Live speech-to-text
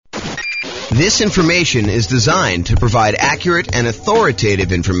This information is designed to provide accurate and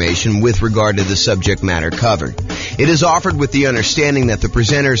authoritative information with regard to the subject matter covered. It is offered with the understanding that the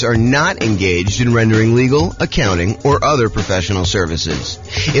presenters are not engaged in rendering legal, accounting, or other professional services.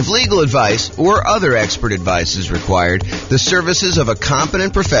 If legal advice or other expert advice is required, the services of a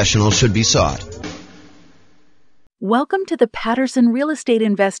competent professional should be sought. Welcome to the Patterson Real Estate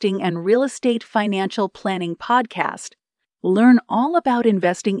Investing and Real Estate Financial Planning Podcast. Learn all about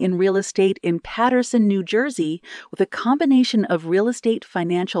investing in real estate in Patterson, New Jersey, with a combination of real estate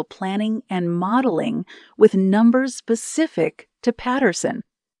financial planning and modeling with numbers specific to Patterson,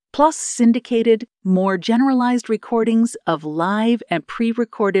 plus syndicated, more generalized recordings of live and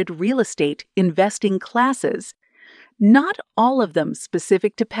pre-recorded real estate investing classes, not all of them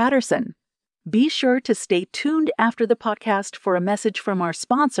specific to Patterson. Be sure to stay tuned after the podcast for a message from our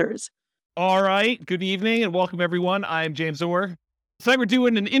sponsors. All right. Good evening and welcome, everyone. I'm James Orr. Tonight we're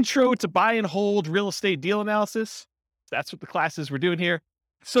doing an intro to buy and hold real estate deal analysis. That's what the class is we're doing here.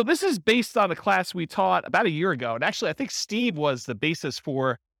 So this is based on a class we taught about a year ago. And actually, I think Steve was the basis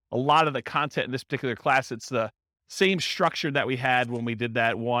for a lot of the content in this particular class. It's the same structure that we had when we did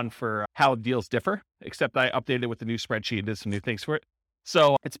that one for how deals differ, except I updated it with the new spreadsheet and did some new things for it.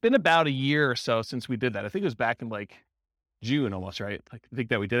 So it's been about a year or so since we did that. I think it was back in like June almost, right? I think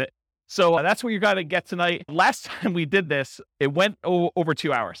that we did it. So that's what you're going to get tonight. Last time we did this, it went over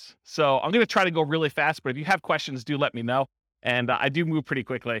 2 hours. So I'm going to try to go really fast, but if you have questions, do let me know. And I do move pretty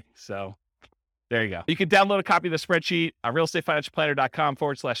quickly. So there you go. You can download a copy of the spreadsheet,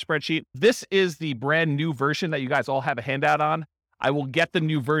 realestatefinancialplanner.com/spreadsheet. This is the brand new version that you guys all have a handout on. I will get the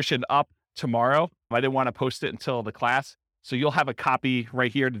new version up tomorrow. I didn't want to post it until the class. So you'll have a copy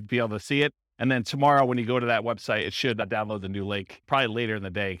right here to be able to see it. And then tomorrow when you go to that website, it should download the new link, probably later in the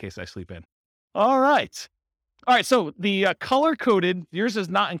day in case I sleep in. All right. So the color-coded, yours is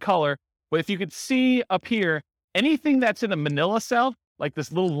not in color, but if you could see up here, anything that's in a manila cell, like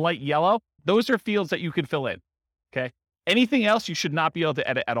this little light yellow, those are fields that you can fill in, okay? Anything else you should not be able to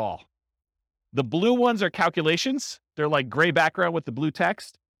edit at all. The blue ones are calculations. They're like gray background with the blue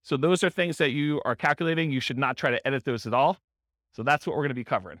text. So those are things that you are calculating. You should not try to edit those at all. So that's what we're going to be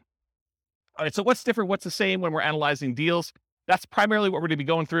covering. All right, so what's different, what's the same when we're analyzing deals? That's primarily what we're going to be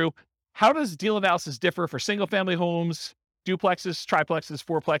going through. How does deal analysis differ for single-family homes, duplexes, triplexes,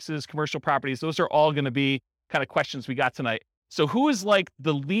 fourplexes, commercial properties? Those are all going to be kind of questions we got tonight. So who is like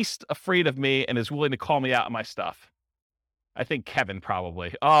the least afraid of me and is willing to call me out on my stuff? I think Kevin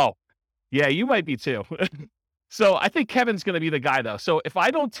probably. Oh, yeah, you might be too. So I think Kevin's going to be the guy though. So if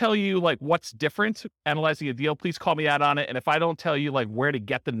I don't tell you like what's different analyzing a deal, please call me out on it. And if I don't tell you like where to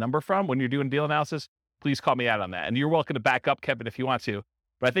get the number from when you're doing deal analysis, please call me out on that. And you're welcome to back up Kevin if you want to,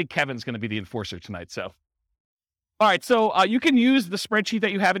 but I think Kevin's going to be the enforcer tonight. So, all right. So you can use the spreadsheet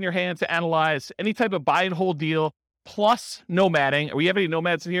that you have in your hand to analyze any type of buy and hold deal plus nomading. We have any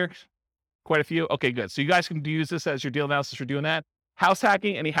nomads in here? Quite a few. Okay, good. So you guys can use this as your deal analysis for doing that. House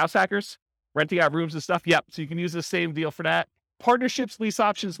hacking, any house hackers? Renting out rooms and stuff. Yep. So you can use the same deal for that. Partnerships, lease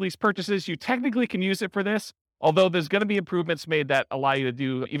options, lease purchases. You technically can use it for this, although there's going to be improvements made that allow you to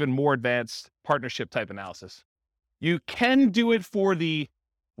do even more advanced partnership type analysis. You can do it for the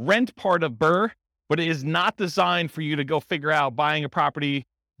rent part of BRRRR, but it is not designed for you to go figure out buying a property,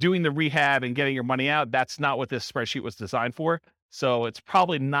 doing the rehab and getting your money out. That's not what this spreadsheet was designed for. So it's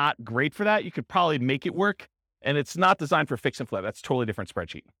probably not great for that. You could probably make it work, and it's not designed for fix and flip. That's a totally different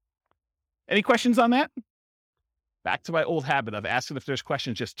spreadsheet. Any questions on that? Back to my old habit of asking if there's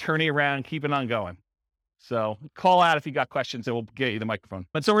questions, just turning around, keeping on going. So call out if you got questions and we'll get you the microphone.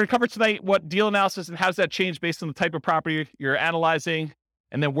 And so we're going to cover tonight what deal analysis and how does that change based on the type of property you're analyzing,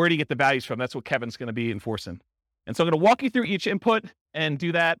 and then where do you get the values from? That's what Kevin's going to be enforcing. And so I'm going to walk you through each input and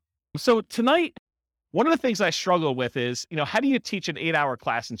do that. So tonight, one of the things I struggle with is, how do you teach an 8-hour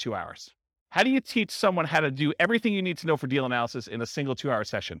class in 2 hours? How do you teach someone how to do everything you need to know for deal analysis in a single 2-hour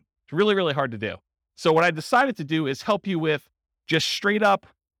session? It's really, really hard to do. So what I decided to do is help you with just straight up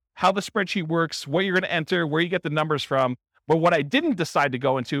how the spreadsheet works, what you're going to enter, where you get the numbers from. But what I didn't decide to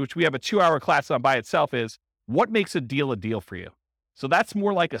go into, which we have a 2-hour class on by itself, is what makes a deal for you. So that's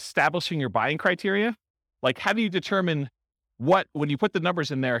more like establishing your buying criteria. Like, how do you determine when you put the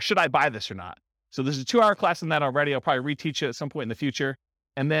numbers in there, should I buy this or not? So there's a 2-hour class on that already. I'll probably reteach it at some point in the future.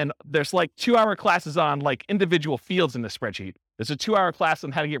 And then there's like 2-hour classes on like individual fields in the spreadsheet. There's a 2-hour class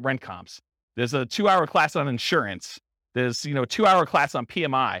on how to get rent comps. There's a 2-hour class on insurance. There's, a 2-hour class on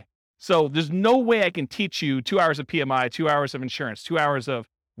PMI. So there's no way I can teach you 2 hours of PMI, 2 hours of insurance, 2 hours of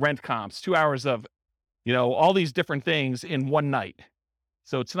rent comps, 2 hours of, all these different things in one night.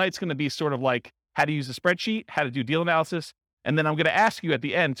 So tonight's going to be sort of like how to use a spreadsheet, how to do deal analysis, And then I'm going to ask you at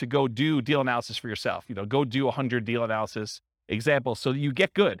the end to go do deal analysis for yourself. Go do 100 deal analysis examples so that you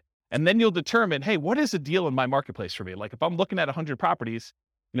get good. And then you'll determine, hey, what is a deal in my marketplace for me? Like if I'm looking at 100 properties,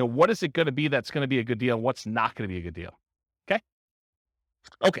 what is it going to be that's going to be a good deal? What's not going to be a good deal?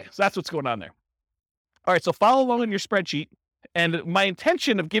 Okay, so that's what's going on there. All right, so follow along in your spreadsheet. And my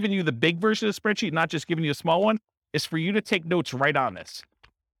intention of giving you the big version of the spreadsheet, not just giving you a small one, is for you to take notes right on this.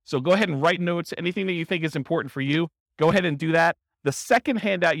 So go ahead and write notes. Anything that you think is important for you, go ahead and do that. The second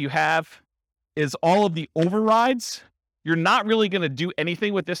handout you have is all of the overrides. You're not really going to do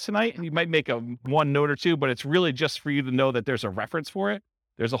anything with this tonight. You might make one note or two, but it's really just for you to know that there's a reference for it.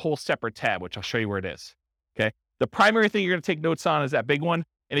 There's a whole separate tab, which I'll show you where it is. Okay. The primary thing you're going to take notes on is that big one.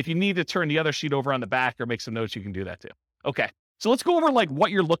 And if you need to turn the other sheet over on the back or make some notes, you can do that too. Okay. So let's go over like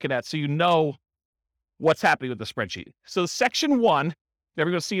what you're looking at so you know what's happening with the spreadsheet. So section 1,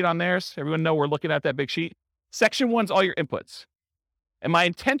 everyone see it on theirs? Everyone know we're looking at that big sheet? Section 1's all your inputs. And my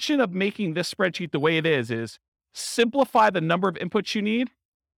intention of making this spreadsheet the way it is simplify the number of inputs you need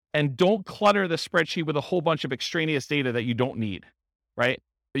and don't clutter the spreadsheet with a whole bunch of extraneous data that you don't need, right?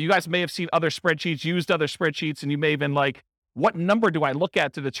 You guys may have seen other spreadsheets, used other spreadsheets, and you may have been like, what number do I look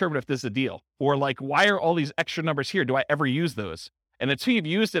at to determine if this is a deal? Or like, why are all these extra numbers here? Do I ever use those? And until you've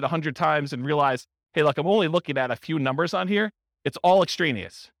used it 100 times and realized, hey, look, I'm only looking at a few numbers on here, it's all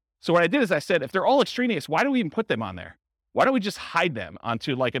extraneous. So what I did is I said, if they're all extraneous, why do we even put them on there? Why don't we just hide them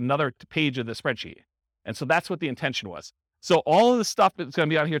onto like another page of the spreadsheet? And so that's what the intention was. So all of the stuff that's going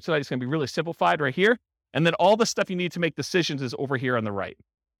to be on here tonight is going to be really simplified right here. And then all the stuff you need to make decisions is over here on the right.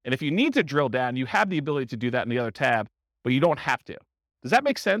 And if you need to drill down, you have the ability to do that in the other tab, but you don't have to. Does that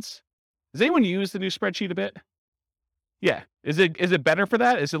make sense? Does anyone use the new spreadsheet a bit? Yeah. Is it better for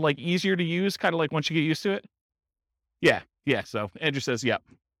that? Is it like easier to use, kind of like once you get used to it? Yeah. So Andrew says, yep.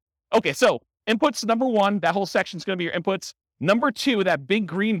 Okay, so inputs, number 1, that whole section is going to be your inputs. Number 2, that big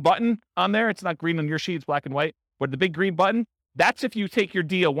green button on there, it's not green on your sheet, it's black and white, but the big green button, that's if you take your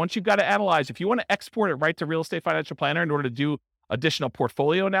deal. Once you've got to analyze, if you want to export it right to Real Estate Financial Planner in order to do additional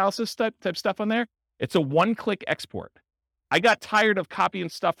portfolio analysis type stuff on there, it's a one-click export. I got tired of copying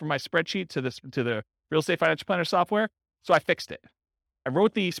stuff from my spreadsheet to the Real Estate Financial Planner software, so I fixed it. I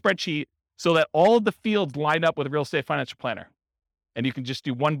wrote the spreadsheet so that all of the fields line up with Real Estate Financial Planner. And you can just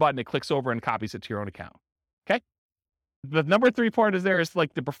do one button, it clicks over and copies it to your own account. Okay? The number 3 part is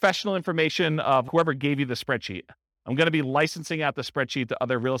like the professional information of whoever gave you the spreadsheet. I'm going to be licensing out the spreadsheet to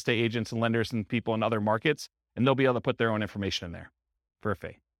other real estate agents and lenders and people in other markets, and they'll be able to put their own information in there for a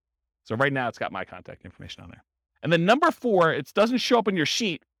fee. So right now it's got my contact information on there. And then number 4, it doesn't show up in your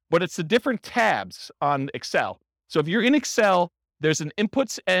sheet, but it's the different tabs on Excel. So if you're in Excel, there's an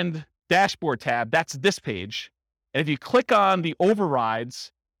inputs and dashboard tab. That's this page. And if you click on the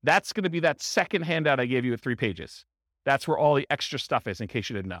overrides, that's going to be that second handout I gave you with 3 pages. That's where all the extra stuff is, in case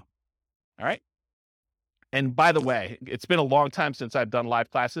you didn't know. All right. And by the way, it's been a long time since I've done live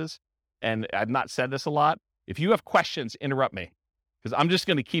classes, and I've not said this a lot. If you have questions, interrupt me, because I'm just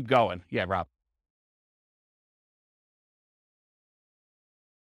going to keep going. Yeah, Rob.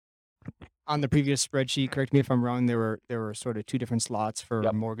 On the previous spreadsheet, correct me if I'm wrong, there were sort of 2 different slots for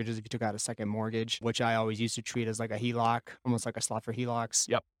mortgages if you took out a second mortgage, which I always used to treat as like a HELOC, almost like a slot for HELOCs.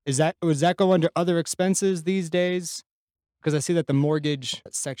 Yep. Does that go under other expenses these days? Because I see that the mortgage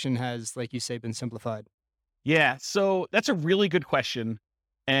section has, like you say, been simplified. Yeah, so that's a really good question.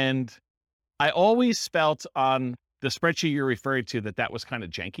 And I always felt on the spreadsheet you're referring to that was kind of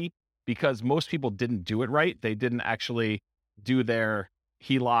janky because most people didn't do it right. They didn't actually do their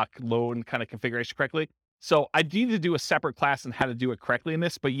HELOC loan kind of configuration correctly. So I need to do a separate class on how to do it correctly in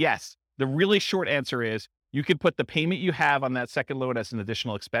this. But yes, the really short answer is you could put the payment you have on that second loan as an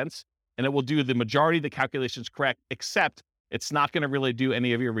additional expense, and it will do the majority of the calculations correct, except it's not going to really do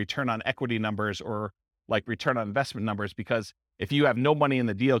any of your return on equity numbers or like return on investment numbers, because if you have no money in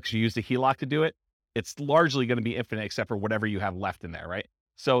the deal because you used a HELOC to do it, it's largely going to be infinite except for whatever you have left in there, right?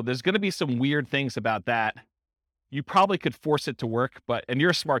 So there's going to be some weird things about that. You probably could force it to work, and you're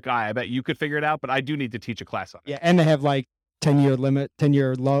a smart guy. I bet you could figure it out, but I do need to teach a class on it. Yeah, and they have like 10-year limit,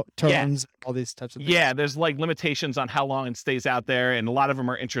 10-year low terms, all these types of things. Yeah, there's like limitations on how long it stays out there, and a lot of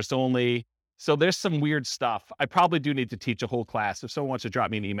them are interest only. So there's some weird stuff. I probably do need to teach a whole class. If someone wants to drop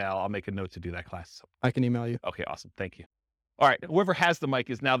me an email, I'll make a note to do that class. I can email you. Okay, awesome. Thank you. All right, whoever has the mic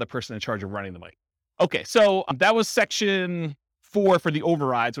is now the person in charge of running the mic. Okay, so that was section 4 for the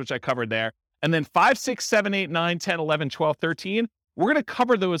overrides, which I covered there. And then 5, 6, 7, 8, 9, 10, 11, 12, 13, we're going to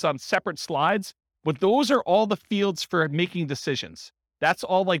cover those on separate slides, but those are all the fields for making decisions. That's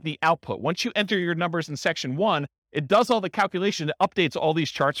all like the output. Once you enter your numbers in section 1, it does all the calculation. It updates all these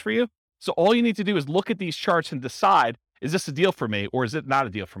charts for you. So all you need to do is look at these charts and decide, is this a deal for me or is it not a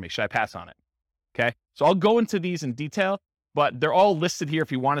deal for me? Should I pass on it? Okay. So I'll go into these in detail, but they're all listed here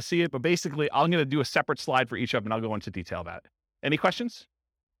if you want to see it. But basically, I'm going to do a separate slide for each of them and I'll go into detail about it. Any questions?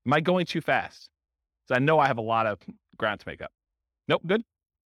 Am I going too fast? So I know I have a lot of ground to make up. Nope. Good.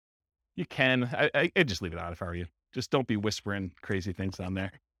 You can. I'd just leave it on if I were you. Just don't be whispering crazy things on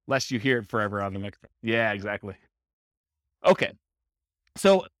there, lest you hear it forever on the microphone. Yeah, exactly. Okay.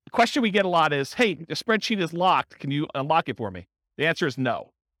 So the question we get a lot is, hey, the spreadsheet is locked. Can you unlock it for me? The answer is no.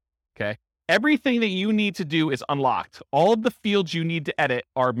 Okay. Everything that you need to do is unlocked. All of the fields you need to edit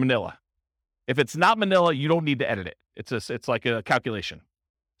are manila. If it's not manila, you don't need to edit it. It's like a calculation.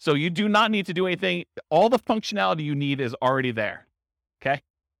 So you do not need to do anything. All the functionality you need is already there. Okay.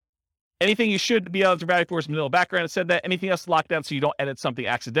 Anything you should be able to value for is manila background. It said that. Anything else locked down so you don't edit something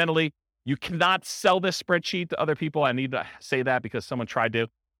accidentally. You cannot sell this spreadsheet to other people. I need to say that because someone tried to.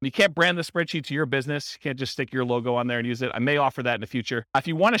 You can't brand the spreadsheet to your business. You can't just stick your logo on there and use it. I may offer that in the future. If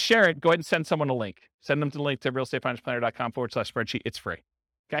you want to share it, go ahead and send someone a link. Send them to the link to realestatefinancialplanner.com/spreadsheet. It's free.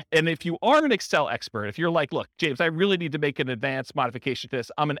 Okay. And if you are an Excel expert, if you're like, look, James, I really need to make an advanced modification to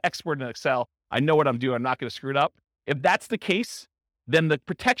this. I'm an expert in Excel. I know what I'm doing. I'm not going to screw it up. If that's the case, then the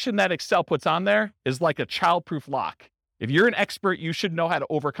protection that Excel puts on there is like a childproof lock. If you're an expert, you should know how to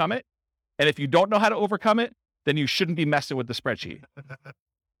overcome it. And if you don't know how to overcome it, then you shouldn't be messing with the spreadsheet.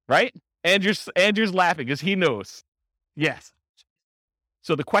 Right? Andrew's laughing because he knows. Yes.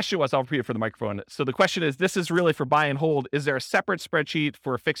 So the question was, I'll repeat it for the microphone. So the question is, this is really for buy and hold. Is there a separate spreadsheet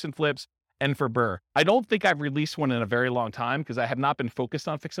for fix and flips and for BRRRR? I don't think I've released one in a very long time because I have not been focused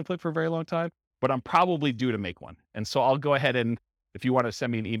on fix and flip for a very long time, but I'm probably due to make one. And so I'll go ahead and, if you want to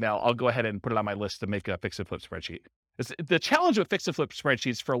send me an email, I'll go ahead and put it on my list to make a fix and flip spreadsheet. The challenge with fix and flip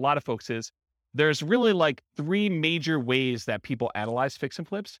spreadsheets for a lot of folks is there's really like 3 major ways that people analyze fix and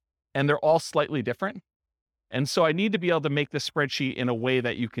flips, and they're all slightly different. And so I need to be able to make the spreadsheet in a way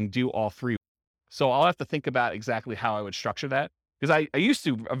that you can do all 3. So I'll have to think about exactly how I would structure that. Because I used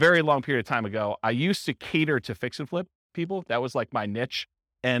to, a very long period of time ago, I used to cater to fix and flip people. That was like my niche.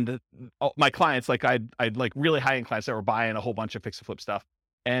 And my clients, like I'd like really high-end clients that were buying a whole bunch of fix and flip stuff.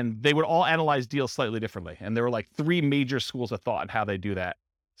 And they would all analyze deals slightly differently. And there were like 3 major schools of thought on how they do that.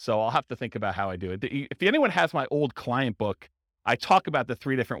 So I'll have to think about how I do it. If anyone has my old client book, I talk about the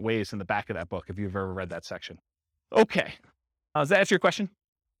 3 different ways in the back of that book, if you've ever read that section. Okay. Does that answer your question?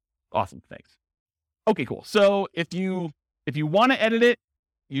 Awesome. Thanks. Okay, cool. So if you want to edit it,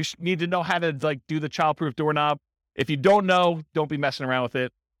 you need to know how to like do the childproof doorknob. If you don't know, don't be messing around with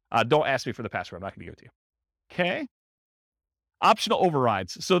it. Don't ask me for the password. I'm not going to give it to you. Okay. Optional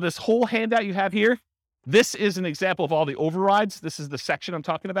overrides. So this whole handout you have here, this is an example of all the overrides. This is the section I'm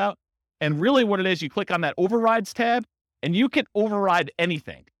talking about. And really what it is, you click on that overrides tab and you can override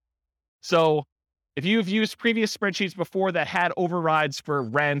anything. So if you've used previous spreadsheets before that had overrides for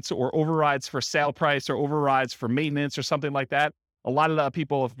rent or overrides for sale price or overrides for maintenance or something like that, a lot of the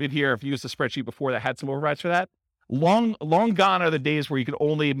people have been here, have used a spreadsheet before that had some overrides for that. Long gone are the days where you could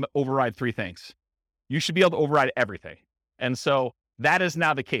only override 3 things. You should be able to override everything. And so that is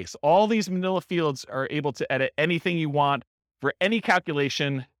now the case. All these manila fields are able to edit anything you want for any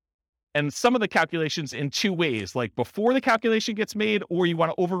calculation, and some of the calculations in 2 ways, like before the calculation gets made, or you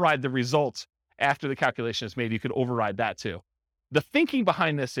want to override the results after the calculation is made, you could override that too. The thinking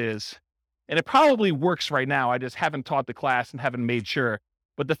behind this is, and it probably works right now, I just haven't taught the class and haven't made sure,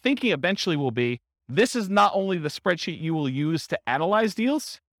 but the thinking eventually will be, this is not only the spreadsheet you will use to analyze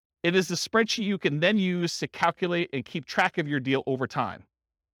deals, it is the spreadsheet you can then use to calculate and keep track of your deal over time.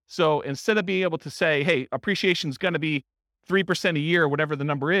 So instead of being able to say, hey, appreciation is going to be 3% a year, whatever the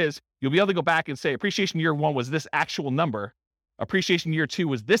number is, you'll be able to go back and say, appreciation year 1 was this actual number. Appreciation year 2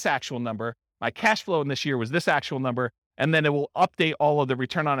 was this actual number. My cash flow in this year was this actual number. And then it will update all of the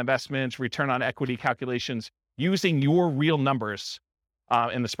return on investments, return on equity calculations using your real numbers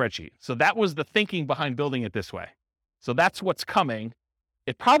in the spreadsheet. So that was the thinking behind building it this way. So that's what's coming.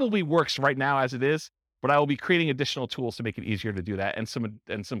 It probably works right now as it is, but I will be creating additional tools to make it easier to do that and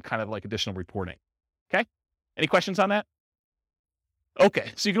some kind of like additional reporting. Okay. Any questions on that?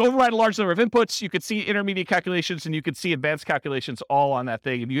 Okay. So you can override a large number of inputs. You could see intermediate calculations and you could see advanced calculations all on that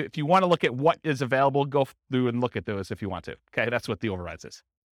thing. If you want to look at what is available, go through and look at those if you want to. Okay. That's what the overrides is.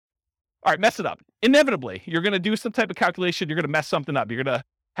 All right. Mess it up. Inevitably, you're going to do some type of calculation. You're going to mess something up. You're going to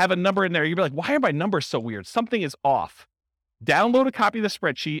have a number in there. You'll be like, why are my numbers so weird? Something is off. Download a copy of the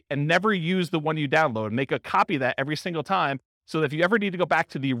spreadsheet and never use the one you download. Make a copy of that every single time so that if you ever need to go back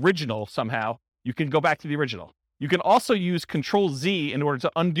to the original somehow, you can go back to the original. You can also use Control-Z in order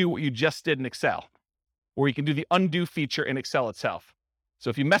to undo what you just did in Excel, or you can do the undo feature in Excel itself. So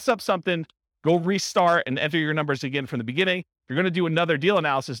if you mess up something, go restart and enter your numbers again from the beginning. If you're going to do another deal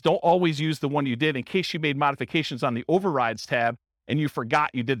analysis, don't always use the one you did in case you made modifications on the overrides tab and you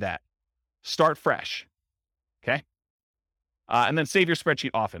forgot you did that. Start fresh. Okay. And then save your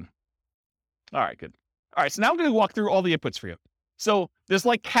spreadsheet often. All right, good. All right, so now I'm going to walk through all the inputs for you. So there's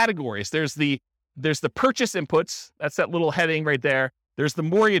like categories. There's the purchase inputs. That's that little heading right there. There's the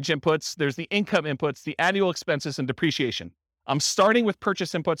mortgage inputs. There's the income inputs, the annual expenses, and depreciation. I'm starting with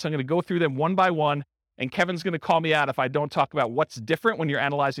purchase inputs. I'm going to go through them one by one, and Kevin's going to call me out if I don't talk about what's different when you're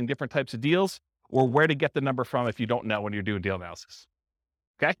analyzing different types of deals or where to get the number from if you don't know when you're doing deal analysis.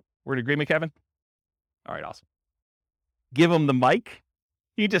 Okay? We're in agreement, Kevin? All right, awesome. Give him the mic.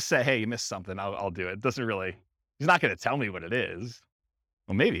 You just say, hey, you missed something. I'll do it. It doesn't really, he's not going to tell me what it is.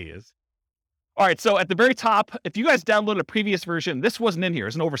 Well, maybe he is. All right, so at the very top, if you guys downloaded a previous version, this wasn't in here.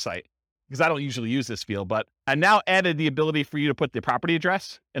 It's an oversight because I don't usually use this field, but I now added the ability for you to put the property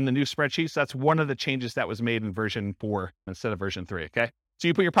address in the new spreadsheet. So that's one of the changes that was made in version 4 instead of version 3, okay? So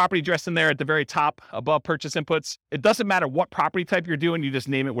you put your property address in there at the very top above purchase inputs. It doesn't matter what property type you're doing. You just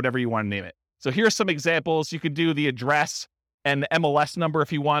name it whatever you want to name it. So here's some examples. You could do the address and the MLS number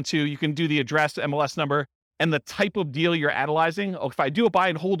if you want to. You can do the address, MLS number, and the type of deal you're analyzing. Oh, if I do a buy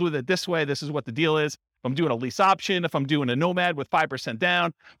and hold with it this way, this is what the deal is. If I'm doing a lease option, if I'm doing a Nomad with 5%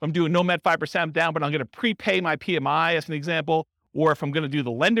 down, if I'm doing Nomad 5% down, but I'm going to prepay my PMI as an example, or if I'm going to do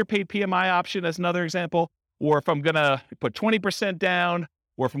the lender paid PMI option as another example, or if I'm going to put 20% down,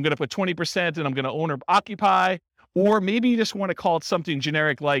 or if I'm going to put 20% and I'm going to own or occupy, or maybe you just want to call it something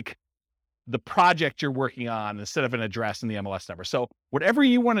generic like the project you're working on instead of an address and the MLS number. So whatever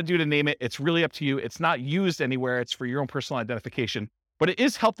you want to do to name it, it's really up to you. It's not used anywhere. It's for your own personal identification, but it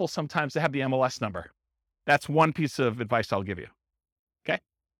is helpful sometimes to have the MLS number. That's one piece of advice I'll give you. Okay.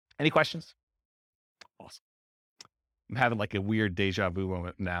 Any questions? Awesome. I'm having like a weird deja vu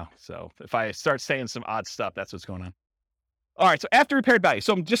moment now. So if I start saying some odd stuff, that's what's going on. All right. So after repaired value.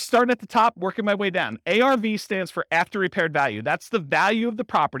 So I'm just starting at the top, working my way down. ARV stands for after repaired value. That's the value of the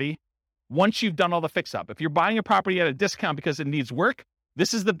property once you've done all the fix up. If you're buying a property at a discount because it needs work,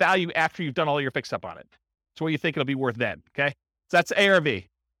 this is the value after you've done all your fix up on it. It's what you think it'll be worth then. Okay. So that's ARV.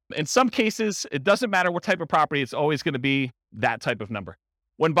 In some cases, it doesn't matter what type of property, it's always going to be that type of number.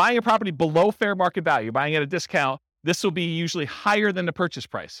 When buying a property below fair market value, buying at a discount, this will be usually higher than the purchase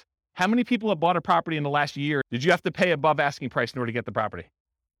price. How many people have bought a property in the last year? Did you have to pay above asking price in order to get the property?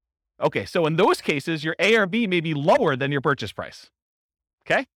 Okay, so in those cases, your ARV may be lower than your purchase price.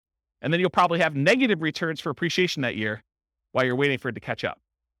 Okay? And then you'll probably have negative returns for appreciation that year while you're waiting for it to catch up.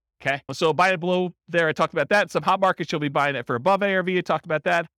 Okay? So buy it below there, I talked about that. Some hot markets, you'll be buying it for above ARV, I talked about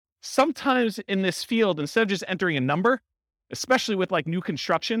that. Sometimes in this field, instead of just entering a number, especially with like new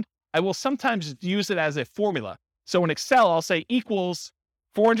construction, I will sometimes use it as a formula. So in Excel, I'll say equals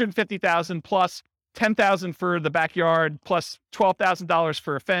 450,000 plus 10,000 for the backyard, plus $12,000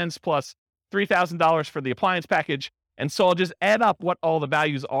 for a fence, plus $3,000 for the appliance package. And so I'll just add up what all the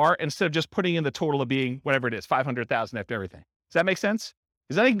values are instead of just putting in the total of being whatever it is, 500,000 after everything. Does that make sense?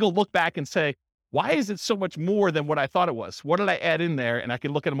 Because then I can go look back and say, why is it so much more than what I thought it was? What did I add in there? And I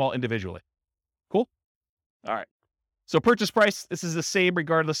can look at them all individually. Cool? All right. So purchase price, this is the same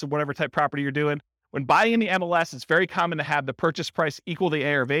regardless of whatever type property you're doing. When buying in the MLS, it's very common to have the purchase price equal the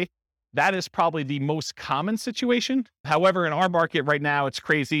ARV. That is probably the most common situation. However, in our market right now, it's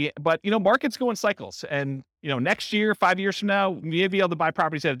crazy. But, markets go in cycles. And, next year, 5 years from now, we may be able to buy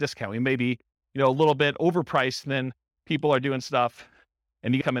properties at a discount. We may be, a little bit overpriced than people are doing stuff.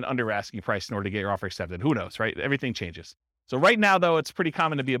 And you come in under asking price in order to get your offer accepted. Who knows, right? Everything changes. So right now, though, it's pretty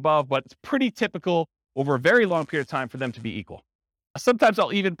common to be above, but it's pretty typical over a very long period of time for them to be equal. Sometimes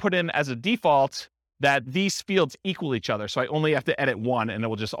I'll even put in as a default that these fields equal each other. So I only have to edit one and it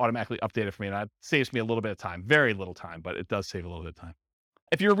will just automatically update it for me. And that saves me a little bit of time, very little time, but it does save a little bit of time.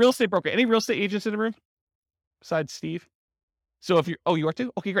 If you're a real estate broker, any real estate agents in the room besides Steve? So if you are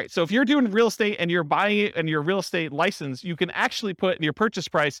too? Okay, great. So if you're doing real estate and you're buying it and your real estate license, you can actually put in your purchase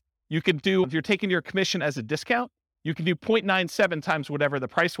price, if you're taking your commission as a discount, you can do 0.97 times whatever the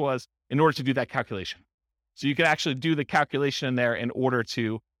price was in order to do that calculation. So you can actually do the calculation in there in order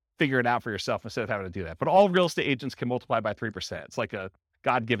to figure it out for yourself instead of having to do that. But all real estate agents can multiply by 3%. It's like a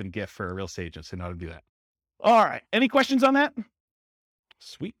God-given gift for real estate agents to know how to do that. All right. Any questions on that?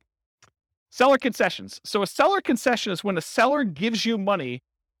 Sweet. Seller concessions. So a seller concession is when a seller gives you money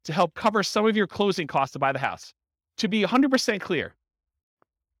to help cover some of your closing costs to buy the house. To be 100% clear,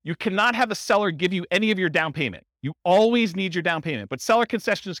 you cannot have a seller give you any of your down payment. You always need your down payment, but seller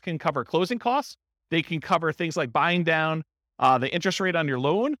concessions can cover closing costs. They can cover things like buying down the interest rate on your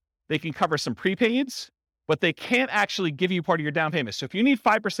loan. They can cover some prepaids, but they can't actually give you part of your down payment. So if you need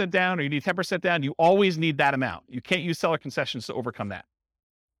 5% down or you need 10% down, you always need that amount. You can't use seller concessions to overcome that.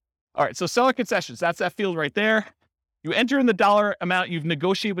 All right, so seller concessions, that's that field right there. You enter in the dollar amount you've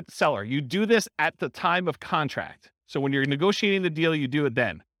negotiated with the seller. You do this at the time of contract. So when you're negotiating the deal, you do it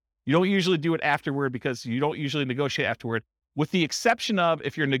then. You don't usually do it afterward because you don't usually negotiate afterward, with the exception of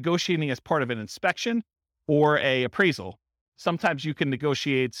if you're negotiating as part of an inspection or a appraisal. Sometimes you can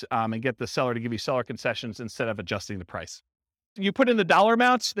negotiate and get the seller to give you seller concessions instead of adjusting the price. You put in the dollar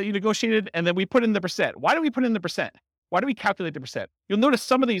amounts that you negotiated, and then we put in the percent. Why do we put in the percent? Why do we calculate the percent? You'll notice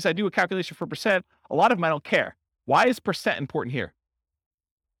some of these I do a calculation for percent. A lot of them I don't care. Why is percent important here?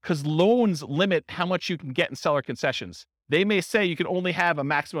 Because loans limit how much you can get in seller concessions. They may say you can only have a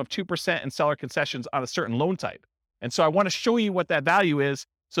maximum of 2% in seller concessions on a certain loan type. And so I want to show you what that value is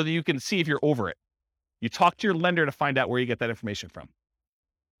so that you can see if you're over it. You talk to your lender to find out where you get that information from.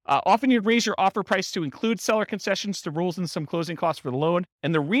 Often you'd raise your offer price to include seller concessions to rules in some closing costs for the loan.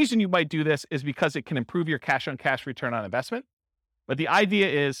 And the reason you might do this is because it can improve your cash-on-cash return on investment. But the idea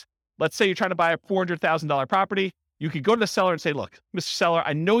is, let's say you're trying to buy a $400,000 property. You could go to the seller and say, look, Mr. Seller,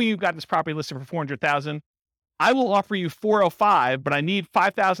 I know you've got this property listed for $400,000. I will offer you $405,000, but I need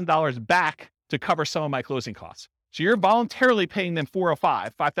 $5,000 back to cover some of my closing costs. So you're voluntarily paying them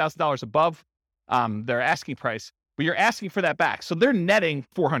 $405,000, $5,000 above their asking price, but you're asking for that back. So they're netting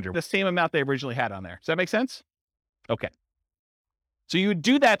 $400,000, the same amount they originally had on there. Does that make sense? Okay. So you would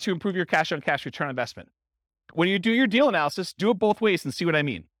do that to improve your cash-on-cash return on investment. When you do your deal analysis, do it both ways and see what I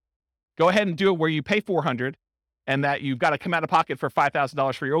mean. Go ahead and do it where you pay $400,000 and that you've got to come out of pocket for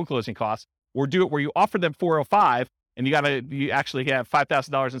 $5,000 for your own closing costs, or do it where you offer them $405,000 and you actually have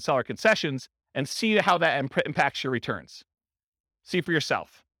 $5,000 in seller concessions, and see how that impacts your returns. See for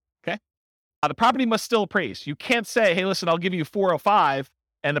yourself. Okay. The property must still appraise. You can't say, hey, listen, I'll give you $405,000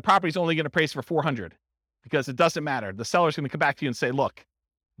 and the property's only going to appraise for $400,000 because it doesn't matter. The seller's going to come back to you and say, look,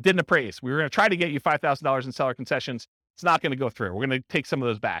 didn't appraise. We were going to try to get you $5,000 in seller concessions. It's not going to go through. We're going to take some of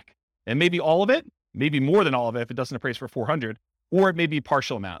those back. And maybe all of it, maybe more than all of it if it doesn't appraise for $400,000, or it may be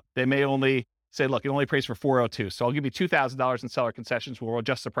partial amount. They may only say, look, it only appraised for $402,000. So I'll give you $2,000 in seller concessions. We'll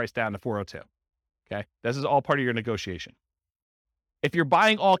adjust the price down to $402,000. Okay. This is all part of your negotiation. If you're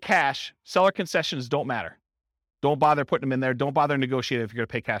buying all cash, seller concessions don't matter. Don't bother putting them in there. Don't bother negotiating if you're going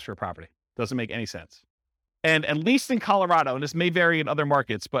to pay cash for a property. Doesn't make any sense. And at least in Colorado, and this may vary in other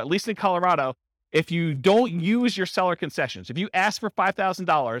markets, but at least in Colorado, if you don't use your seller concessions, if you ask for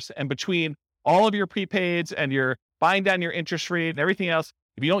 $5,000 and between all of your prepaids and you're buying down your interest rate and everything else,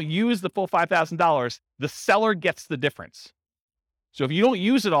 if you don't use the full $5,000, the seller gets the difference. So if you don't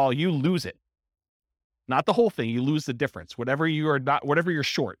use it all, you lose it. Not the whole thing, you lose the difference, whatever you're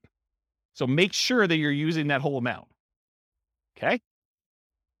short. So make sure that you're using that whole amount. Okay?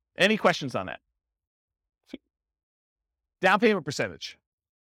 Any questions on that? Down payment percentage.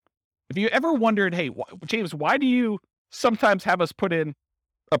 If you ever wondered, hey, James, why do you sometimes have us put in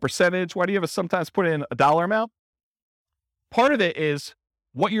a percentage? Why do you have us sometimes put in a dollar amount? Part of it is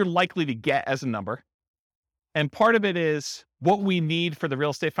what you're likely to get as a number. And part of it is what we need for the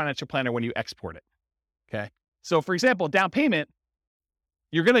real estate financial planner when you export it. Okay. So for example, down payment,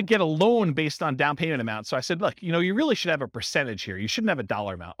 you're going to get a loan based on down payment amount. So I said, look, you really should have a percentage here. You shouldn't have a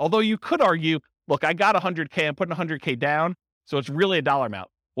dollar amount. Although you could argue, look, I got $100K, I'm putting $100K down. So it's really a dollar amount.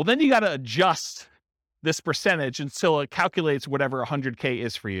 Well, then you got to adjust this percentage until it calculates whatever $100K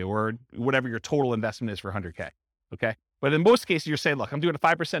is for you or whatever your total investment is for $100K. Okay. But in most cases, you're saying, look, I'm doing a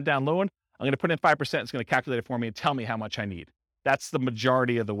 5% down loan. I'm going to put in 5%. It's going to calculate it for me and tell me how much I need. That's the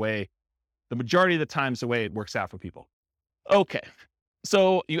majority of the times the way it works out for people. Okay.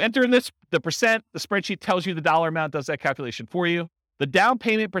 So you enter in the percent, the spreadsheet tells you the dollar amount, does that calculation for you. The down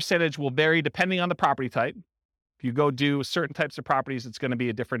payment percentage will vary depending on the property type. If you go do certain types of properties, it's going to be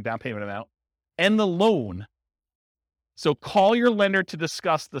a different down payment amount. And the loan. So call your lender to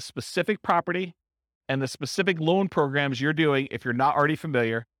discuss the specific property and the specific loan programs you're doing if you're not already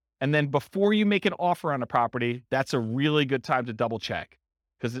familiar. And then before you make an offer on a property, that's a really good time to double check.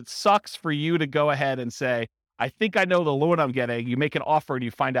 Because it sucks for you to go ahead and say, I think I know the loan I'm getting. You make an offer and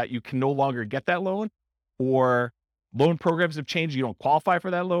you find out you can no longer get that loan, or loan programs have changed, you don't qualify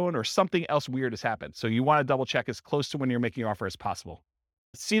for that loan, or something else weird has happened. So you want to double check as close to when you're making your offer as possible.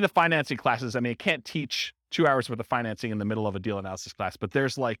 See the financing classes. I mean, I can't teach 2 hours worth of financing in the middle of a deal analysis class, but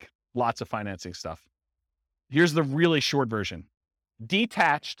there's like lots of financing stuff. Here's the really short version.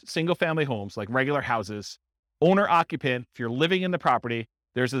 Detached single family homes, like regular houses, owner occupant, if you're living in the property,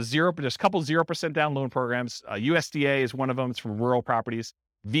 there's a couple 0% down loan programs. USDA is one of them. It's for rural properties.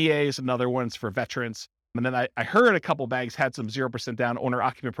 VA is another one. It's for veterans. And then I heard a couple banks had some 0% down owner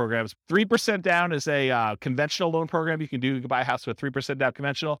occupant programs. 3% down is a conventional loan program you can do. You can buy a house with 3% down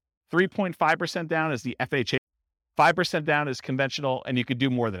conventional. 3.5% down is the FHA. 5% down is conventional, and you could do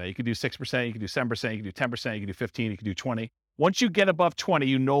more than that. You could do 6%, you could do 7%, you could do 10%, you could do 15%, you could do 20%. Once you get above 20%,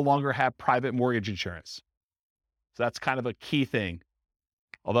 you no longer have private mortgage insurance. So that's kind of a key thing.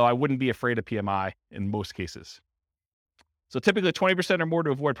 Although I wouldn't be afraid of PMI in most cases. So typically 20% or more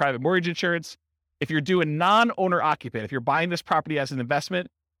to avoid private mortgage insurance. If you're doing non-owner occupant, if you're buying this property as an investment,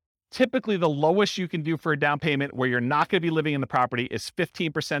 typically the lowest you can do for a down payment where you're not going to be living in the property is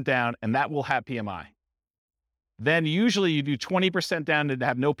 15% down, and that will have PMI. Then usually you do 20% down to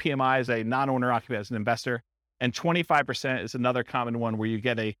have no PMI as a non-owner occupant as an investor, and 25% is another common one where you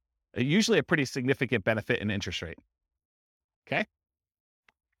get usually a pretty significant benefit in interest rate. Okay?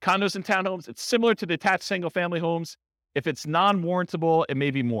 Condos and townhomes, it's similar to detached single-family homes. If it's non-warrantable, it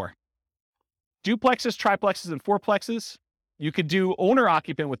may be more. Duplexes, triplexes, and fourplexes, you could do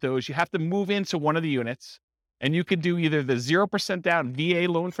owner-occupant with those. You have to move into one of the units, and you could do either the 0% down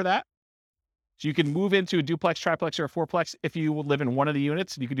VA loan for that. So you can move into a duplex, triplex, or a fourplex if you live in one of the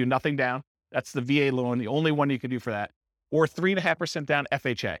units. You can do nothing down. That's the VA loan, the only one you can do for that. Or 3.5% down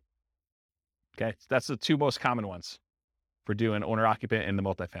FHA. Okay, so that's the two most common ones for doing owner-occupant in the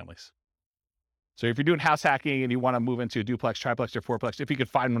multifamilies. So if you're doing house hacking and you want to move into a duplex, triplex, or fourplex, if you could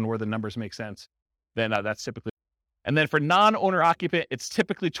find one where the numbers make sense, then that's typically. And then for non-owner occupant, it's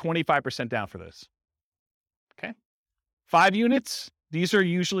typically 25% down for this. Okay. 5 units, these are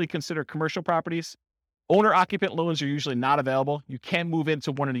usually considered commercial properties. Owner occupant loans are usually not available. You can move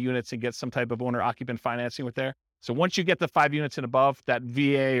into one of the units and get some type of owner occupant financing with there. So once you get the 5 units and above, that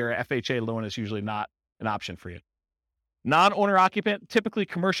VA or FHA loan is usually not an option for you. Non-owner occupant, typically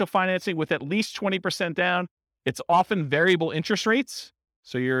commercial financing with at least 20% down. It's often variable interest rates.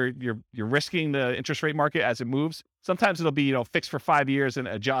 So you're risking the interest rate market as it moves. Sometimes it'll be, fixed for 5 years and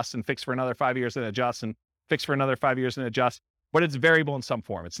adjust, and fixed for another 5 years and adjust, and fixed for another 5 years and adjust. But it's variable in some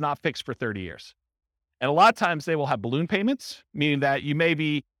form. It's not fixed for 30 years. And a lot of times they will have balloon payments, meaning that you may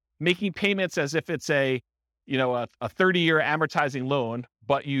be making payments as if it's a 30-year amortizing loan,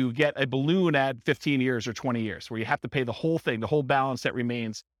 but you get a balloon at 15 years or 20 years where you have to pay the whole thing, the whole balance that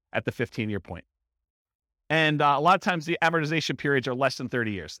remains at the 15-year point. And a lot of times the amortization periods are less than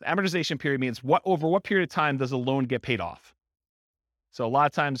 30 years. The amortization period means over what period of time does a loan get paid off? So a lot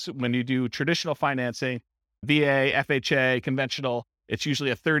of times when you do traditional financing, VA, FHA, conventional, it's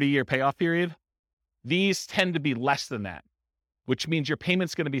usually a 30-year payoff period. These tend to be less than that, which means your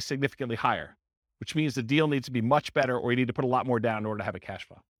payment's going to be significantly higher, which means the deal needs to be much better, or you need to put a lot more down in order to have a cash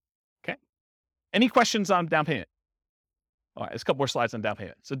flow. Okay. Any questions on down payment? All right, there's a couple more slides on down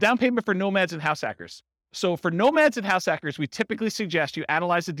payment. So down payment for nomads and house hackers. So for nomads and house hackers, we typically suggest you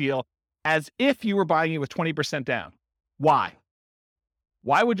analyze the deal as if you were buying it with 20% down. Why?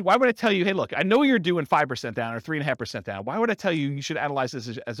 Why would I tell you, hey, look, I know you're doing 5% down or 3.5% down. Why would I tell you should analyze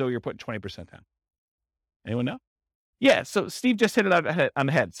this as though you're putting 20% down? Anyone know? Yeah, so Steve just hit it on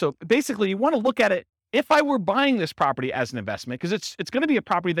the head. So basically, you want to look at it, if I were buying this property as an investment, because it's going to be a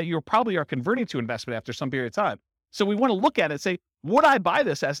property that you probably are converting to investment after some period of time. So we want to look at it and say, would I buy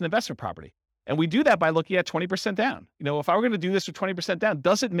this as an investment property? And we do that by looking at 20% down. If I were going to do this with 20% down,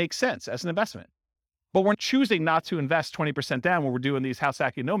 does it make sense as an investment? But we're choosing not to invest 20% down when we're doing these house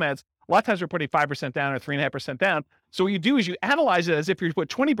hacking nomads. A lot of times we're putting 5% down or 3.5% down. So what you do is you analyze it as if you put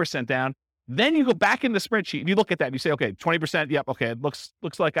 20% down. Then you go back in the spreadsheet and you look at that and you say, okay, 20%, yep, okay, it looks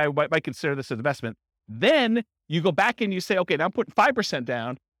like I might consider this an investment. Then you go back and you say, okay, now I'm putting 5%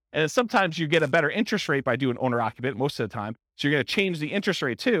 down. And then sometimes you get a better interest rate by doing owner occupant most of the time. So you're going to change the interest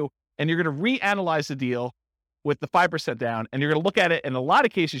rate too, and you're going to reanalyze the deal with the 5% down, and you're going to look at it. In a lot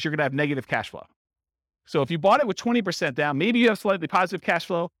of cases, you're going to have negative cash flow. So if you bought it with 20% down, maybe you have slightly positive cash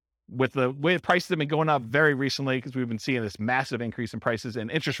flow. With the way the prices have been going up very recently, because we've been seeing this massive increase in prices,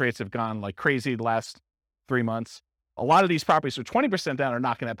 and interest rates have gone like crazy the last 3 months. A lot of these properties with 20% down are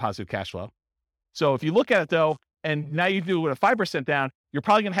not going to have positive cash flow. So if you look at it though, and now you do it with a 5% down, you're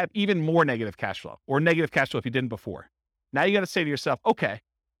probably going to have even more negative cash flow, or negative cash flow if you didn't before. Now you got to say to yourself, okay,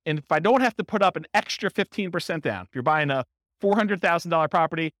 and if I don't have to put up an extra 15% down, if you're buying a $400,000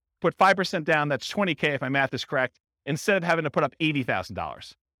 property, put 5% down, that's $20K if my math is correct, instead of having to put up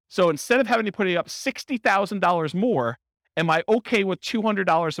 $80,000. So instead of having to put up $60,000 more, am I okay with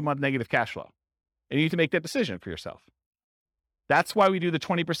 $200 a month negative cash flow? And you need to make that decision for yourself. That's why we do the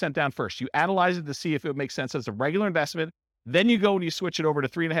 20% down first. You analyze it to see if it makes sense as a regular investment. Then you go and you switch it over to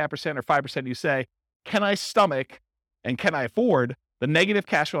 3.5% or 5%. You say, can I stomach and can I afford the negative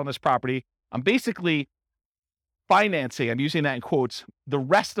cash flow on this property? I'm basically financing, I'm using that in quotes, the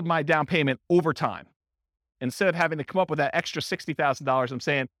rest of my down payment over time. instead of having to come up with that extra $60,000, I'm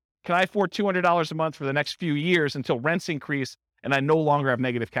saying, can I afford $200 a month for the next few years until rents increase and I no longer have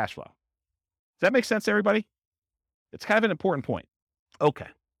negative cash flow? Does that make sense, everybody? It's kind of an important point. Okay.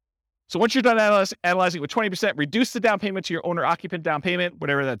 So once you're done analyzing with 20%, reduce the down payment to your owner-occupant down payment,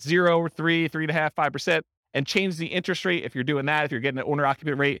 whatever that's 0, 3, 3.5%, 5%, and change the interest rate if you're doing that, if you're getting an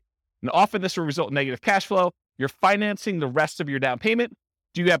owner-occupant rate. And often this will result in negative cash flow. You're financing the rest of your down payment.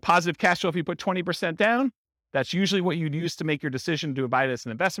 Do you have positive cash flow if you put 20% down? That's usually what you'd use to make your decision to buy it as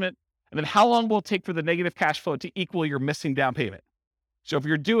an investment. And then how long will it take for the negative cash flow to equal your missing down payment? So if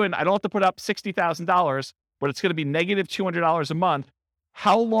you're doing, I don't have to put up $60,000, but it's going to be negative $200 a month.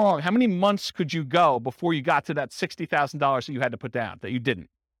 How long, how many months could you go before you got to that $60,000 that you had to put down, that you didn't?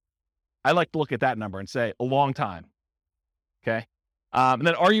 I like to look at that number and say a long time. Okay. And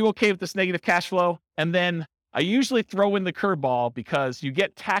then are you okay with this negative cash flow? And then I usually throw in the curveball because you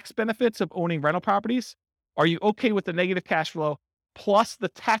get tax benefits of owning rental properties. Are you okay with the negative cash flow plus the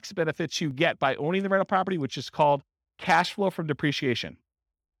tax benefits you get by owning the rental property, which is called cash flow from depreciation?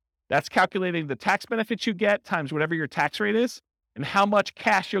 That's calculating the tax benefits you get times whatever your tax rate is and how much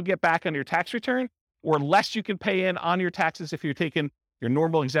cash you'll get back on your tax return or less you can pay in on your taxes if you're taking your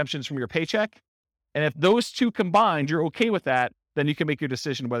normal exemptions from your paycheck. And if those two combined, you're okay with that, then you can make your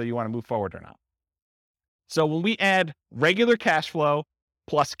decision whether you want to move forward or not. So when we add regular cash flow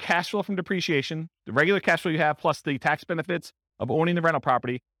plus cash flow from depreciation, the regular cash flow you have plus the tax benefits of owning the rental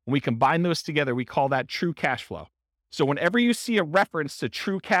property, when we combine those together, we call that true cash flow. So whenever you see a reference to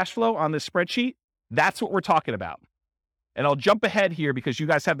true cash flow on this spreadsheet, that's what we're talking about. And I'll jump ahead here because you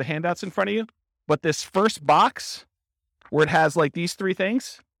guys have the handouts in front of you. But this first box where it has like these three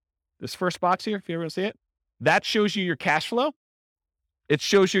things, this first box here, if you ever see it, that shows you your cash flow. It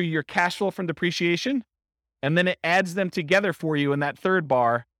shows you your cash flow from depreciation. And then it adds them together for you in that third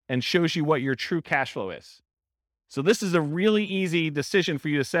bar and shows you what your true cash flow is. So this is a really easy decision for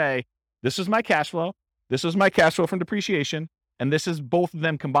you to say, this is my cash flow. This is my cash flow from depreciation. And this is both of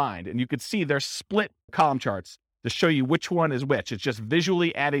them combined. And you could see they're split column charts to show you which one is which. It's just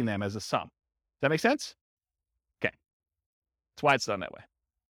visually adding them as a sum. Does that make sense? Okay. That's why it's done that way.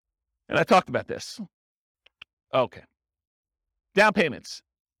 And I talked about this. Okay. Down payments.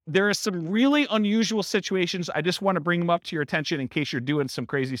 There are some really unusual situations. I just want to bring them up to your attention in case you're doing some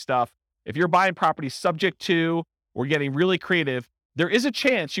crazy stuff. If you're buying property subject to or getting really creative, there is a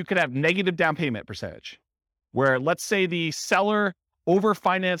chance you could have negative down payment percentage where let's say the seller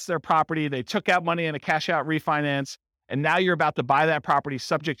overfinanced their property. They took out money in a cash out refinance. And now you're about to buy that property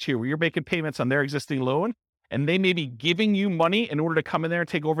subject to where you're making payments on their existing loan. And they may be giving you money in order to come in there and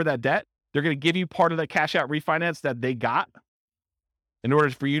take over that debt. They're going to give you part of the cash out refinance that they got in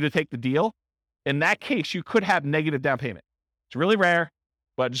order for you to take the deal. In that case, you could have negative down payment. It's really rare,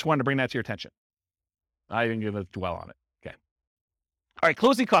 but I just wanted to bring that to your attention. I ain't going to dwell on it. Okay. All right,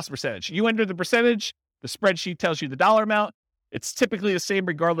 closing cost percentage. You enter the percentage. The spreadsheet tells you the dollar amount. It's typically the same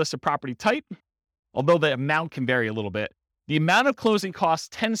regardless of property type, although the amount can vary a little bit. The amount of closing costs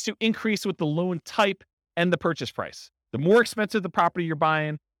tends to increase with the loan type and the purchase price. The more expensive the property you're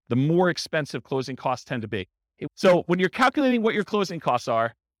buying, the more expensive closing costs tend to be. So when you're calculating what your closing costs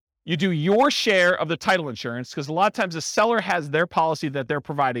are, you do your share of the title insurance, because a lot of times the seller has their policy that they're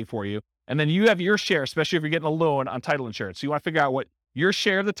providing for you, and then you have your share, especially if you're getting a loan on title insurance. So you want to figure out what your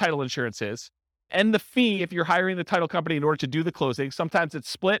share of the title insurance is, and the fee if you're hiring the title company in order to do the closing. Sometimes it's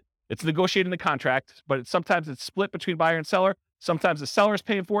split. It's negotiated in the contract, but sometimes it's split between buyer and seller. Sometimes the seller is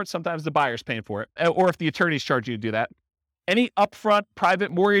paying for it. Sometimes the buyer's paying for it, or if the attorney's charge you to do that. Any upfront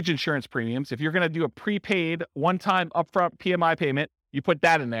private mortgage insurance premiums, if you're going to do a prepaid one-time upfront PMI payment, you put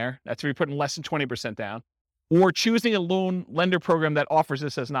that in there. That's where you're putting less than 20% down. Or choosing a loan lender program that offers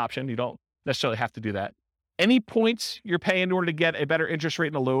this as an option. You don't necessarily have to do that. Any points you're paying in order to get a better interest rate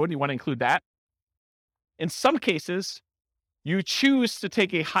in a loan, you want to include that. In some cases, you choose to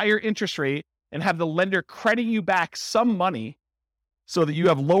take a higher interest rate and have the lender credit you back some money so that you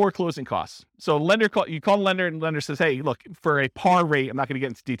have lower closing costs. So you call the lender and the lender says, hey, look, for a par rate, I'm not going to get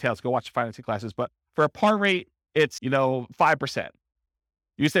into details, go watch the financing classes, but for a par rate, it's, 5%.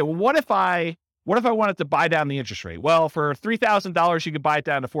 You say, well, what if I wanted to buy down the interest rate? Well, for $3,000, you could buy it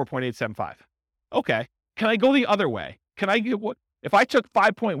down to 4.875. Okay. Can I go the other way? If I took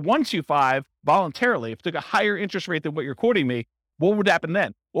 5.125 voluntarily, if I took a higher interest rate than what you're quoting me, what would happen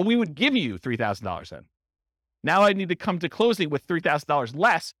then? Well, we would give you $3,000 then. Now I need to come to closing with $3,000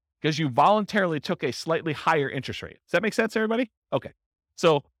 less because you voluntarily took a slightly higher interest rate. Does that make sense, everybody? Okay.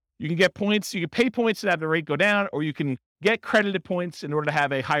 So you can get points, you can pay points to have the rate go down, or you can get credited points in order to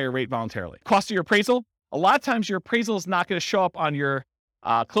have a higher rate voluntarily. Cost of your appraisal. A lot of times your appraisal is not going to show up on your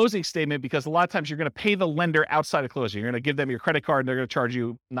closing statement, because a lot of times you're going to pay the lender outside of closing. You're going to give them your credit card and they're going to charge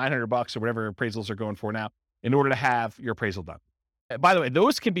you $900 or whatever appraisals are going for now in order to have your appraisal done. By the way,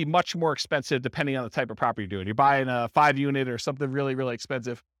 those can be much more expensive depending on the type of property you're doing. You're buying a 5-unit or something really, really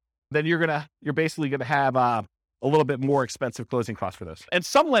expensive, then you're basically going to have a little bit more expensive closing costs for those. And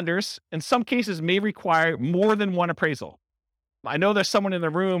some lenders, in some cases, may require more than one appraisal. I know there's someone in the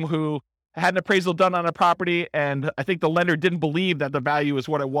room who had an appraisal done on a property, and I think the lender didn't believe that the value was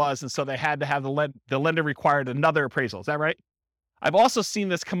what it was, and so they had to have the lender required another appraisal. Is that right? I've also seen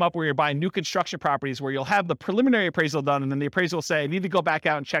this come up where you're buying new construction properties where you'll have the preliminary appraisal done, and then the appraisal will say, I need to go back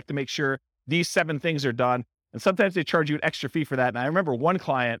out and check to make sure these 7 things are done. And sometimes they charge you an extra fee for that. And I remember one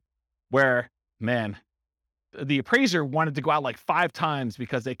client where, man, the appraiser wanted to go out like 5 times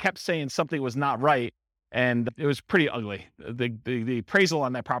because they kept saying something was not right. And it was pretty ugly. The appraisal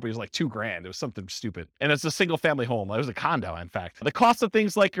on that property was like $2,000. It was something stupid. And it's a single family home. It was a condo, in fact. The cost of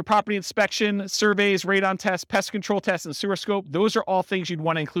things like your property inspection, surveys, radon tests, pest control tests, and sewer scope, those are all things you'd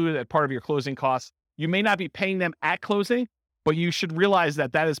want to include as part of your closing costs. You may not be paying them at closing, but you should realize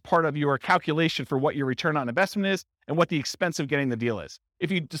that that is part of your calculation for what your return on investment is and what the expense of getting the deal is.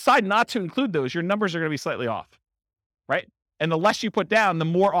 If you decide not to include those, your numbers are going to be slightly off, right? And the less you put down, the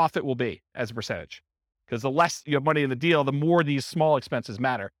more off it will be as a percentage. Because the less you have money in the deal, the more these small expenses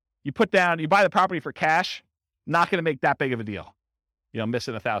matter. You buy the property for cash, not going to make that big of a deal.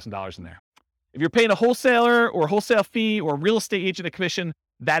 Missing $1,000 in there. If you're paying a wholesaler or wholesale fee or real estate agent a commission,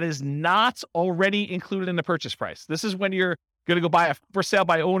 that is not already included in the purchase price. This is when you're going to go buy a for sale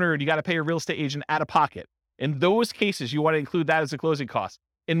by owner and you got to pay your real estate agent out of pocket. In those cases, you want to include that as a closing cost.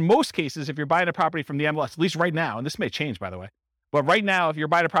 In most cases, if you're buying a property from the MLS, at least right now, and this may change, by the way, but right now, if you're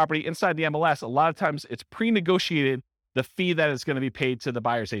buying a property inside the MLS, a lot of times it's pre-negotiated the fee that is going to be paid to the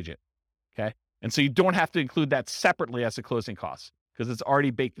buyer's agent, okay? And so you don't have to include that separately as a closing cost because it's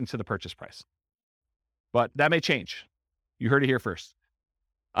already baked into the purchase price. But that may change. You heard it here first.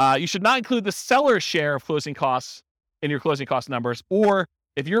 You should not include the seller's share of closing costs in your closing cost numbers, or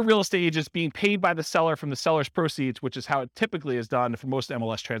if your real estate agent is being paid by the seller from the seller's proceeds, which is how it typically is done for most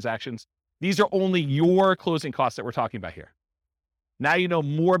MLS transactions, these are only your closing costs that we're talking about here. Now you know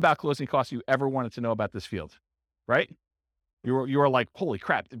more about closing costs you ever wanted to know about this field, right? You were like, holy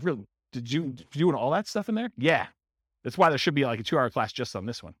crap, did you doing all that stuff in there? Yeah. That's why there should be like a 2-hour class just on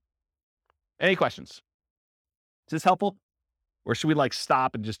this one. Any questions? Is this helpful? Or should we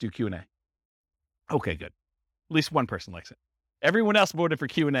stop and just do Q&A? Okay, good. At least one person likes it. Everyone else voted for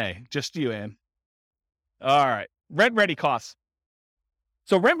Q&A. Just you, Ann. All right. Rent ready costs.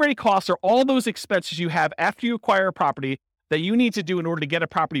 So rent ready costs are all those expenses you have after you acquire a property that you need to do in order to get a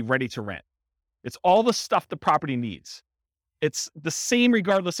property ready to rent. It's all the stuff the property needs. It's the same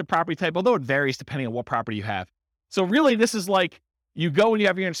regardless of property type, although it varies depending on what property you have. So really, this is like you go and you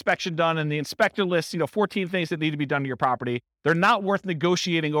have your inspection done and the inspector lists, 14 things that need to be done to your property. They're not worth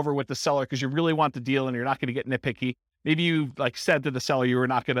negotiating over with the seller because you really want the deal and you're not going to get nitpicky. Maybe you said to the seller you were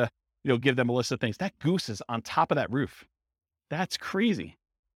not going to give them a list of things. That goose is on top of that roof. That's crazy.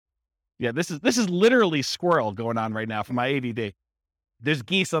 Yeah, this is literally squirrel going on right now for my ADD. There's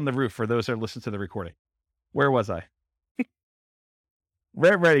geese on the roof for those who are listening to the recording. Where was I?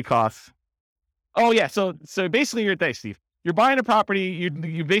 Rent ready costs. Oh yeah, so basically thanks, Steve. You're buying a property,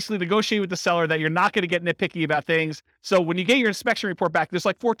 you basically negotiate with the seller that you're not going to get nitpicky about things. So when you get your inspection report back, there's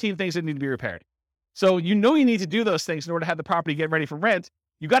 14 things that need to be repaired. So you need to do those things in order to have the property get ready for rent.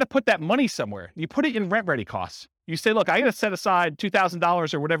 You got to put that money somewhere. You put it in rent ready costs. You say, look, I got to set aside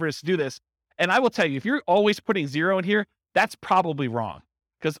 $2,000 or whatever it is to do this. And I will tell you, if you're always putting zero in here, that's probably wrong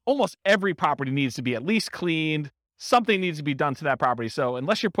because almost every property needs to be at least cleaned. Something needs to be done to that property. So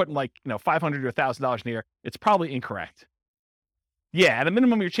unless you're putting $500 or $1,000 in here, it's probably incorrect. Yeah, at a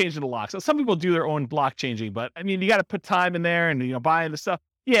minimum, you're changing the locks. So some people do their own block changing, but I mean, you got to put time in there and, buying the stuff.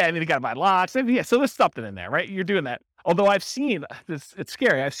 Yeah, I mean, you got to buy locks. Yeah, so there's something in there, right? You're doing that. Although I've seen, it's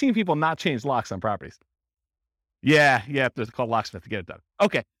scary. I've seen people not change locks on properties. Yeah, you have to call locksmith to get it done.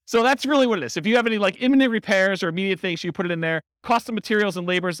 Okay, so that's really what it is. If you have any imminent repairs or immediate things, you put it in there. Cost of materials and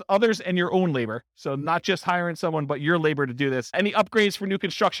labors, others, and your own labor. So not just hiring someone, but your labor to do this. Any upgrades for new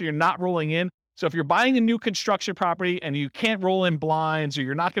construction you're not rolling in. So if you're buying a new construction property and you can't roll in blinds or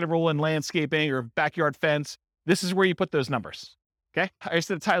you're not going to roll in landscaping or backyard fence, this is where you put those numbers. Okay, I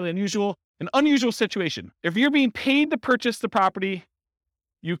said it's highly unusual. An unusual situation. If you're being paid to purchase the property,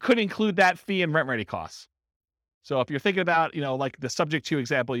 you could include that fee in rent ready costs. So if you're thinking about, the subject to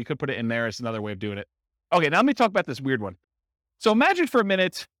example, you could put it in there as another way of doing it. Okay, now let me talk about this weird one. So imagine for a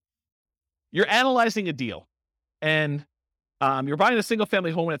minute, you're analyzing a deal and you're buying a single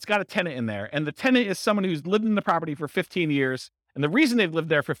family home and it's got a tenant in there. And the tenant is someone who's lived in the property for 15 years And the reason they've lived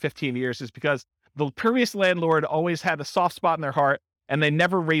there for 15 years is because the previous landlord always had a soft spot in their heart and they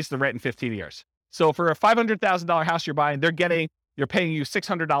never raised the rent in 15 years. So for a $500,000 house you're buying, you're paying you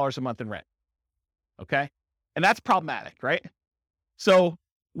 $600 a month in rent. Okay. And that's problematic, right? So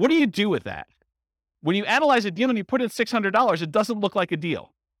what do you do with that? When you analyze a deal and you put in $600, it doesn't look like a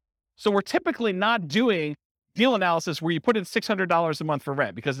deal. So we're typically not doing deal analysis where you put in $600 a month for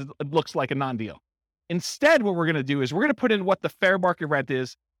rent because it looks like a non-deal. Instead, what we're going to do is we're going to put in what the fair market rent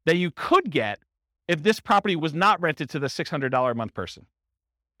is that you could get if this property was not rented to the $600 a month person.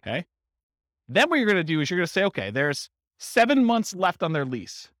 Okay. Then what you're going to do is you're going to say, okay, there's 7 months left on their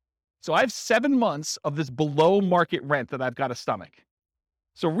lease. So I have 7 months of this below market rent that I've got to stomach.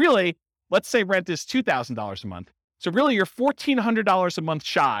 So really, let's say rent is $2,000 a month. So really you're $1,400 a month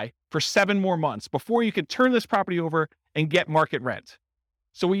shy for 7 more months before you can turn this property over and get market rent.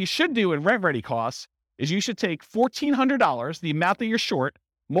 So what you should do in rent ready costs is you should take $1,400, the amount that you're short,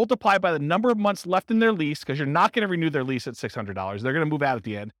 multiply by the number of months left in their lease, because you're not going to renew their lease at $600. They're going to move out at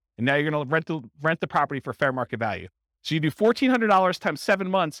the end. And now you're going to rent the property for fair market value. So you do $1,400 times 7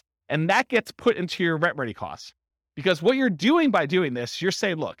 months, and that gets put into your rent ready costs. Because what you're doing by doing this, you're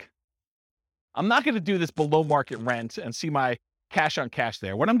saying, look, I'm not going to do this below market rent and see my cash on cash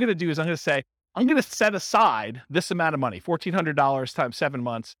there. What I'm going to do is I'm going to say, I'm going to set aside this amount of money, $1,400 times 7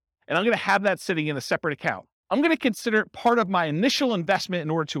 months, and I'm going to have that sitting in a separate account. I'm going to consider it part of my initial investment in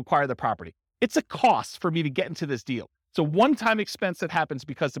order to acquire the property. It's a cost for me to get into this deal. It's a one-time expense that happens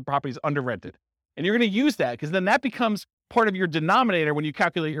because the property is under rented. And you're going to use that because then that becomes part of your denominator when you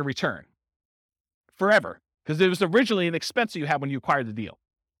calculate your return forever, because it was originally an expense that you had when you acquired the deal.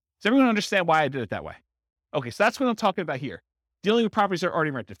 Does everyone understand why I did it that way? Okay, so that's what I'm talking about here. Dealing with properties that are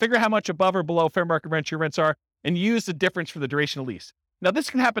already rented. Figure out how much above or below fair market rent your rents are and use the difference for the duration of lease. Now, this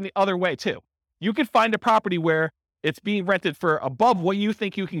can happen the other way too. You could find a property where it's being rented for above what you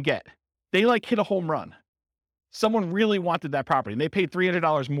think you can get. They like hit a home run. Someone really wanted that property and they paid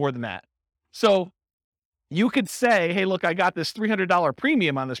 $300 more than that. So you could say, hey, look, I got this $300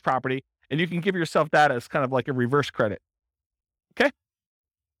 premium on this property, and you can give yourself that as kind of like a reverse credit. Okay.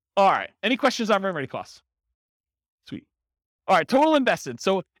 All right. Any questions on rent ready costs? Sweet. All right. Total invested.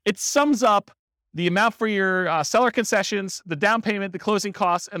 So it sums up the amount for your seller concessions, the down payment, the closing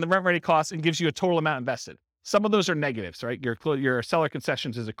costs, and the rent ready costs, and gives you a total amount invested. Some of those are negatives, right? Your seller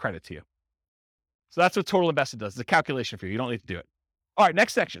concessions is a credit to you. So that's what total invested does. It's a calculation for you. You don't need to do it. All right,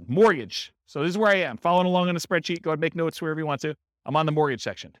 next section, mortgage. So this is where I am. Following along on the spreadsheet. Go ahead and make notes wherever you want to. I'm on the mortgage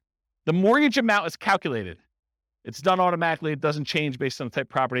section. The mortgage amount is calculated. It's done automatically. It doesn't change based on the type of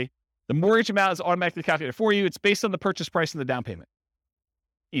property. The mortgage amount is automatically calculated for you. It's based on the purchase price and the down payment.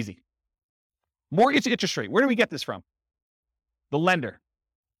 Easy. Mortgage interest rate. Where do we get this from? The lender.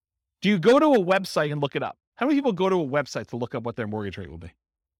 Do you go to a website and look it up? How many people go to a website to look up what their mortgage rate will be?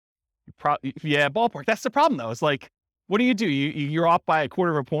 Yeah, ballpark. That's the problem, though. It's like, what do? You're off by a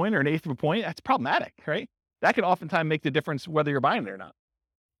quarter of a point or an eighth of a point. That's problematic, right? That can oftentimes make the difference whether you're buying it or not.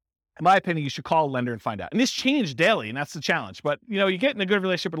 In my opinion, you should call a lender and find out. And this changes daily, and that's the challenge. But, you get in a good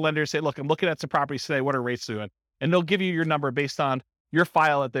relationship with a lender and say, look, I'm looking at some properties today. What are rates doing? And they'll give you your number based on your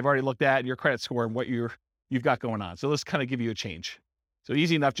file that they've already looked at, your credit score, and what you've got going on. So let's kind of give you a change. So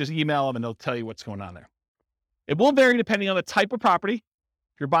easy enough, just email them and they'll tell you what's going on there. It will vary depending on the type of property.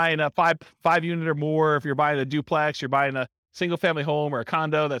 If you're buying a five unit or more, if you're buying a duplex, you're buying a single family home or a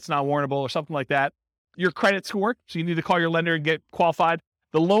condo that's not warrantable or something like that. Your credit score, so you need to call your lender and get qualified.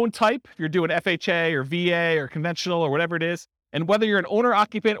 The loan type, if you're doing FHA or VA or conventional or whatever it is, and whether you're an owner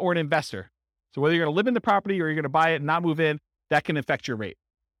occupant or an investor. So whether you're going to live in the property or you're going to buy it and not move in, that can affect your rate.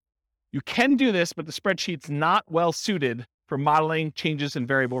 You can do this, but the spreadsheet's not well suited for modeling changes in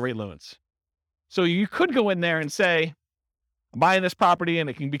variable rate loans. So you could go in there and say, I'm buying this property and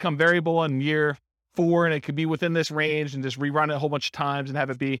it can become variable in year 4 and it could be within this range and just rerun it a whole bunch of times and have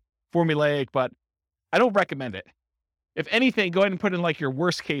it be formulaic, but I don't recommend it. If anything, go ahead and put in like your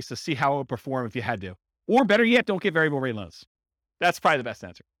worst case to see how it would perform if you had to. Or better yet, don't get variable rate loans. That's probably the best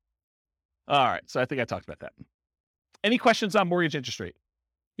answer. All right, so I think I talked about that. Any questions on mortgage interest rate?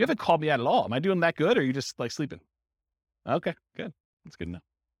 You haven't called me out at all. Am I doing that good or are you just like sleeping? Okay, good. That's good enough.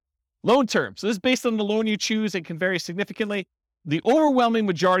 Loan term. So this is based on the loan you choose and can vary significantly. The overwhelming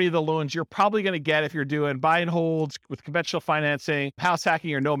majority of the loans you're probably going to get if you're doing buy and holds with conventional financing, house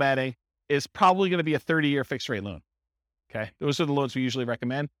hacking or nomading is probably going to be a 30-year fixed rate loan. Okay. Those are the loans we usually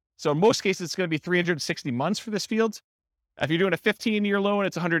recommend. So in most cases, it's going to be 360 months for this field. If you're doing a 15-year loan,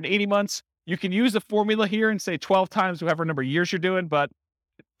 it's 180 months. You can use the formula here and say 12 times whatever number of years you're doing, but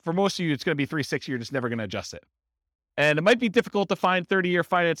for most of you, it's going to be 360. You're just never going to adjust it. And it might be difficult to find 30-year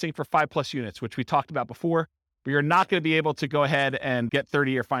financing for 5+ units, which we talked about before. but you're not going to be able to go ahead and get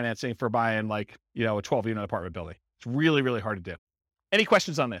 30-year financing for buying like, a 12-unit apartment building. It's really, really hard to do. Any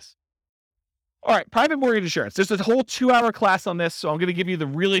questions on this? All right, private mortgage insurance. There's a whole 2-hour class on this, so I'm going to give you the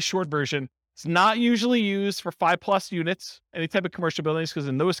really short version. It's not usually used for 5+ units, any type of commercial buildings, because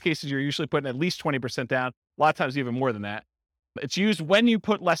in those cases, you're usually putting at least 20% down. A lot of times, even more than that. It's used when you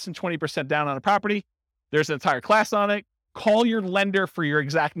put less than 20% down on a property. There's an entire class on it. Call your lender for your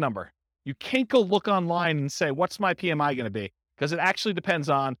exact number. You can't go look online and say, what's my PMI going to be? Because it actually depends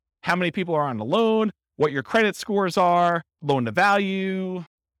on how many people are on the loan, what your credit scores are, loan to value,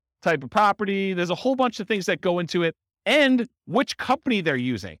 type of property. There's a whole bunch of things that go into it, and which company they're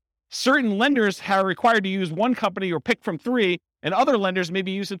using. Certain lenders are required to use one company or pick from 3, and other lenders may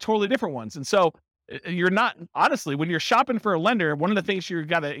be using totally different ones. And so you're not, honestly, when you're shopping for a lender, one of the things you've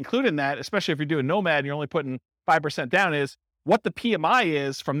got to include in that, especially if you're doing Nomad and you're only putting 5% down, is what the PMI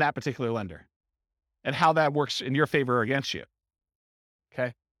is from that particular lender and how that works in your favor or against you.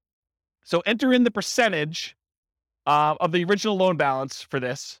 Okay. So enter in the percentage of the original loan balance for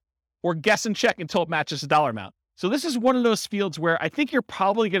this, or guess and check until it matches the dollar amount. So this is one of those fields where I think you're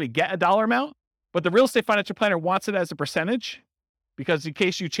probably going to get a dollar amount, but the real estate financial planner wants it as a percentage, because in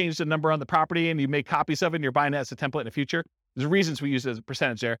case you change the number on the property and you make copies of it and you're buying it as a template in the future, there's reasons we use it as a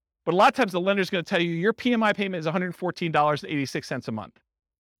percentage there. But a lot of times the lender's going to tell you your PMI payment is $114.86 a month.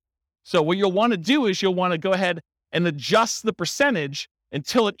 So what you'll want to do is you'll want to go ahead and adjust the percentage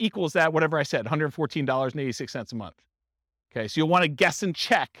until it equals that, whatever I said, $114.86 a month. Okay, so you'll want to guess and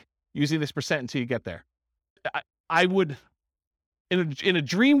check using this percent until you get there. I would, in a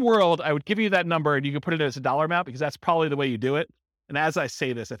dream world, I would give you that number and you can put it as a dollar amount, because that's probably the way you do it. And as I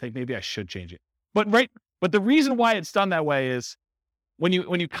say this, I think maybe I should change it. But the reason why it's done that way is when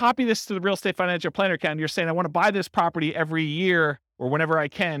you copy this to the real estate financial planner account, you're saying, I want to buy this property every year or whenever I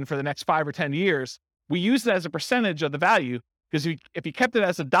can for the next 5 or 10 years. We use it as a percentage of the value, because if you kept it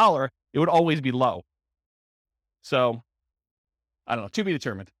as a dollar, it would always be low. So I don't know, to be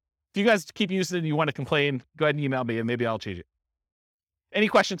determined. If you guys keep using it and you want to complain, go ahead and email me and maybe I'll change it. Any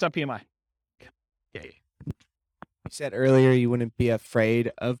questions on PMI? Yeah. You said earlier you wouldn't be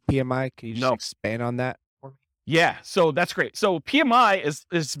afraid of PMI. Can you just No. expand on that for me? Yeah, so that's great. So PMI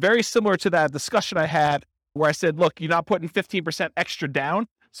is very similar to that discussion I had where I said, look, you're not putting 15% extra down,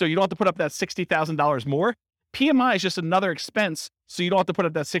 so you don't have to put up that $60,000 more. PMI is just another expense, so you don't have to put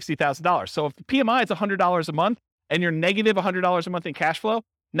up that $60,000. So if the PMI is $100 a month and you're negative $100 a month in cash flow,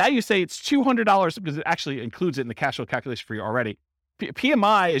 now you say it's $200 because it actually includes it in the cash flow calculation for you already.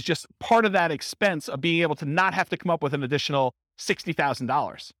 PMI is just part of that expense of being able to not have to come up with an additional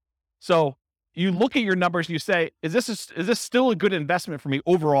 $60,000. So you look at your numbers and you say, is this still a good investment for me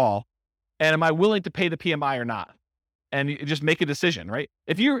overall? And am I willing to pay the PMI or not? And you just make a decision, right?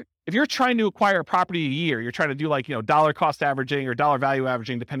 If you're trying to acquire a property a year, you're trying to do like, dollar cost averaging or dollar value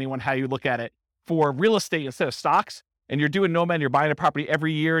averaging, depending on how you look at it, for real estate instead of stocks, and you're doing Nomad, you're buying a property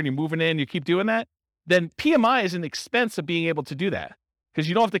every year and you're moving in, you keep doing that, then PMI is an expense of being able to do that, because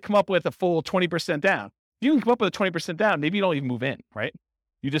you don't have to come up with a full 20% down. If you can come up with a 20% down, maybe you don't even move in, right?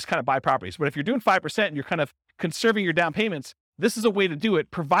 You just kind of buy properties. But if you're doing 5% and you're kind of conserving your down payments, this is a way to do it,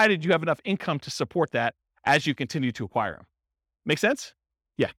 provided you have enough income to support that as you continue to acquire them. Make sense?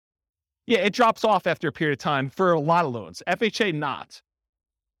 Yeah. Yeah, it drops off after a period of time for a lot of loans. FHA, not.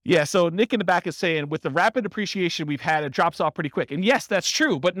 Yeah, so Nick in the back is saying, with the rapid appreciation we've had, it drops off pretty quick. And yes, that's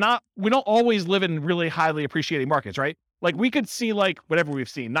true, but we don't always live in really highly appreciating markets, right? Like we could see like whatever we've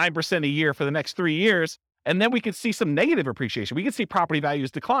seen, 9% a year for the next 3 years, and then we could see some negative appreciation. We could see property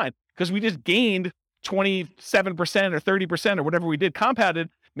values decline because we just gained 27% or 30% or whatever we did compounded.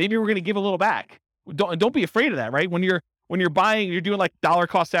 Maybe we're going to give a little back. Don't be afraid of that, right? When you're buying, you're doing like dollar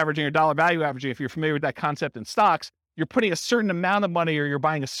cost averaging or dollar value averaging. If you're familiar with that concept in stocks, you're putting a certain amount of money or you're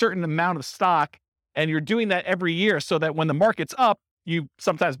buying a certain amount of stock, and you're doing that every year so that when the market's up, you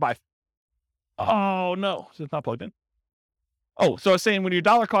sometimes buy. Oh no, it's not plugged in. Oh, so I was saying when you're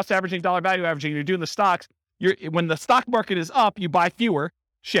dollar cost averaging, dollar value averaging, you're doing the stocks, when the stock market is up, you buy fewer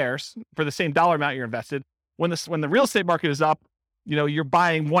shares for the same dollar amount you're invested. When the real estate market is up, you're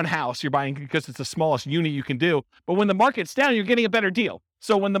buying one house, you're buying because it's the smallest unit you can do. But when the market's down, you're getting a better deal.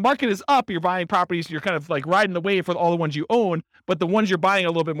 So when the market is up, you're buying properties, you're kind of like riding the wave for all the ones you own, but the ones you're buying are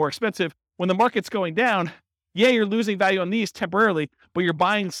a little bit more expensive. When the market's going down, yeah, you're losing value on these temporarily, but you're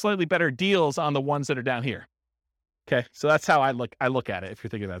buying slightly better deals on the ones that are down here. Okay, so that's how I look at it if you're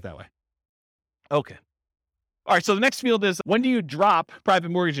thinking about it that way. Okay. All right, so the next field is, when do you drop private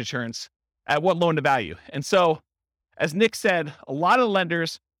mortgage insurance at what loan to value? And so, as Nick said, a lot of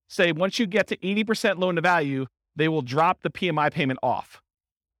lenders say once you get to 80% loan to value, they will drop the PMI payment off.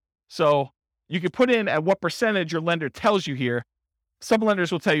 So you can put in at what percentage your lender tells you here. Some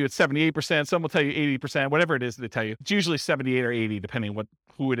lenders will tell you it's 78%. Some will tell you 80%, whatever it is they tell you. It's usually 78 or 80, depending on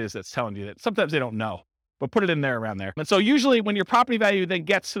who it is that's telling you that. Sometimes they don't know, but put it in there around there. And so usually when your property value then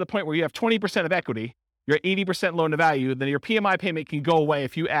gets to the point where you have 20% of equity, you're 80% loan to value, then your PMI payment can go away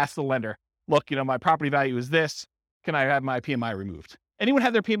if you ask the lender, look, my property value is this. Can I have my PMI removed? Anyone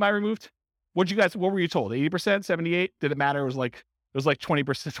have their PMI removed? What were you told? 80%, 78? Did it matter? It was like 20%,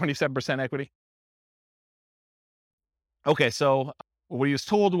 27% equity. Okay, so what he was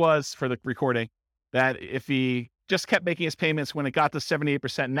told was, for the recording, that if he just kept making his payments, when it got to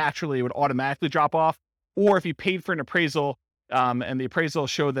 78%, naturally it would automatically drop off. Or if he paid for an appraisal and the appraisal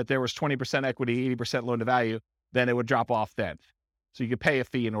showed that there was 20% equity, 80% loan to value, then it would drop off then. So you could pay a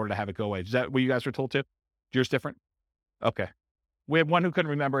fee in order to have it go away. Is that what you guys were told too? Yours different? Okay. We had one who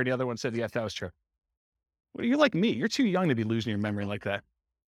couldn't remember, and the other one said, yes, that was true. Well, you're like me. You're too young to be losing your memory like that.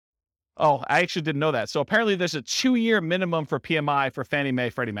 Oh, I actually didn't know that. So apparently there's a 2-year minimum for PMI for Fannie Mae,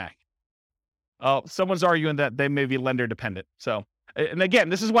 Freddie Mac. Oh, someone's arguing that they may be lender dependent. So, and again,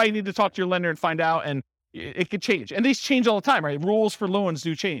 this is why you need to talk to your lender and find out, and it could change. And these change all the time, right? Rules for loans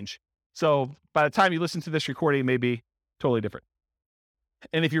do change. So by the time you listen to this recording, it may be totally different.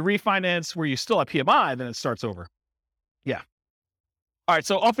 And if you refinance where you still have PMI, then it starts over. Yeah. All right,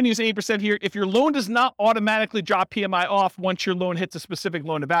 so often use 80% here. If your loan does not automatically drop PMI off once your loan hits a specific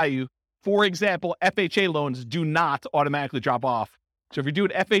loan to value, for example, FHA loans do not automatically drop off. So if you're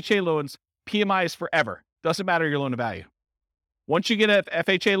doing FHA loans, PMI is forever. Doesn't matter your loan to value. Once you get an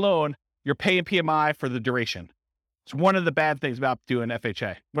FHA loan, you're paying PMI for the duration. It's one of the bad things about doing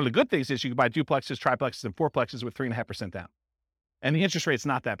FHA. One of the good things is you can buy duplexes, triplexes, and fourplexes with 3.5% down. And the interest rate's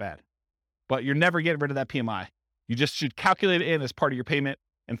not that bad. But you're never getting rid of that PMI. You just should calculate it in as part of your payment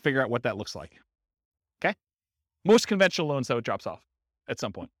and figure out what that looks like. Okay? Most conventional loans, though, it drops off at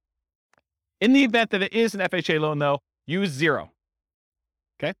some point. In the event that it is an FHA loan, though, use 0.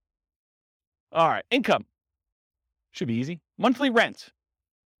 Okay? All right, income. Should be easy. Monthly rent.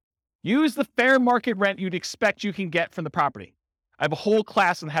 Use the fair market rent you'd expect you can get from the property. I have a whole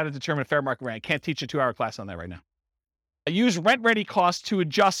class on how to determine fair market rent. I can't teach a 2-hour class on that right now. I use rent-ready costs to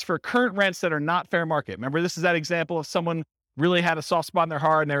adjust for current rents that are not fair market. Remember, this is that example of someone really had a soft spot in their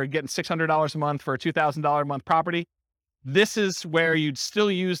heart and they were getting $600 a month for a $2,000 a month property. This is where you'd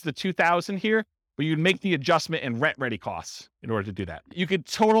still use the $2,000 here, but you'd make the adjustment in rent-ready costs in order to do that. You could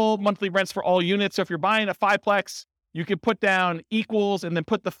total monthly rents for all units. So if you're buying a 5-plex, you could put down equals and then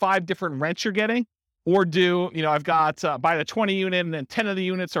put the 5 different rents you're getting, or do, I've got buy the 20 unit and then 10 of the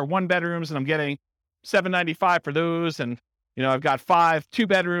units are 1-bedrooms and I'm getting $795 for those. And, I've got 5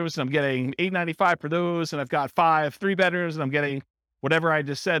 2-bedrooms and I'm getting $895 for those. And I've got 5 3-bedrooms and I'm getting whatever I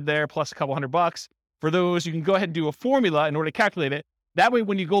just said there, plus a couple $100 for those. You can go ahead and do a formula in order to calculate it. That way,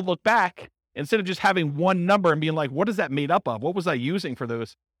 when you go look back, instead of just having one number and being like, what is that made up of? What was I using for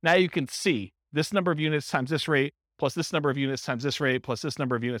those? Now you can see this number of units times this rate, plus this number of units times this rate, plus this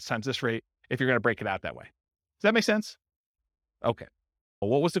number of units times this rate, if you're going to break it out that way. Does that make sense? Okay. Well,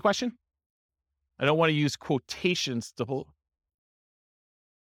 what was the question? I don't want to use quotations to hold.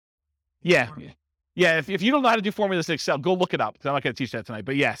 Yeah. If you don't know how to do formulas in Excel, go look it up. I'm not going to teach that tonight,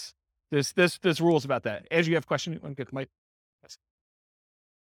 but yes, there's rules about that. Andrew, you have a question? You want to get the mic? Yes.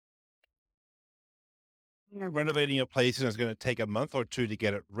 You're renovating a place and it's going to take a month or 2 to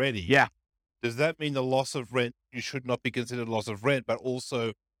get it ready. Yeah. Does that mean the loss of rent, you should not be considered loss of rent, but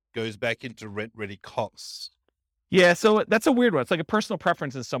also goes back into rent-ready costs? Yeah, so that's a weird one. It's like a personal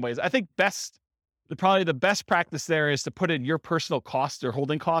preference in some ways. I think probably the best practice there is to put in your personal costs or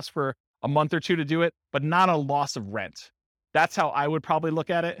holding costs for a month or 2 to do it, but not a loss of rent. That's how I would probably look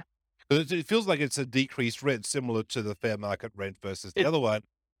at it. It feels like it's a decreased rent, similar to the fair market rent versus the other one.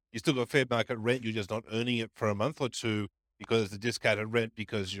 You still got fair market rent, you're just not earning it for a month or 2 because it's a discounted rent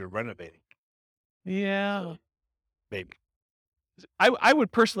because you're renovating. Yeah. Maybe. I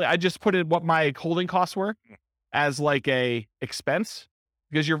would personally, I just put in what my holding costs were as like a expense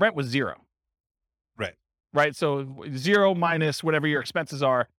because your rent was 0. Right. So 0 minus whatever your expenses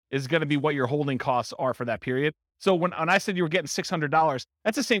are is going to be what your holding costs are for that period. So when I said you were getting $600,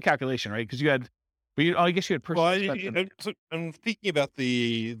 that's the same calculation, right? Because I guess you had personal so I'm thinking about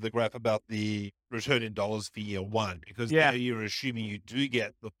the graph about the return in dollars for year 1, because now you're assuming you do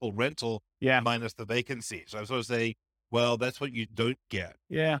get the full rental minus the vacancy. So I was sort of saying, well, that's what you don't get.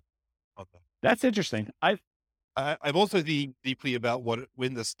 Yeah. That's interesting. I'm also deeply about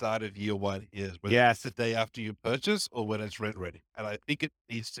when the start of year 1 is, whether it's the day after you purchase or when it's rent ready. And I think it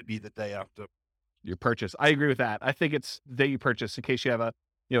needs to be the day after your purchase. I agree with that. I think it's the day you purchase in case you have a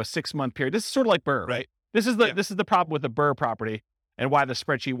 6-month period. This is sort of like Burr, right? This is the problem with the Burr property. and why the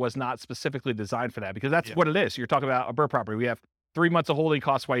spreadsheet was not specifically designed for that, because that's what it is. You're talking about a BRRRR property. We have 3 months of holding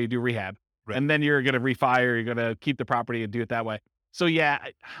costs while you do rehab, and then you're going to refi or you're going to keep the property and do it that way. So yeah,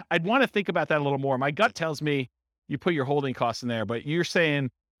 I'd want to think about that a little more. My gut tells me you put your holding costs in there, but you're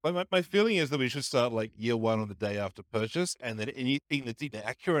saying... My feeling is that we should start like year one on the day after purchase, and then anything that's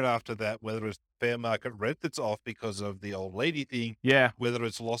inaccurate after that, whether it's fair market rent that's off because of the old lady thing, whether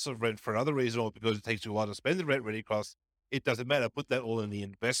it's loss of rent for another reason or because it takes you a while to spend the rent ready costs, it doesn't matter. Put that all in the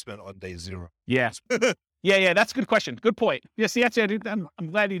investment on day zero. Yeah. Yeah, that's a good question. Good point. Yes, the answer, I'm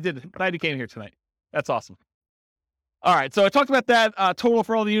glad you did it. Glad you came here tonight. That's awesome. All right, so I talked about that total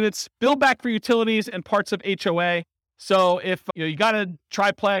for all the units. Bill back for utilities and parts of HOA. So if you got a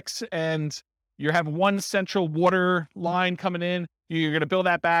triplex and you have one central water line coming in, you're going to bill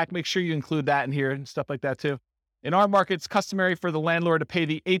that back. Make sure you include that in here and stuff like that too. In our market, it's customary for the landlord to pay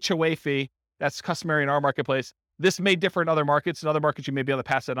the HOA fee. That's customary in our marketplace. This may differ in other markets. In other markets, you may be able to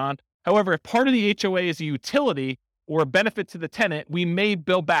pass it on. However, if part of the HOA is a utility or a benefit to the tenant, we may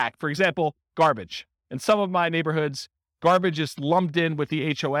bill back. For example, garbage. In some of my neighborhoods, garbage is lumped in with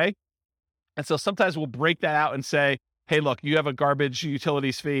the HOA. And so sometimes we'll break that out and say, hey, look, you have a garbage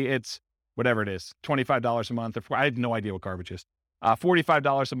utilities fee. It's whatever it is, $25 a month. I have no idea what garbage is.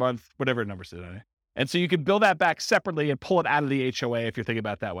 $45 a month, whatever numbers it is. And so you can bill that back separately and pull it out of the HOA if you're thinking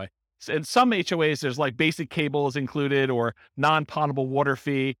about it that way. In some HOAs, there's like basic cables included or non-potable water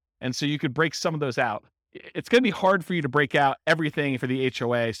fee. And so you could break some of those out. It's going to be hard for you to break out everything for the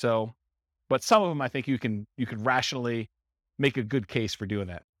HOA. But some of them, I think you could rationally make a good case for doing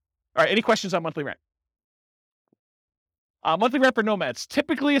that. All right, any questions on monthly rent? Monthly rent for nomads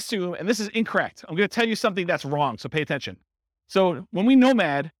typically assume, and this is incorrect. I'm going to tell you something that's wrong, so pay attention. So when we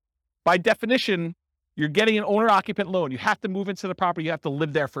nomad, by definition, you're getting an owner-occupant loan. You have to move into the property. You have to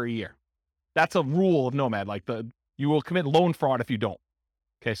live there for a year. That's a rule of nomad. You will commit loan fraud if you don't.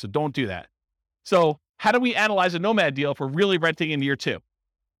 Okay, so don't do that. So how do we analyze a nomad deal if we're really renting in year 2?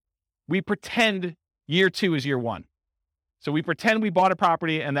 We pretend year 2 is year 1. So we pretend we bought a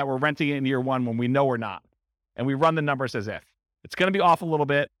property and that we're renting it in year 1 when we know we're not. And we run the numbers as if. It's going to be off a little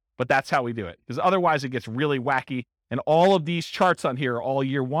bit, but that's how we do it. Because otherwise it gets really wacky. And all of these charts on here are all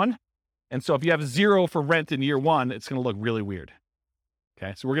year 1. And so if you have 0 for rent in year 1, it's going to look really weird.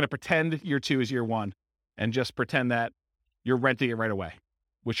 Okay, so we're going to pretend year 2 is year 1 and just pretend that you're renting it right away,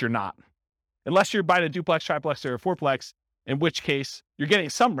 which you're not. Unless you're buying a duplex, triplex, or a fourplex, in which case you're getting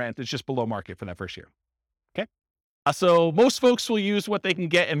some rent that's just below market for that first year. Okay, so most folks will use what they can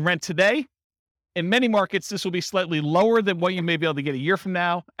get in rent today. In many markets, this will be slightly lower than what you may be able to get a year from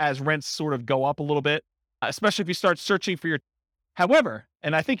now as rents sort of go up a little bit, especially if you start searching for your... However,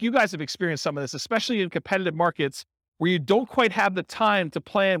 and I think you guys have experienced some of this, especially in competitive markets where you don't quite have the time to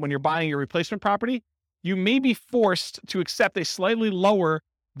plan when you're buying your replacement property, you may be forced to accept a slightly lower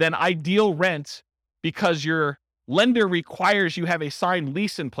than ideal rent because your lender requires you have a signed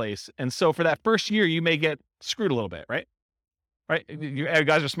lease in place. And so for that first year, you may get screwed a little bit, right? Right? You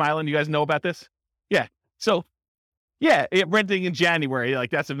guys are smiling. You guys know about this? Yeah. So, yeah, renting in January, like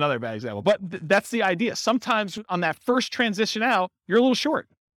that's another bad example. But that's the idea. Sometimes on that first transition out, you're a little short.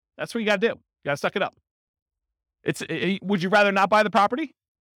 That's what you got to do. You got to suck it up. Would you rather not buy the property?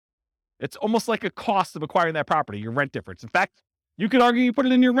 It's almost like a cost of acquiring that property, your rent difference. In fact, you could argue you put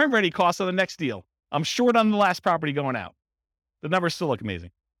it in your rent ready cost on the next deal. I'm short on the last property going out. The numbers still look amazing.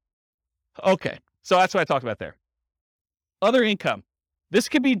 Okay, so that's what I talked about there. Other income. This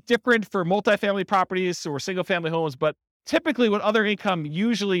could be different for multifamily properties or single family homes, but typically what other income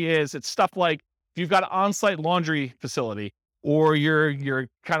usually is, it's stuff like if you've got an on-site laundry facility or you're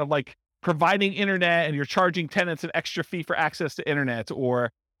kind of like providing internet and you're charging tenants an extra fee for access to internet,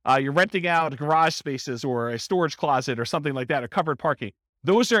 or you're renting out garage spaces or a storage closet or something like that, or covered parking.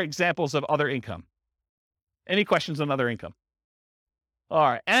 Those are examples of other income. Any questions on other income? All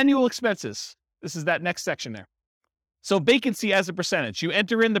right, annual expenses. This is that next section there. So vacancy as a percentage. You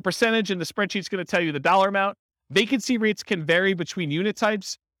enter in the percentage and the spreadsheet's going to tell you the dollar amount. Vacancy rates can vary between unit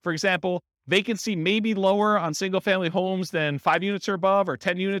types. For example, vacancy may be lower on single family homes than 5 units or above or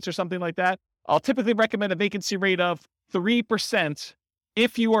 10 units or something like that. I'll typically recommend a vacancy rate of 3%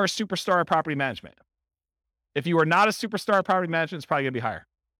 if you are a superstar in property management. If you are not a superstar in property management, it's probably going to be higher.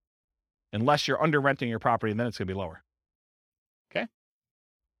 Unless you're under renting your property, and then it's going to be lower. Okay?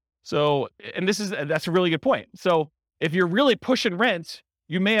 So, and that's a really good point. So if you're really pushing rent,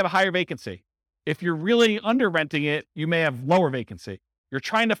 you may have a higher vacancy. If you're really under renting it, you may have lower vacancy. You're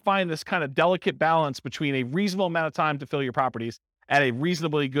trying to find this kind of delicate balance between a reasonable amount of time to fill your properties at a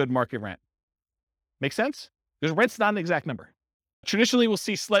reasonably good market rent. Make sense? Because rent's not an exact number. Traditionally, we'll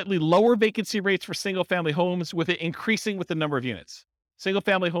see slightly lower vacancy rates for single-family homes, with it increasing with the number of units.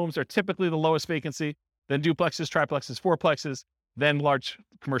 Single-family homes are typically the lowest vacancy, then duplexes, triplexes, fourplexes, then large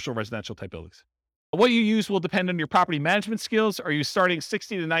commercial residential type buildings. What you use will depend on your property management skills. Are you starting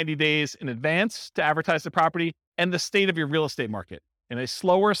 60 to 90 days in advance to advertise the property, and the state of your real estate market? In a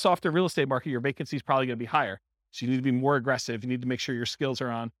slower, softer real estate market, your vacancy is probably going to be higher. So you need to be more aggressive. You need to make sure your skills are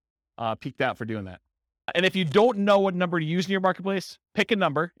on peaked out for doing that. And if you don't know what number to use in your marketplace, pick a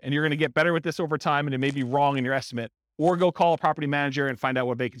number, and you're going to get better with this over time, and it may be wrong in your estimate, or go call a property manager and find out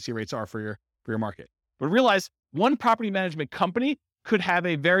what vacancy rates are for your market. But realize one property management company could have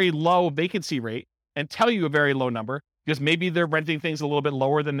a very low vacancy rate and tell you a very low number because maybe they're renting things a little bit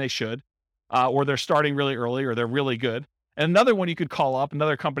lower than they should, or they're starting really early, or they're really good. And another one you could call up,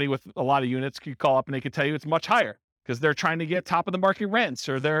 another company with a lot of units could call up and they could tell you it's much higher because they're trying to get top of the market rents,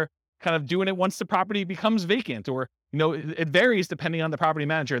 or they're kind of doing it once the property becomes vacant, or, it varies depending on the property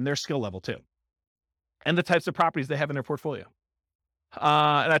manager and their skill level too, and the types of properties they have in their portfolio.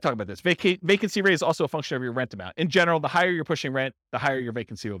 And I talk about this. Vacancy rate is also a function of your rent amount. In general, the higher you're pushing rent, the higher your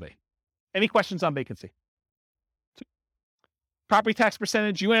vacancy will be. Any questions on vacancy? Property tax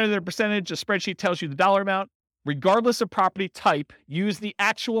percentage, you enter the percentage, a spreadsheet tells you the dollar amount. Regardless of property type, use the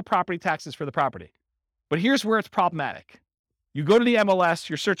actual property taxes for the property. But here's where it's problematic. You go to the MLS,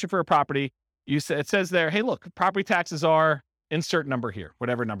 you're searching for a property, it says there, hey, look, property taxes are insert number here,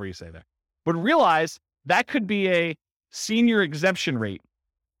 whatever number you say there. But realize that could be a senior exemption rate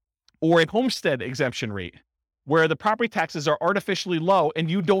or a homestead exemption rate where the property taxes are artificially low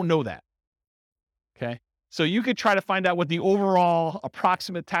and you don't know that. Okay. So you could try to find out what the overall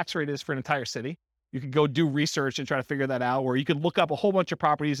approximate tax rate is for an entire city. You could go do research and try to figure that out, or you could look up a whole bunch of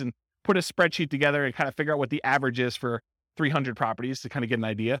properties and put a spreadsheet together and kind of figure out what the average is for 300 properties to kind of get an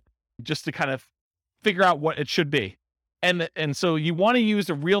idea, just to kind of figure out what it should be. And so you want to use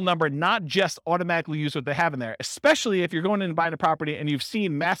a real number, not just automatically use what they have in there, especially if you're going in and buying a property and you've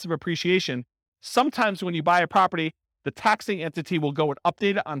seen massive appreciation. Sometimes when you buy a property, the taxing entity will go and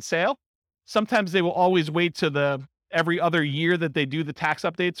update it on sale. Sometimes they will always wait to every other year that they do the tax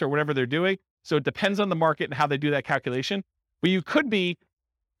updates or whatever they're doing. So it depends on the market and how they do that calculation. But you could be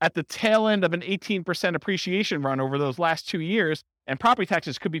at the tail end of an 18% appreciation run over those last 2 years, and property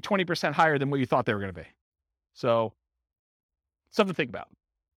taxes could be 20% higher than what you thought they were going to be. So something to think about.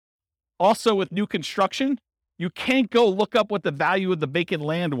 Also, with new construction, you can't go look up what the value of the vacant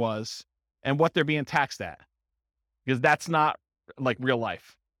land was and what they're being taxed at, because that's not like real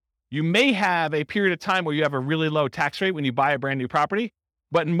life. You may have a period of time where you have a really low tax rate when you buy a brand new property,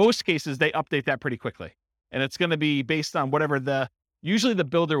 but in most cases, they update that pretty quickly. And it's going to be based on whatever usually the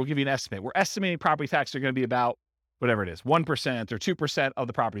builder will give you an estimate. We're estimating property taxes are going to be about whatever it is, 1% or 2% of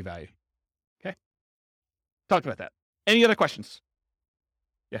the property value. Okay. Talked about that. Any other questions?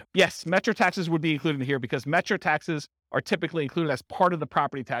 Yeah. Yes, metro taxes would be included in here because metro taxes are typically included as part of the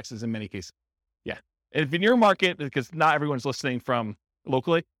property taxes in many cases. Yeah. And if in your market, because not everyone's listening from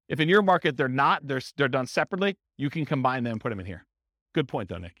locally, if in your market they're not, they're done separately, you can combine them and put them in here. Good point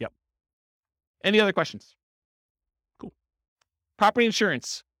though, Nick. Yep. Any other questions? Cool. Property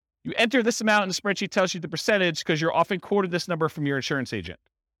insurance. You enter this amount and the spreadsheet tells you the percentage because you're often quoted this number from your insurance agent.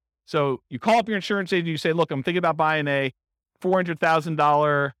 So you call up your insurance agent, you say, look, I'm thinking about buying a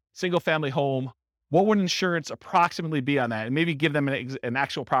 $400,000 single family home. What would insurance approximately be on that? And maybe give them an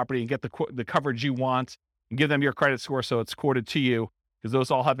actual property and get the coverage you want and give them your credit score so it's quoted to you, because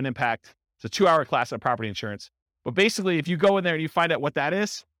those all have an impact. It's a 2-hour class on property insurance. But basically, if you go in there and you find out what that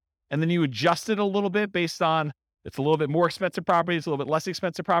is, and then you adjust it a little bit based on it's a little bit more expensive property, it's a little bit less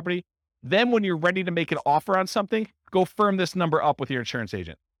expensive property, then when you're ready to make an offer on something, go firm this number up with your insurance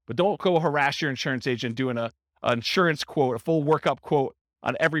agent. But don't go harass your insurance agent doing an insurance quote, a full workup quote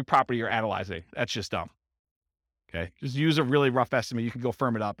on every property you're analyzing. That's just dumb. Okay. Just use a really rough estimate. You can go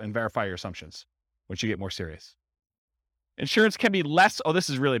firm it up and verify your assumptions once you get more serious. Insurance can be less. Oh, this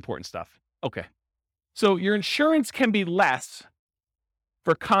is really important stuff. Okay. So your insurance can be less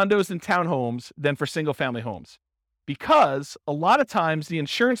for condos and townhomes than for single family homes, because a lot of times the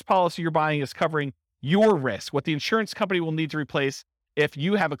insurance policy you're buying is covering your risk, what the insurance company will need to replace if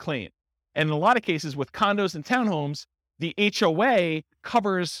you have a claim. And in a lot of cases with condos and townhomes, the HOA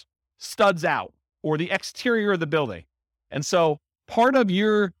covers studs out or the exterior of the building. And so part of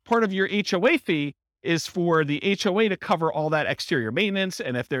your HOA fee is for the HOA to cover all that exterior maintenance,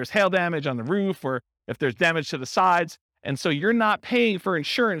 and if there's hail damage on the roof or if there's damage to the sides. And so you're not paying for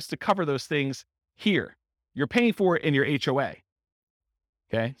insurance to cover those things here. You're paying for it in your HOA.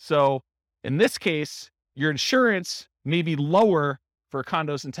 Okay. So in this case, your insurance may be lower for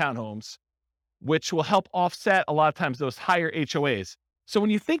condos and townhomes which will help offset a lot of times those higher HOAs. So when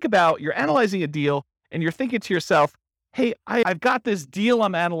you think about, you're analyzing a deal and you're thinking to yourself, hey, I've got this deal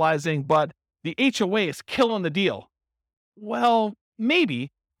I'm analyzing, but the HOA is killing the deal. Well,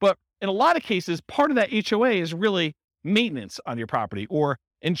 maybe, but in a lot of cases, part of that HOA is really maintenance on your property or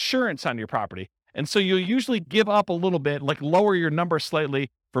insurance on your property. And so you'll usually give up a little bit, like lower your number slightly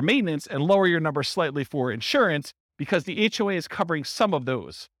for maintenance and lower your number slightly for insurance because the HOA is covering some of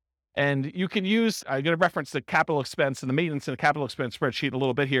those. And you can use, I'm going to reference the capital expense and the maintenance and the capital expense spreadsheet a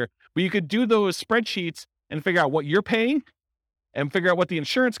little bit here, but you could do those spreadsheets and figure out what you're paying and figure out what the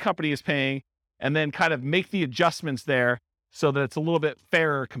insurance company is paying and then kind of make the adjustments there so that it's a little bit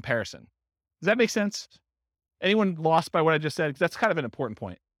fairer comparison. Does that make sense? Anyone lost by what I just said? Because that's kind of an important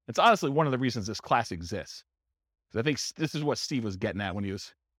point. It's honestly one of the reasons this class exists. Because I think this is what Steve was getting at when he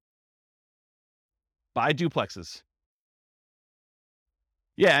was buy duplexes.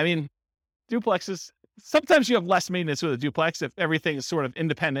 Yeah, I mean, duplexes, sometimes you have less maintenance with a duplex if everything is sort of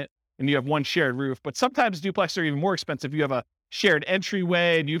independent and you have one shared roof, but sometimes duplexes are even more expensive. You have a shared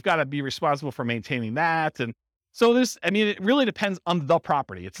entryway and you've got to be responsible for maintaining that. And so it really depends on the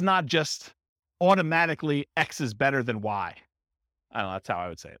property. It's not just automatically X is better than Y. I don't know, that's how I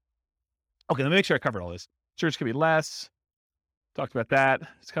would say it. Okay, let me make sure I covered all this. Insurance can be less. Talked about that.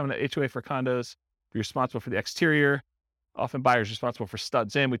 It's coming to HOA for condos. Be responsible for the exterior. Often buyers responsible for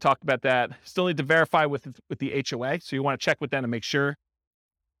studs in. We talked about that. Still need to verify with the HOA. So you want to check with them to make sure.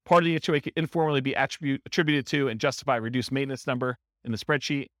 Part of the HOA can informally be attributed to and justify a reduced maintenance number in the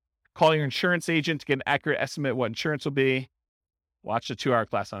spreadsheet. Call your insurance agent to get an accurate estimate of what insurance will be. Watch the 2-hour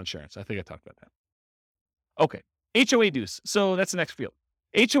class on insurance. I think I talked about that. Okay. HOA dues. So that's the next field.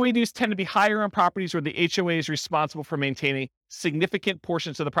 HOA dues tend to be higher on properties where the HOA is responsible for maintaining significant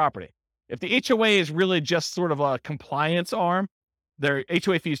portions of the property. If the HOA is really just sort of a compliance arm, their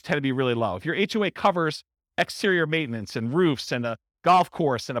HOA fees tend to be really low. If your HOA covers exterior maintenance and roofs and a golf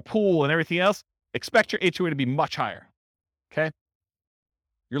course and a pool and everything else, expect your HOA to be much higher. Okay?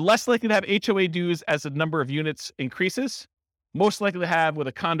 You're less likely to have HOA dues as the number of units increases. Most likely to have with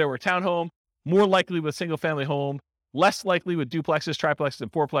a condo or townhome, more likely with a single family home, less likely with duplexes, triplexes,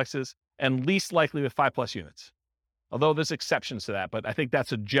 and fourplexes, and least likely with 5+ units. Although there's exceptions to that, but I think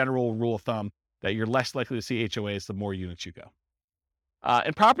that's a general rule of thumb that you're less likely to see HOAs the more units you go.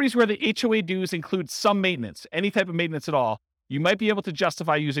 In properties where the HOA dues include some maintenance, any type of maintenance at all, you might be able to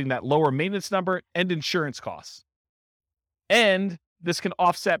justify using that lower maintenance number and insurance costs. And this can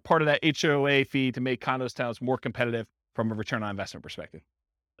offset part of that HOA fee to make condos, towns more competitive from a return on investment perspective.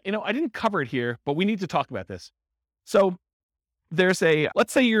 I didn't cover it here, but we need to talk about this. So let's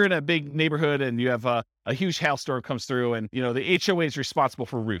say you're in a big neighborhood and you have a huge hailstorm comes through and, the HOA is responsible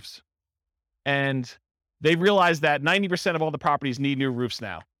for roofs. And they realize that 90% of all the properties need new roofs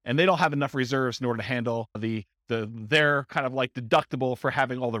now. And they don't have enough reserves in order to handle their kind of like deductible for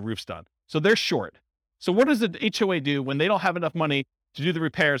having all the roofs done. So they're short. So what does the HOA do when they don't have enough money to do the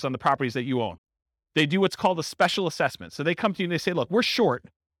repairs on the properties that you own? They do what's called a special assessment. So they come to you and they say, look, we're short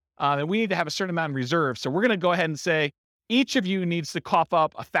and we need to have a certain amount in reserve. So we're going to go ahead and say, each of you needs to cough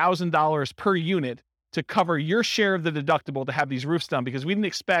up $1,000 per unit to cover your share of the deductible to have these roofs done because we didn't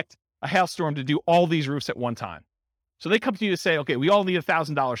expect a hailstorm to do all these roofs at one time. So they come to you to say, okay, we all need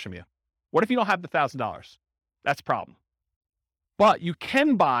 $1,000 from you. What if you don't have the $1,000? That's a problem. But you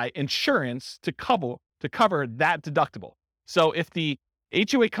can buy insurance to cover that deductible. So if the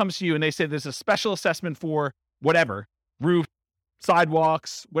HOA comes to you and they say there's a special assessment for whatever, roof,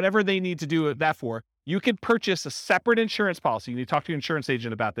 sidewalks, whatever they need to do that for, you can purchase a separate insurance policy. You need to talk to your insurance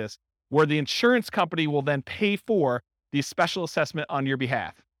agent about this, where the insurance company will then pay for the special assessment on your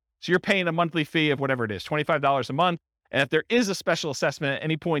behalf. So you're paying a monthly fee of whatever it is, $25 a month. And if there is a special assessment at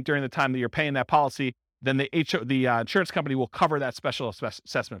any point during the time that you're paying that policy, then the insurance company will cover that special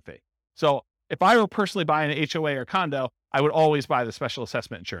assessment fee. So if I were personally buying an HOA or condo, I would always buy the special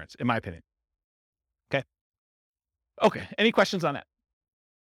assessment insurance, in my opinion. Okay. Any questions on that?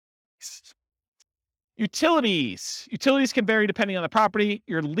 Utilities. Utilities can vary depending on the property.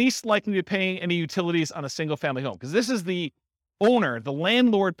 You're least likely to be paying any utilities on a single family home because this is the owner, the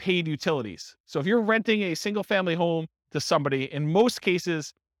landlord paid utilities. So if you're renting a single family home to somebody, in most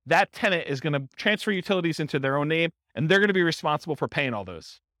cases, that tenant is going to transfer utilities into their own name and they're going to be responsible for paying all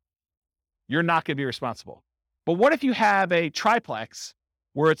those. You're not going to be responsible. But what if you have a triplex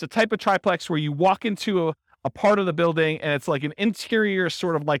where it's a type of triplex where you walk into a part of the building and it's like an interior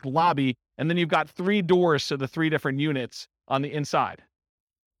sort of like lobby, and then you've got 3 doors to the 3 different units on the inside?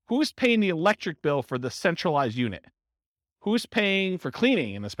 Who's paying the electric bill for the centralized unit? Who's paying for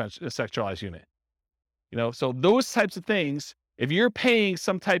cleaning in the centralized unit? So those types of things, If you're paying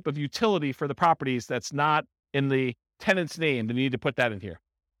some type of utility for the properties that's not in the tenant's name, then you need to put that in here.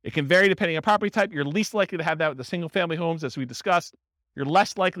 It can vary depending on property type. You're least likely to have that with the single family homes, as we discussed. You're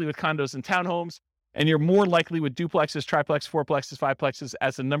less likely with condos and townhomes, and you're more likely with duplexes, triplexes, fourplexes, fiveplexes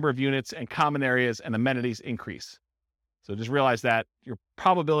as the number of units and common areas and amenities increase. So just realize that your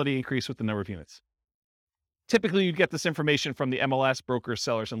probability increase with the number of units. Typically, you'd get this information from the MLS, brokers,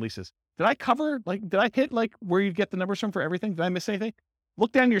 sellers, and leases. Did I hit where you get the numbers from for everything? Did I miss anything?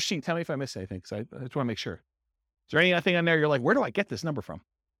 Look down your sheet. Tell me if I missed anything, because I just want to make sure. Is there anything on there you're like, where do I get this number from?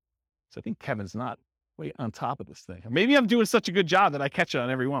 So I think Kevin's not way on top of this thing. Or maybe I'm doing such a good job that I catch it on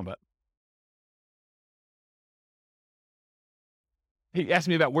every one, but. He asked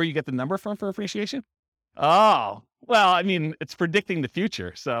me about where you get the number from for appreciation. Oh, well, I mean, it's predicting the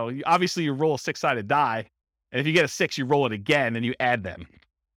future. So obviously you roll a 6-sided die. And if you get a 6, you roll it again and you add them.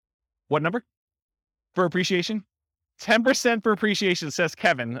 What number for appreciation? 10% for appreciation, says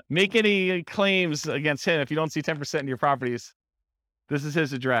Kevin. Make any claims against him if you don't see 10% in your properties. This is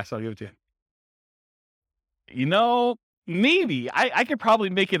his address. I'll give it to you. Maybe. I could probably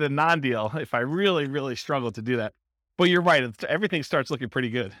make it a non-deal if I really, really struggle to do that. But you're right. Everything starts looking pretty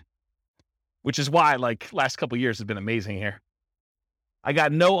good, which is why, last couple of years has been amazing here. I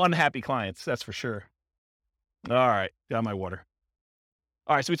got no unhappy clients, that's for sure. All right, got my water.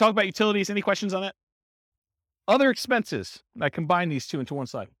 All right, so we talked about utilities. Any questions on that? Other expenses. I combine these two into one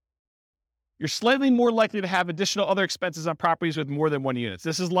slide. You're slightly more likely to have additional other expenses on properties with more than one unit.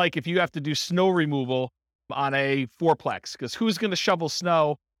 This is like if you have to do snow removal on a fourplex, because who's going to shovel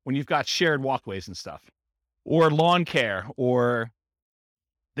snow when you've got shared walkways and stuff? Or lawn care, or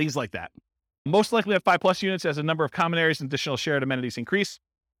things like that. Most likely have 5+ units as a number of common areas and additional shared amenities increase.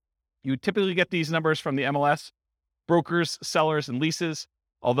 You typically get these numbers from the MLS, brokers, sellers, and leases,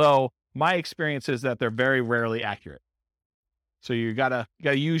 although my experience is that they're very rarely accurate. So you gotta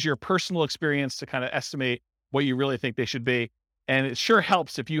use your personal experience to kind of estimate what you really think they should be. And it sure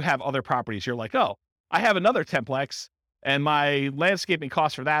helps if you have other properties. You're like, oh, I have another 10plex and my landscaping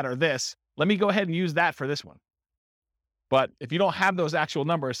costs for that are this. Let me go ahead and use that for this one. But if you don't have those actual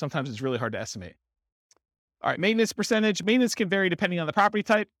numbers, sometimes it's really hard to estimate. All right, maintenance percentage. Maintenance can vary depending on the property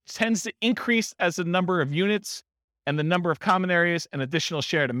type. It tends to increase as the number of units and the number of common areas and additional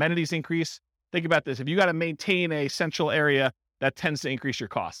shared amenities increase. Think about this. If you got to maintain a central area, that tends to increase your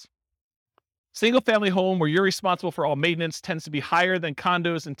costs. Single family home where you're responsible for all maintenance tends to be higher than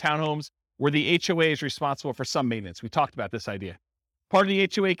condos and townhomes where the HOA is responsible for some maintenance. We talked about this idea. Part of the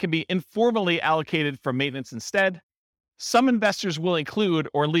HOA can be informally allocated for maintenance instead. Some investors will include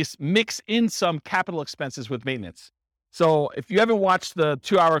or at least mix in some capital expenses with maintenance. So if you haven't watched the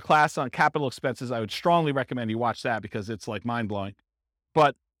 2-hour class on capital expenses, I would strongly recommend you watch that because it's mind-blowing.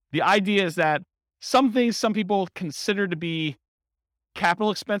 But the idea is that some things some people consider to be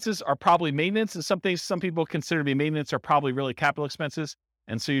capital expenses are probably maintenance, and some things some people consider to be maintenance are probably really capital expenses.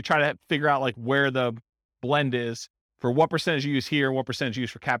 And so you try to figure out where the blend is for what percentage you use here and what percentage you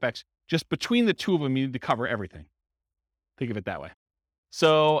use for CapEx. Just between the two of them, you need to cover everything. Think of it that way.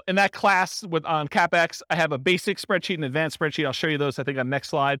 So in that class on CapEx, I have a basic spreadsheet and advanced spreadsheet. I'll show you those, I think, on the next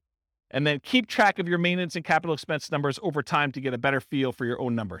slide. And then keep track of your maintenance and capital expense numbers over time to get a better feel for your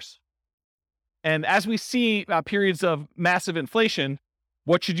own numbers. And as we see periods of massive inflation,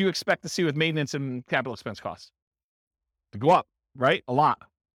 what should you expect to see with maintenance and capital expense costs? To go up, right? A lot.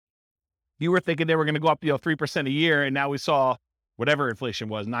 You were thinking they were going to go up 3% a year, and now we saw whatever inflation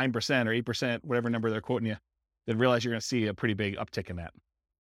was, 9% or 8%, whatever number they're quoting you. Then realize you're going to see a pretty big uptick in that.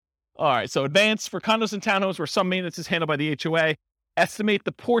 All right, so advance for condos and townhomes where some maintenance is handled by the HOA. Estimate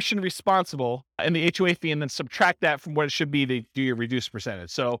the portion responsible in the HOA fee and then subtract that from what it should be to do your reduced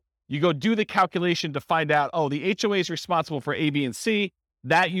percentage. So you go do the calculation to find out, oh, the HOA is responsible for A, B, and C.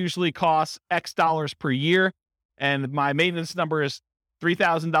 That usually costs X dollars per year. And my maintenance number is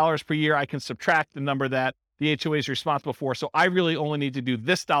 $3,000 per year. I can subtract the number that the HOA is responsible for. So I really only need to do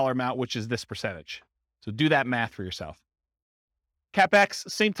this dollar amount, which is this percentage. So do that math for yourself. CapEx,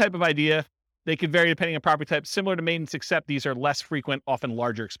 same type of idea. They can vary depending on property type, similar to maintenance, except these are less frequent, often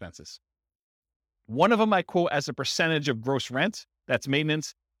larger expenses. One of them I quote as a percentage of gross rent. That's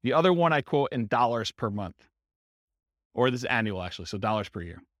maintenance. The other one I quote in dollars per month. Or this is annual, actually, so dollars per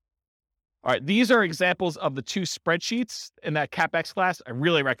year. All right, these are examples of the two spreadsheets in that CapEx class. I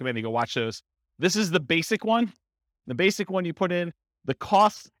really recommend you go watch those. This is the basic one. The basic one you put in the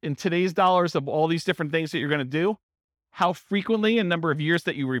cost in today's dollars of all these different things that you're going to do, how frequently and number of years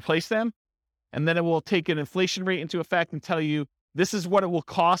that you replace them. And then it will take an inflation rate into effect and tell you, this is what it will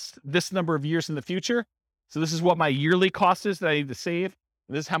cost this number of years in the future. So this is what my yearly cost is that I need to save.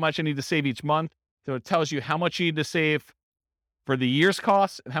 And this is how much I need to save each month. So it tells you how much you need to save for the year's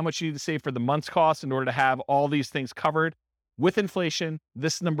costs and how much you need to save for the month's costs in order to have all these things covered with inflation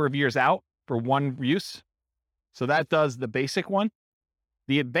this number of years out for one use. So that does the basic one.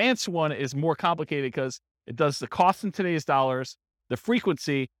 The advanced one is more complicated because it does the cost in today's dollars, the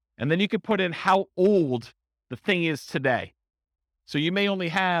frequency, and then you can put in how old the thing is today. So you may only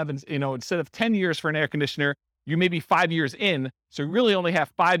have, instead of 10 years for an air conditioner, you may be 5 years in. So you really only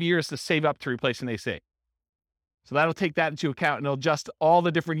have 5 years to save up to replace an AC. So that'll take that into account, and it'll adjust all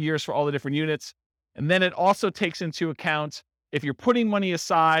the different years for all the different units. And then it also takes into account if you're putting money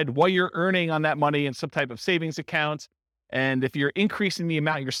aside, what you're earning on that money in some type of savings account, and if you're increasing the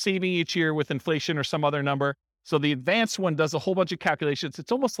amount you're saving each year with inflation or some other number. So the advanced one does a whole bunch of calculations.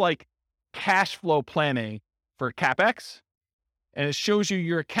 It's almost like cash flow planning for CapEx, and it shows you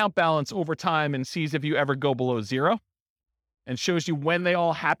your account balance over time and sees if you ever go below zero, and shows you when they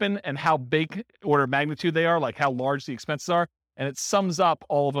all happen and how big order of magnitude they are, like how large the expenses are, and it sums up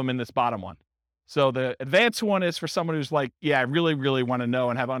all of them in this bottom one. So the advanced one is for someone who's like, yeah, I really, really want to know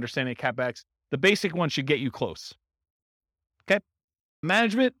and have an understanding of CapEx. The basic one should get you close. Okay.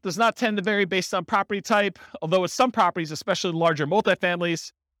 Management does not tend to vary based on property type, although with some properties, especially larger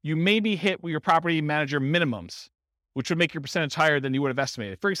multifamilies, you may be hit with your property manager minimums, which would make your percentage higher than you would have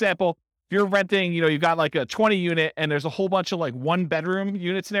estimated. For example, if you're renting, you've got like a 20 unit and there's a whole bunch of like 1-bedroom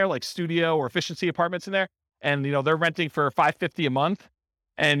units in there, like studio or efficiency apartments in there. And, they're renting for $550 a month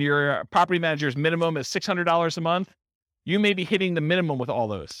and your property manager's minimum is $600 a month. You may be hitting the minimum with all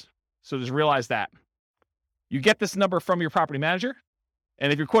those. So just realize that. You get this number from your property manager.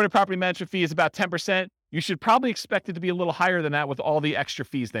 And if your quoted property management fee is about 10%, you should probably expect it to be a little higher than that with all the extra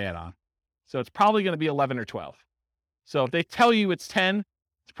fees they add on. So it's probably going to be 11 or 12. So if they tell you it's 10,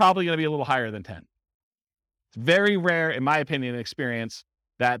 it's probably going to be a little higher than 10. It's very rare, in my opinion and experience,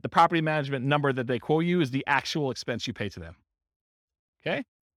 that the property management number that they quote you is the actual expense you pay to them. Okay?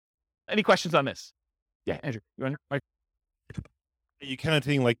 Any questions on this? Yeah, Andrew, you want to? Are you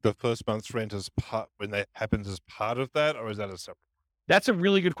counting like the first month's rent as part when that happens as part of that, or is that a separate? That's a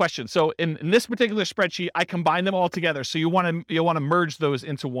really good question. So in this particular spreadsheet, I combine them all together. So you want to merge those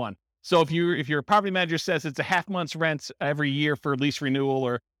into one. So if your property manager says it's a half month's rent every year for lease renewal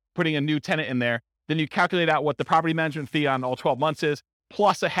or putting a new tenant in there, then you calculate out what the property management fee on all 12 months is,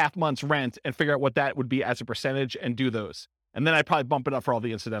 plus a half month's rent, and figure out what that would be as a percentage and do those. And then I'd probably bump it up for all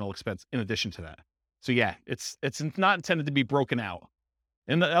the incidental expense in addition to that. So yeah, it's not intended to be broken out.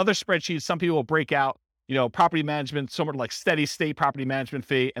 In the other spreadsheets, some people will break out, property management, somewhat like steady state property management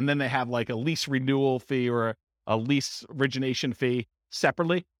fee, and then they have like a lease renewal fee or a lease origination fee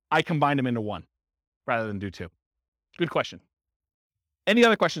separately. I combine them into one rather than do two. Good question. Any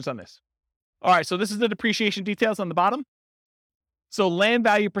other questions on this? All right, so this is the depreciation details on the bottom. So land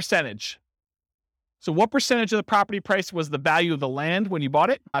value percentage. So what percentage of the property price was the value of the land when you bought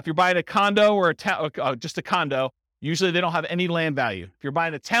it? If you're buying a condo or just a condo, usually they don't have any land value. If you're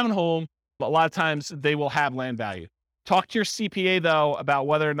buying a townhome, a lot of times they will have land value. Talk to your CPA, though, about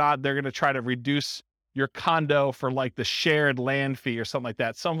whether or not they're going to try to reduce your condo for like the shared land fee or something like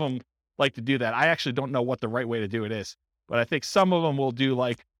that. Some of them like to do that. I actually don't know what the right way to do it is, but I think some of them will do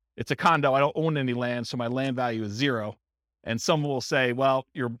like, it's a condo, I don't own any land, so my land value is zero. And some will say, well,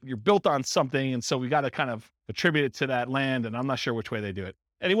 you're built on something, and so we got to kind of attribute it to that land, and I'm not sure which way they do it.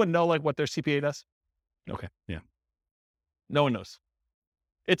 Anyone know like what their CPA does? Okay, yeah. No one knows.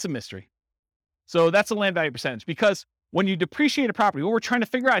 It's a mystery. So that's a land value percentage, because when you depreciate a property, what we're trying to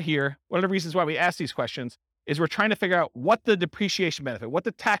figure out here, one of the reasons why we ask these questions, is we're trying to figure out what the depreciation benefit, what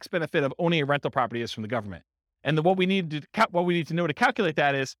the tax benefit of owning a rental property is from the government. And then what we need to know to calculate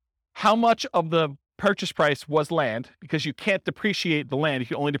that is how much of the purchase price was land, because you can't depreciate the land, you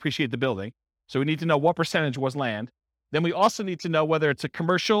can only depreciate the building. So we need to know what percentage was land. Then we also need to know whether it's a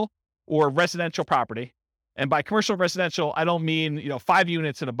commercial or residential property. And by commercial residential, I don't mean, 5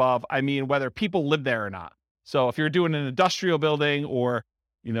 units and above. I mean whether people live there or not. So if you're doing an industrial building or,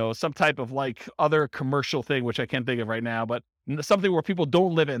 some type of like other commercial thing, which I can't think of right now, but something where people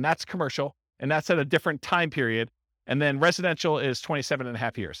don't live in, that's commercial. And that's at a different time period. And then residential is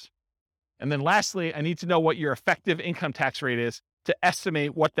 27.5 years. And then lastly, I need to know what your effective income tax rate is to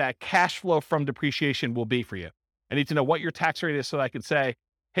estimate what that cash flow from depreciation will be for you. I need to know what your tax rate is so I can say,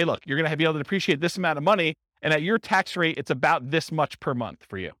 hey, look, you're going to be able to depreciate this amount of money, and at your tax rate, it's about this much per month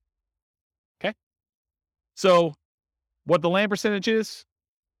for you. Okay? So what the land percentage is,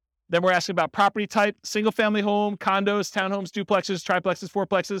 then we're asking about property type, single family home, condos, townhomes, duplexes, triplexes,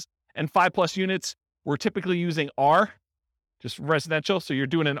 fourplexes, and 5+ units. We're typically using R, just residential. So you're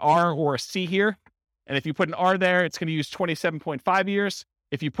doing an R or a C here. And if you put an R there, it's going to use 27.5 years.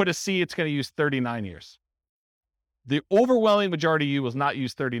 If you put a C, it's going to use 39 years. The overwhelming majority of you will not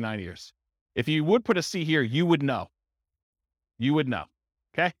use 39 years. If you would put a C here, you would know. You would know,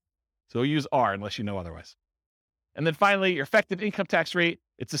 okay? So use R unless you know otherwise. And then finally, your effective income tax rate,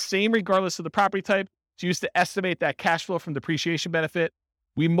 it's the same regardless of the property type. It's used to estimate that cash flow from depreciation benefit.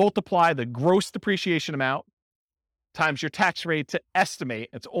 We multiply the gross depreciation amount times your tax rate to estimate,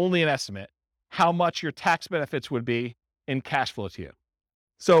 it's only an estimate, how much your tax benefits would be in cash flow to you.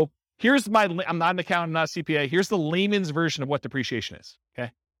 So here's I'm not an accountant, not a CPA. Here's the layman's version of what depreciation is,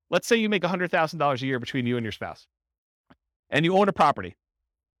 okay? Let's say you make $100,000 a year between you and your spouse, and you own a property.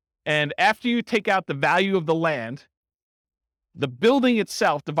 And after you take out the value of the land, the building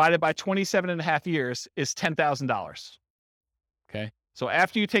itself divided by 27 and a half years is $10,000, okay? So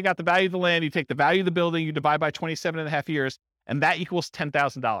after you take out the value of the land, you take the value of the building, you divide by 27 and a half years, and that equals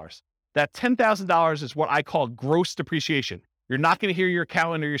 $10,000. That $10,000 is what I call gross depreciation. You're not going to hear your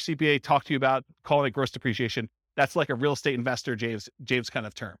accountant or your CPA talk to you about calling it gross depreciation. That's like a real estate investor, James kind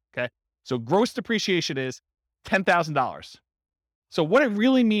of term, okay? So gross depreciation is $10,000. So what it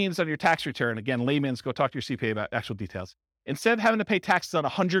really means on your tax return, again, layman's, go talk to your CPA about actual details. Instead of having to pay taxes on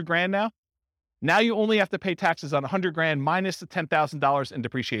 $100,000 now you only have to pay taxes on $100,000 minus the $10,000 in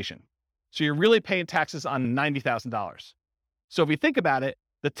depreciation. So you're really paying taxes on $90,000. So if you think about it,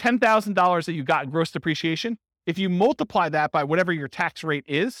 the $10,000 that you got in gross depreciation, if you multiply that by whatever your tax rate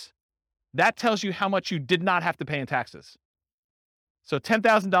is, that tells you how much you did not have to pay in taxes. So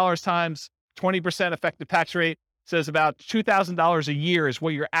 $10,000 times 20% effective tax rate says about $2,000 a year is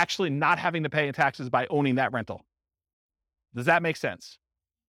what you're actually not having to pay in taxes by owning that rental. Does that make sense?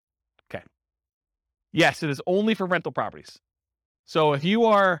 Okay. Yes, it is only for rental properties. So if you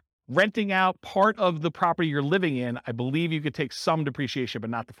are renting out part of the property you're living in, I believe you could take some depreciation, but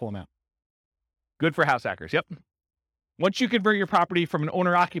not the full amount. Good for house hackers. Yep. Once you convert your property from an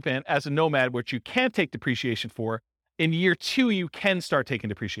owner-occupant as a nomad, which you can take depreciation for, in year 2, you can start taking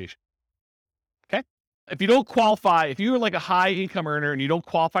depreciation. Okay? If you don't qualify, if you're like a high income earner and you don't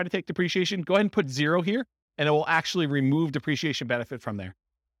qualify to take depreciation, go ahead and put 0 here, and it will actually remove depreciation benefit from there.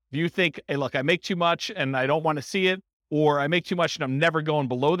 If you think, hey, look, I make too much and I don't want to see it, or I make too much and I'm never going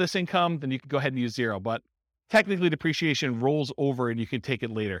below this income, then you can go ahead and use 0. But technically depreciation rolls over and you can take it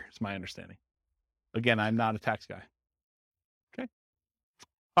later, is my understanding. Again, I'm not a tax guy. Okay.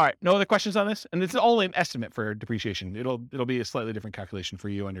 All right. No other questions on this? And it's only an estimate for depreciation. It'll be a slightly different calculation for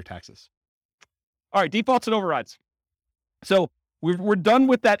you on your taxes. All right. Defaults and overrides. So we're done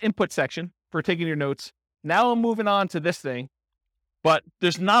with that input section for taking your notes. Now I'm moving on to this thing, but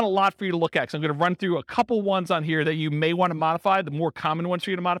there's not a lot for you to look at. So I'm going to run through a couple ones on here that you may want to modify, the more common ones for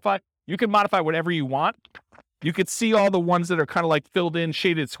you to modify. You can modify whatever you want. You could see all the ones that are kind of like filled in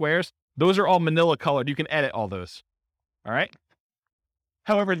shaded squares. Those are all manila colored. You can edit all those. All right.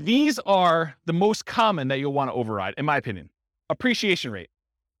 However, these are the most common that you'll want to override, in my opinion. Appreciation rate.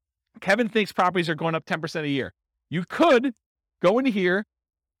 Kevin thinks properties are going up 10% a year. You could go into here,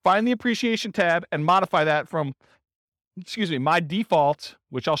 find the appreciation tab, and modify that from, my default,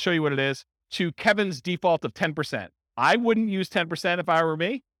 which I'll show you what it is, to Kevin's default of 10%. I wouldn't use 10% if I were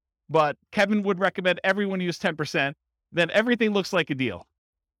me, but Kevin would recommend everyone use 10%. Then everything looks like a deal.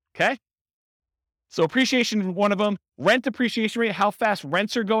 Okay? So appreciation is one of them. Rent appreciation rate, how fast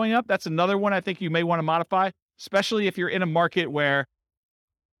rents are going up. That's another one I think you may want to modify, especially if you're in a market where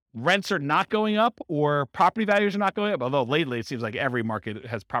rents are not going up or property values are not going up. Although lately it seems like every market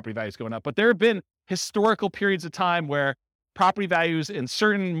has property values going up. But there have been historical periods of time where property values in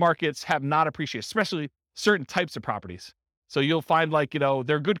certain markets have not appreciated, especially certain types of properties. So you'll find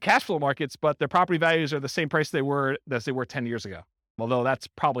they're good cash flow markets, but their property values are the same price as they were 10 years ago. Although that's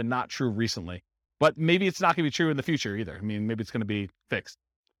probably not true recently. But maybe it's not going to be true in the future either. I mean, maybe it's going to be fixed.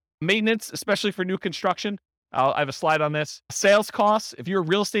 Maintenance, especially for new construction. I have a slide on this. Sales costs. If you're a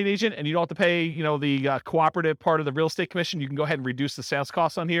real estate agent and you don't have to pay, the cooperative part of the real estate commission, you can go ahead and reduce the sales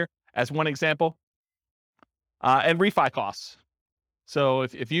costs on here as one example. And refi costs. So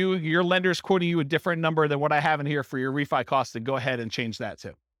if your lender's quoting you a different number than what I have in here for your refi costs, then go ahead and change that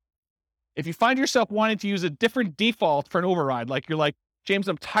too. If you find yourself wanting to use a different default for an override, like you're like, James,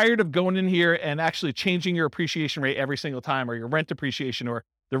 I'm tired of going in here and actually changing your appreciation rate every single time, or your rent appreciation, or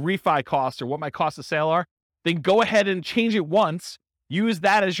the refi costs, or what my costs of sale are, then go ahead and change it once. Use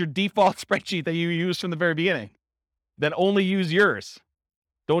that as your default spreadsheet that you used from the very beginning. Then only use yours.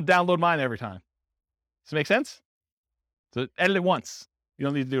 Don't download mine every time. Does it make sense? So edit it once. You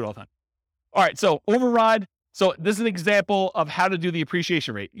don't need to do it all the time. All right, so override. So this is an example of how to do the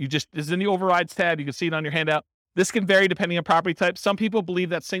appreciation rate. This is in the overrides tab. You can see it on your handout. This can vary depending on property type. Some people believe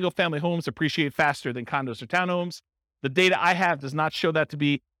that single-family homes appreciate faster than condos or townhomes. The data I have does not show that to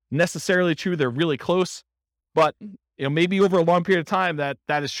be necessarily true. They're really close. But maybe over a long period of time that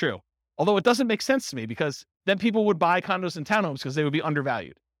is true. Although it doesn't make sense to me because then people would buy condos and townhomes because they would be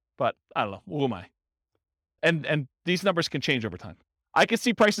undervalued. But I don't know. Who am I? And these numbers can change over time. I can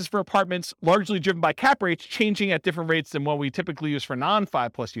see prices for apartments largely driven by cap rates changing at different rates than what we typically use for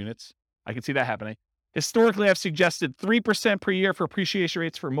non-5+ units. I can see that happening. Historically, I've suggested 3% per year for appreciation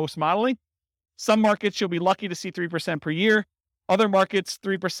rates for most modeling. Some markets you'll be lucky to see 3% per year. Other markets,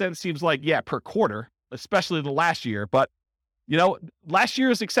 3% seems like, per quarter, especially the last year. But, last year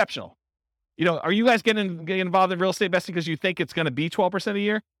is exceptional. Are you guys getting involved in real estate investing because you think it's going to be 12% a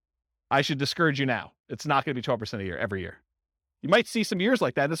year? I should discourage you now. It's not going to be 12% a year every year. You might see some years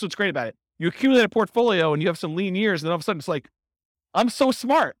like that. That's what's great about it. You accumulate a portfolio and you have some lean years, and then all of a sudden it's like, I'm so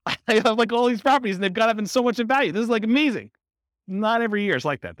smart. I have like all these properties and they've got up in so much in value. This is like amazing. Not every year is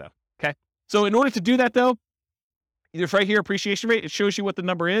like that though. Okay. So in order to do that though, either right here, appreciation rate, it shows you what the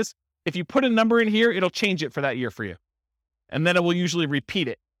number is. If you put a number in here, it'll change it for that year for you. And then it will usually repeat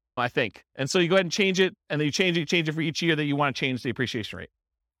it, I think. And so you go ahead and change it, and then you change it for each year that you want to change the appreciation rate.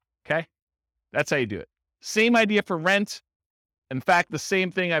 Okay. That's how you do it. Same idea for rent. In fact, the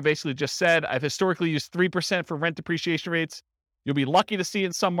same thing I basically just said. I've historically used 3% for rent depreciation rates. You'll be lucky to see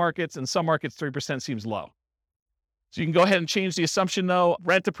in some markets. In some markets, 3% seems low. So you can go ahead and change the assumption though.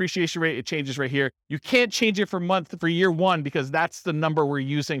 Rent depreciation rate, it changes right here. You can't change it for year one because that's the number we're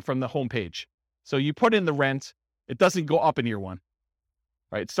using from the homepage. So you put in the rent, it doesn't go up in year one,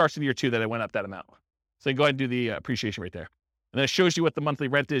 right? It starts in year two that it went up that amount. So you can go ahead and do the appreciation rate there. And then it shows you what the monthly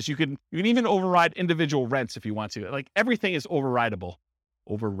rent is. You can even override individual rents if you want to. Like everything is overrideable.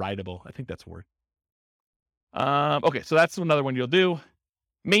 Overrideable. I think that's a word. Okay, so that's another one you'll do.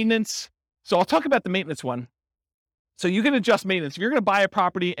 Maintenance. So I'll talk about the maintenance one. So you can adjust maintenance. If you're going to buy a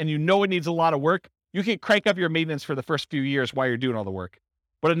property and you know it needs a lot of work, you can crank up your maintenance for the first few years while you're doing all the work.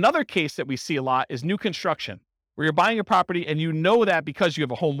 But another case that we see a lot is new construction, where you're buying a property and you know that because you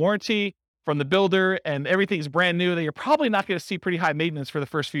have a home warranty from the builder and everything's brand new, that you're probably not going to see pretty high maintenance for the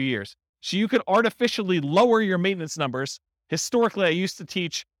first few years. So you can artificially lower your maintenance numbers. Historically, I used to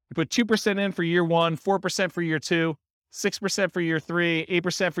teach you put 2% in for year one, 4% for year two, 6% for year three,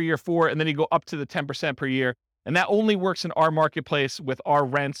 8% for year four, and then you go up to the 10% per year. And that only works in our marketplace with our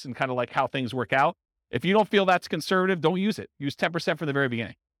rents and kind of like how things work out. If you don't feel that's conservative, don't use it. Use 10% from the very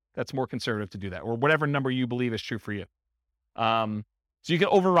beginning. That's more conservative to do that, or whatever number you believe is true for you. So you can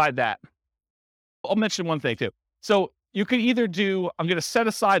override that. I'll mention one thing too. So you could either do, I'm going to set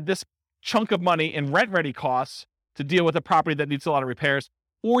aside this chunk of money in rent-ready costs to deal with a property that needs a lot of repairs,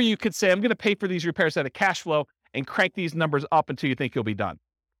 or you could say, I'm going to pay for these repairs out of cash flow and crank these numbers up until you think you'll be done,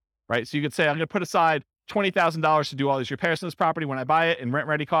 right? So you could say, I'm going to put aside $20,000 to do all these repairs on this property when I buy it in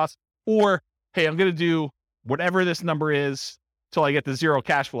rent-ready costs, or, hey, I'm going to do whatever this number is till I get to zero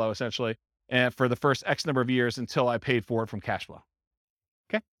cash flow, essentially, and for the first X number of years until I paid for it from cash flow.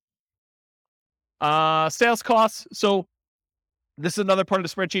 Sales costs. So this is another part of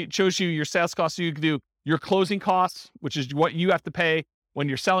the spreadsheet. It shows you your sales costs. So you can do your closing costs, which is what you have to pay when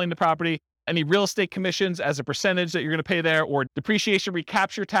you're selling the property, any real estate commissions as a percentage that you're going to pay there, or depreciation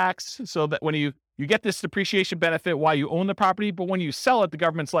recapture tax. So that when you get this depreciation benefit while you own the property, but when you sell it, the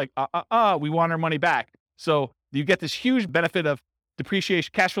government's like, we want our money back. So you get this huge benefit of depreciation,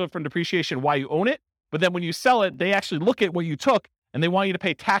 cash flow from depreciation while you own it. But then when you sell it, they actually look at what you took and they want you to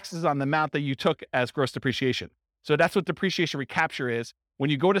pay taxes on the amount that you took as gross depreciation. So that's what depreciation recapture is. When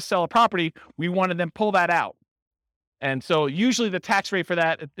you go to sell a property, we want to then pull that out. And so usually the tax rate for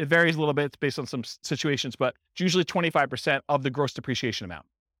that, it varies a little bit. It's based on some situations, but it's usually 25% of the gross depreciation amount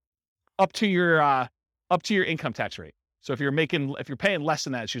up to your income tax rate. So if you're paying less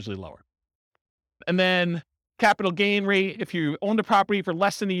than that, it's usually lower. And then capital gain rate, if you own the property for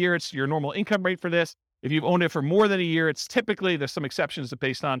less than a year, it's your normal income rate for this. If you've owned it for more than a year, it's typically, there's some exceptions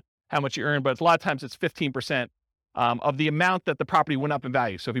based on how much you earn, but a lot of times it's 15% of the amount that the property went up in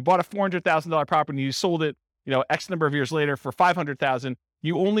value. So if you bought a $400,000 property and you sold it, X number of years later for $500,000,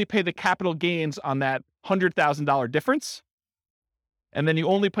 you only pay the capital gains on that $100,000 difference. And then you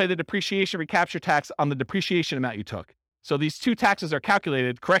only pay the depreciation recapture tax on the depreciation amount you took. So these two taxes are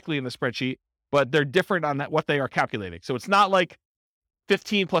calculated correctly in the spreadsheet, but they're different on what they are calculating. So it's not like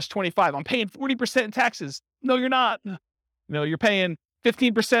 15 plus 25. I'm paying 40% in taxes. No, you're not. You're paying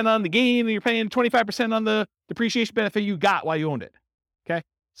 15% on the gain and you're paying 25% on the depreciation benefit you got while you owned it. Okay.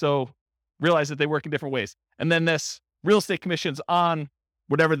 So realize that they work in different ways. And then this real estate commissions on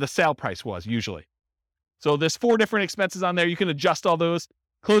whatever the sale price was usually. So there's 4 different expenses on there. You can adjust all those: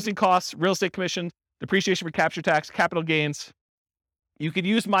 closing costs, real estate commission, depreciation recapture tax, capital gains. You could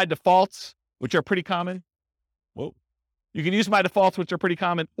use my defaults, which are pretty common. You can use my defaults, which are pretty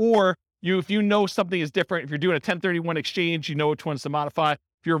common, or if you know something is different, if you're doing a 1031 exchange, you know which ones to modify.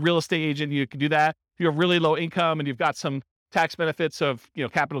 If you're a real estate agent, you can do that. If you have really low income and you've got some tax benefits of,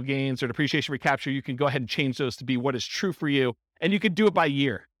 capital gains or depreciation recapture, you can go ahead and change those to be what is true for you. And you can do it by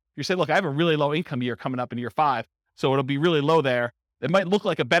year. You say, look, I have a really low income year coming up in year 5, so it'll be really low there. It might look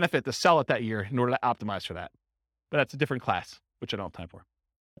like a benefit to sell it that year in order to optimize for that. But that's a different class, which I don't have time for.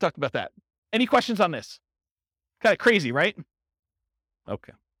 I talked about that. Any questions on this? Kind of crazy, right?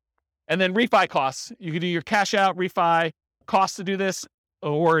 Okay. And then refi costs. You can do your cash out, refi costs to do this,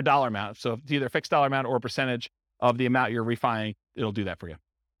 or a dollar amount. So it's either a fixed dollar amount or a percentage of the amount you're refining. It'll do that for you.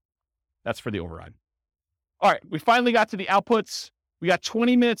 That's for the override. All right. We finally got to the outputs. We got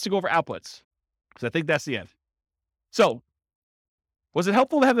 20 minutes to go over outputs because I think that's the end. So was it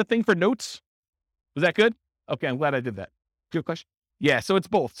helpful to have the thing for notes? Was that good? Okay. I'm glad I did that. Good question. Yeah. So it's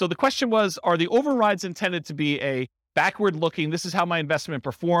both. So the question was, are the overrides intended to be a backward looking, this is how my investment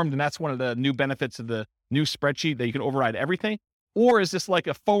performed, and that's one of the new benefits of the new spreadsheet, that you can override everything? Or is this like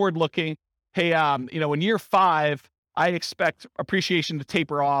a forward looking, hey, in year 5, I expect appreciation to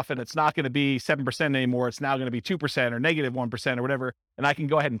taper off and it's not going to be 7% anymore. It's now going to be 2% or negative 1% or whatever. And I can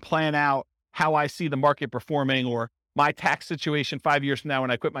go ahead and plan out how I see the market performing, or my tax situation 5 years from now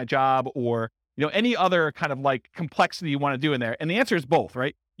when I quit my job, or, any other kind of like complexity you want to do in there. And the answer is both,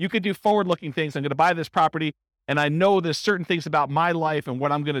 right? You could do forward looking things. I'm going to buy this property and I know there's certain things about my life and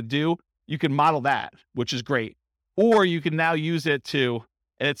what I'm going to do. You can model that, which is great. Or you can now use it to,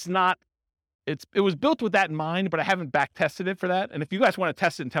 and it was built with that in mind, but I haven't back tested it for that. And if you guys want to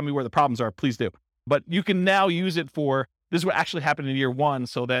test it and tell me where the problems are, please do. But you can now use it for, this is what actually happened in year 1.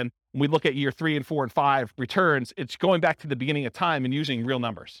 So then when we look at year 3 and 4 and 5 returns, it's going back to the beginning of time and using real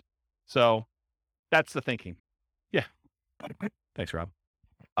numbers. So that's the thinking. Yeah. Thanks, Rob.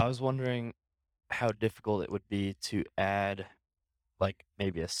 I was wondering how difficult it would be to add like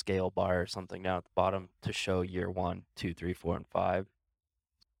maybe a scale bar or something down at the bottom to show year 1, 2, 3, 4, and 5.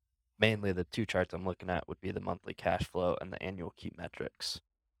 Mainly the 2 charts I'm looking at would be the monthly cash flow and the annual key metrics.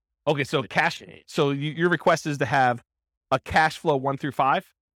 Okay, so your request is to have a cash flow 1 through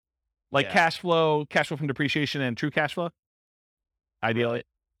 5, like cash flow from depreciation and true cash flow, ideally,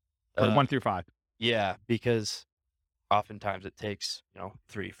 or 1 through 5. Yeah, because oftentimes it takes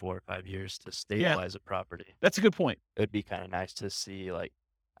 3, 4, 5 years to stabilize a property. That's a good point. It would be kind of nice to see, like,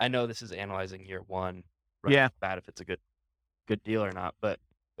 I know this is analyzing year 1, right? Yeah, bad if it's a good deal or not, but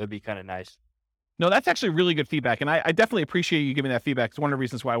it would be kind of nice. No, that's actually really good feedback. And I definitely appreciate you giving that feedback. It's one of the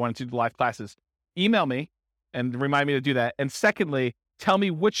reasons why I wanted to do live classes. Email me and remind me to do that. And secondly, tell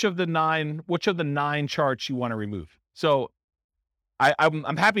me which of the 9 charts you want to remove. So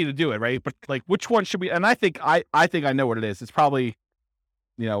I'm happy to do it, right? But like, which one should we, and I think I know what it is. It's probably,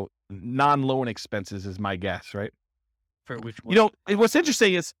 non-loan expenses is my guess, right? For which one? What's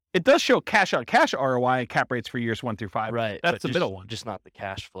interesting is it does show cash on cash ROI and cap rates for years 1 through 5. Right. That's the middle one. Just not the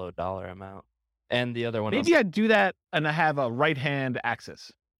cash flow dollar amount. And the other one. Maybe I'd do that and I have a right-hand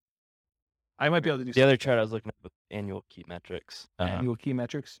axis. I might be able to do the other chart I was looking at with annual key metrics. Annual key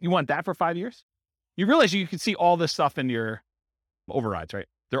metrics. You want that for 5 years? You realize you can see all this stuff in your overrides, right?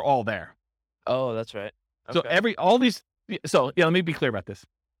 They're all there. Oh, that's right. Okay. So let me be clear about this.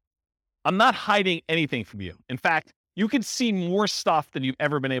 I'm not hiding anything from you. In fact, you can see more stuff than you've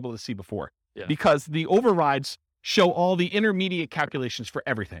ever been able to see before, because the overrides show all the intermediate calculations for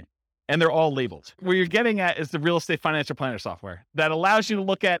everything, and they're all labeled. Where you're getting at is the real estate financial planner software that allows you to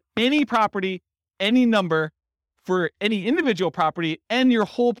look at any property, any number for any individual property and your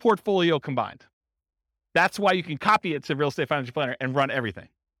whole portfolio combined. That's why you can copy it to Real Estate Financial Planner and run everything.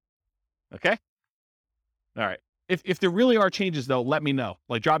 Okay? All right. If there really are changes, though, let me know.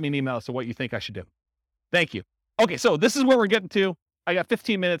 Like, drop me an email as to what you think I should do. Thank you. Okay, so this is where we're getting to. I got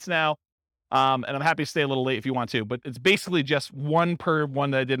 15 minutes now, and I'm happy to stay a little late if you want to, but it's basically just one per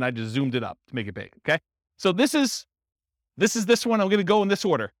one that I did, and I just zoomed it up to make it big, okay? So this is this one. I'm going to go in this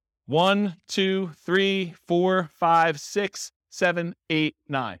order. 1, 2, 3, 4, 5, 6, 7, 8,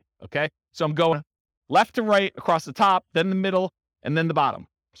 9, okay? So I'm going left to right across the top, then the middle, and then the bottom.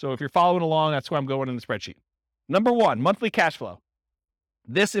 So if you're following along, that's where I'm going in the spreadsheet. Number 1, monthly cash flow.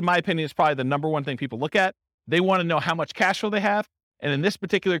 This, in my opinion, is probably the number one thing people look at. They want to know how much cash flow they have. And in this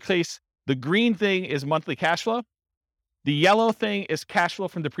particular case, the green thing is monthly cash flow. The yellow thing is cash flow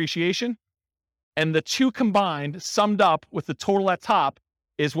from depreciation. And the 2 combined, summed up with the total at top,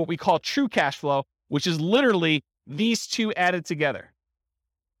 is what we call true cash flow, which is literally these 2 added together.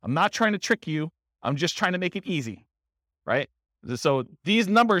 I'm not trying to trick you. I'm just trying to make it easy, right? So these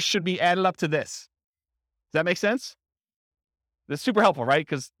numbers should be added up to this. Does that make sense? That's super helpful, right?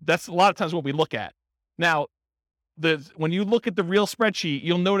 Because that's a lot of times what we look at. Now, when you look at the real spreadsheet,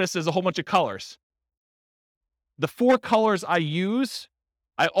 you'll notice there's a whole bunch of colors. The 4 colors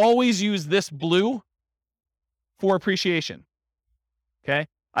I always use this blue for appreciation. Okay.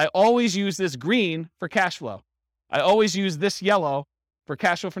 I always use this green for cash flow. I always use this yellow for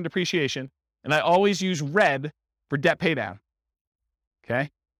cash flow from depreciation. And I always use red for debt paydown. Okay.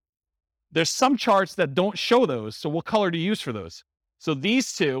 There's some charts that don't show those. So what color to use for those? So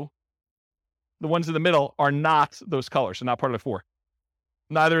these two, the ones in the middle, are not those colors. They're not part of the 4.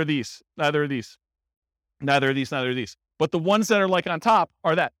 Neither of these. But the ones that are like on top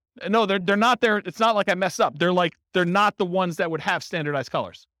are that. No, they're not there. It's not like I messed up. They're not the ones that would have standardized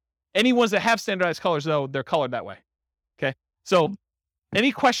colors. Any ones that have standardized colors, though, they're colored that way. Okay. So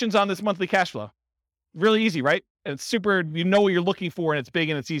any questions on this monthly cash flow? Really easy, right? And it's super, you know what you're looking for, and it's big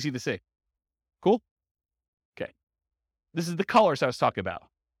and it's easy to see. Cool? Okay. This is the colors I was talking about.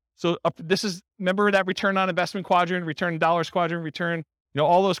 So remember that return on investment quadrant, return dollars quadrant, return,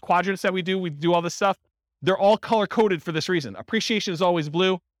 all those quadrants that we do all this stuff. They're all color coded for this reason. Appreciation is always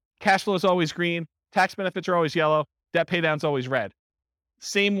blue. Cash flow is always green. Tax benefits are always yellow. Debt pay down is always red.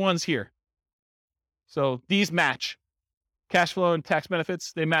 Same ones here. So these match. Cash flow and tax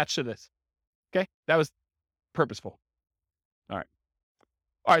benefits, they match to this. Okay? That was purposeful. All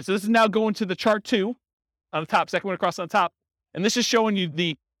right. So this is now going to the chart 2 on the top, second one across on the top. And this is showing you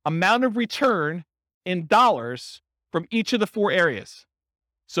the amount of return in dollars from each of the 4 areas.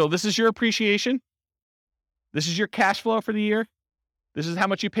 So this is your appreciation. This is your cash flow for the year. This is how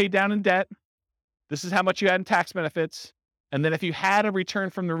much you paid down in debt. This is how much you had in tax benefits. And then if you had a return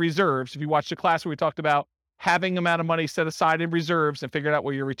from the reserves, if you watched the class where we talked about having amount of money set aside in reserves and figured out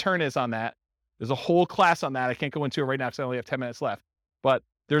what your return is on that, there's a whole class on that. I can't go into it right now because I only have 10 minutes left. But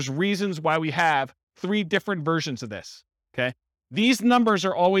there's reasons why we have 3 different versions of this. Okay. These numbers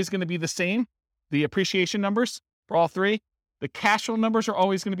are always going to be the same. The appreciation numbers for all 3. The cash flow numbers are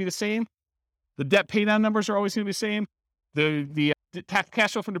always going to be the same. The debt pay down numbers are always going to be the same. The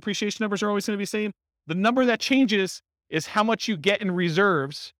cash flow from depreciation numbers are always going to be the same. The number that changes is how much you get in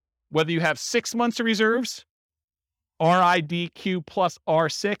reserves, whether you have 6 months of reserves, RIDQ plus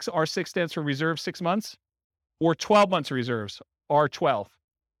R6. R6 stands for reserve 6 months, or 12 months of reserves, R12.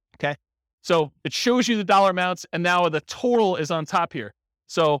 Okay. So it shows you the dollar amounts, and now the total is on top here.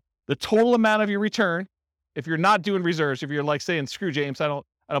 So the total amount of your return, if you're not doing reserves, if you're like saying, screw James, I don't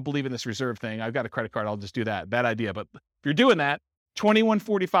believe in this reserve thing. I've got a credit card. I'll just do that. Bad idea. But if you're doing that,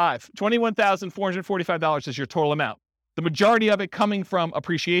 $21,445 is your total amount. The majority of it coming from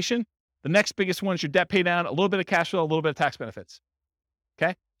appreciation. The next biggest one is your debt pay down, a little bit of cash flow, a little bit of tax benefits.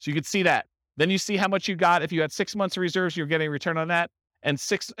 Okay. So you could see that. Then you see how much you got. If you had 6 months of reserves, you're getting a return on that. And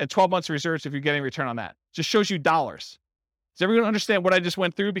 12 months of reserves, if you're getting a return on that. Just shows you dollars. Does everyone understand what I just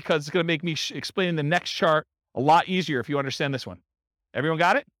went through? Because it's going to make me explaining the next chart a lot easier if you understand this one. Everyone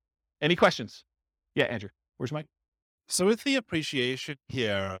got it? Any questions? Yeah, Andrew. Where's Mike? So with the appreciation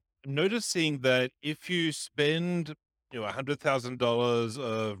here, I'm noticing that if you spend, $100,000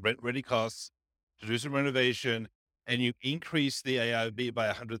 of rent-ready costs to do some renovation, and you increase the AIV by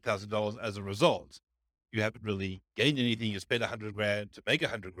 $100,000 as a result, you haven't really gained anything. You spent $100,000 to make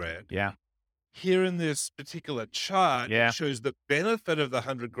 $100,000. Yeah. Here in this particular chart, it shows the benefit of the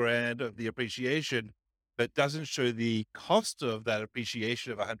 $100,000 of the appreciation, but doesn't show the cost of that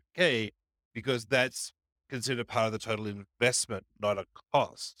appreciation of $100K, because that's considered part of the total investment, not a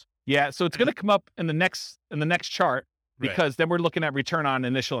cost. Yeah. So it's going to come up in the next chart, because then we're looking at return on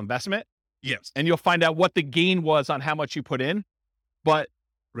initial investment. Yes. And you'll find out what the gain was on how much you put in. But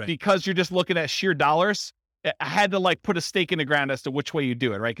because you're just looking at sheer dollars, I had to put a stake in the ground as to which way you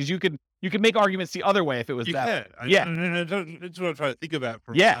do it, right? Because you could make arguments the other way if it was that. Yeah. That's what I'm trying to think about.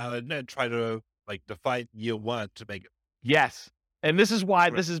 And try to define year 1 to make it. Yes. And this is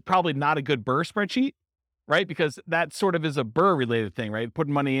why this is probably not a good BRRRR spreadsheet, right? Because that sort of is a BRRRR related thing, right?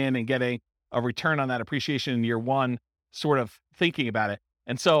 Putting money in and getting a return on that appreciation in year 1, sort of thinking about it.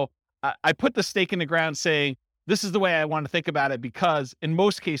 And so I put the stake in the ground saying, this is the way I want to think about it, because in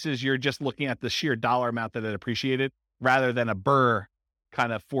most cases, you're just looking at the sheer dollar amount that it appreciated rather than a BRRRR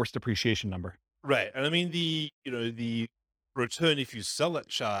kind of forced appreciation number. Right. And I mean, the return, if you sell that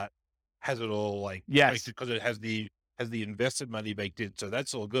chart, has it all because it has the invested money baked in. So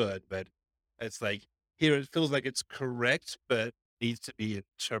that's all good. But it's here it feels like it's correct, but needs to be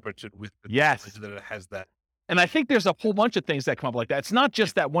interpreted with the knowledge that it has that. And I think there's a whole bunch of things that come up like that. It's not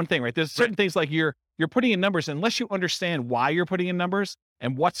just that one thing, right? There's certain things like you're putting in numbers, unless you understand why you're putting in numbers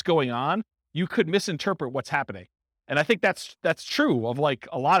and what's going on, you could misinterpret what's happening. And I think that's true of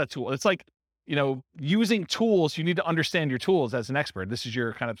a lot of tools. It's using tools, you need to understand your tools as an expert. This is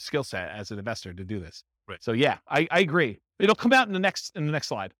your kind of skill set as an investor to do this. Right. So yeah, I agree. It'll come out in the next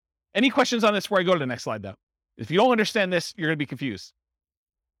slide. Any questions on this before I go to the next slide, though? If you don't understand this, you're going to be confused.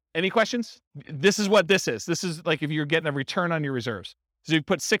 Any questions? This is what this is. This is like if you're getting a return on your reserves. So you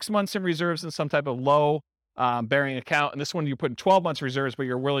put 6 months in reserves in some type of low bearing account. And this one, you're putting 12 months reserves, but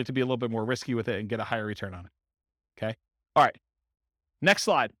you're willing to be a little bit more risky with it and get a higher return on it. Okay. All right. Next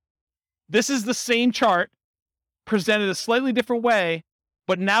slide. This is the same chart presented a slightly different way,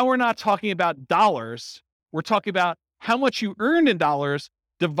 but now we're not talking about dollars. We're talking about how much you earned in dollars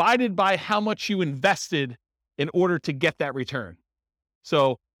divided by how much you invested in order to get that return.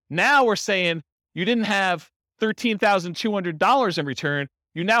 So now we're saying you didn't have $13,200 in return.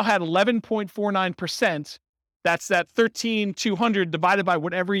 You now had 11.49%. That's that 13,200 divided by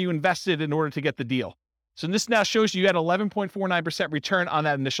whatever you invested in order to get the deal. So this now shows you had 11.49% return on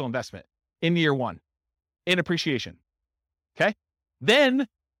that initial investment in year one in appreciation. Okay. Then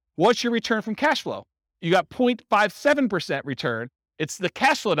what's your return from cash flow? You got 0.57% return. It's the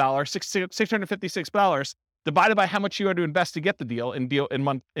cash flow dollar, $656 divided by how much you had to invest to get the deal in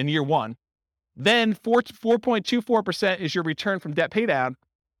year one. Then 4.24% is your return from debt paydown,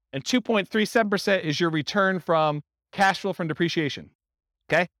 and 2.37% is your return from cash flow from depreciation.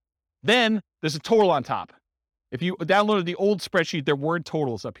 Okay. Then there's a total on top. If you downloaded the old spreadsheet, there weren't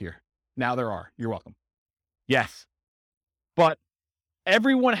totals up here. Now there are. You're welcome. Yes. But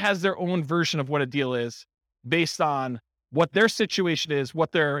everyone has their own version of what a deal is based on what their situation is,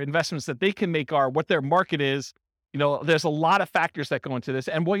 what their investments that they can make are, what their market is. You know, there's a lot of factors that go into this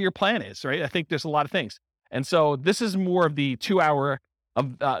and what your plan is, right? I think there's a lot of things. And so this is more of the 2 hour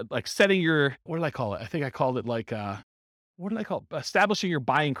of like setting your, what did I call it? I think I called it like, what did I call it? Establishing your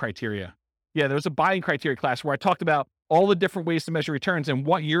buying criteria. Yeah, there was a buying criteria class where I talked about all the different ways to measure returns and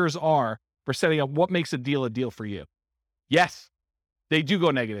what yours are for setting up what makes a deal for you. Yes, they do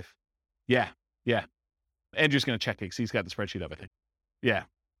go negative. Yeah. Andrew's going to check it because he's got the spreadsheet up, I think. Yeah.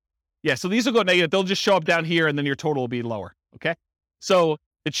 So these will go negative. They'll just show up down here and then your total will be lower. Okay. So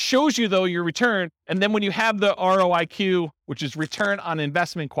it shows you though your return. And then when you have the ROIQ, which is return on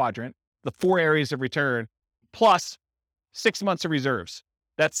investment quadrant, the 4 areas of return plus 6 months of reserves.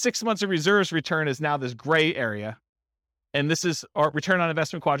 That 6 months of reserves return is now this gray area. And this is our return on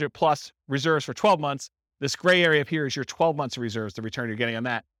investment quadrant plus reserves for 12 months. This gray area up here is your 12 months of reserves, the return you're getting on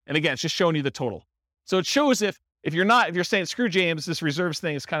that. And again, it's just showing you the total. So it shows if you're saying, screw James, this reserves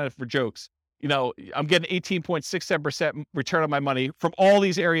thing is kind of for jokes. You know, I'm getting 18.67% return on my money from all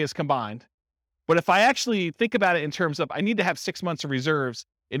these areas combined. But if I actually think about it in terms of I need to have 6 months of reserves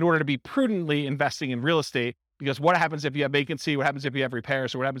in order to be prudently investing in real estate, because what happens if you have vacancy? What happens if you have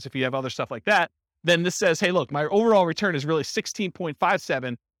repairs? Or what happens if you have other stuff like that? Then this says, hey, look, my overall return is really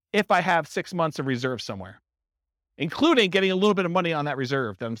 16.57 if I have 6 months of reserve somewhere, including getting a little bit of money on that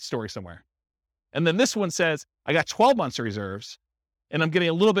reserve that I'm storing somewhere. And then this one says, I got 12 months of reserves and I'm getting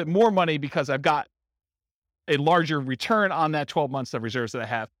a little bit more money because I've got a larger return on that 12 months of reserves that I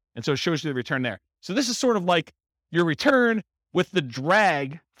have. And so it shows you the return there. So this is sort of like your return with the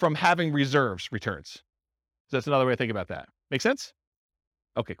drag from having reserves returns. So that's another way to think about that. Make sense?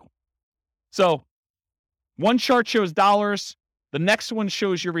 Okay, cool. So one chart shows dollars. The next one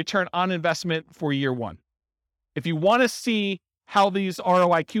shows your return on investment for year one. If you want to see how these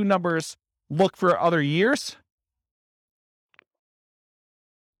ROIQ numbers look for other years,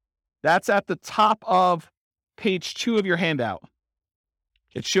 that's at the top of page 2 of your handout.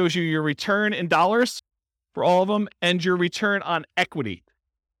 It shows you your return in dollars for all of them and your return on equity.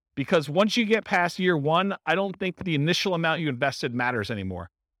 Because once you get past year one, I don't think the initial amount you invested matters anymore.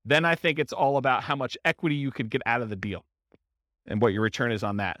 Then I think it's all about how much equity you could get out of the deal and what your return is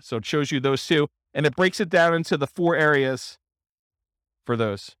on that. So it shows you those two, and it breaks it down into the 4 areas for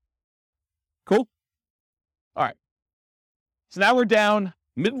those. Cool? All right. So now we're down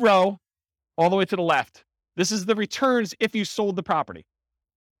mid-row all the way to the left. This is the returns if you sold the property.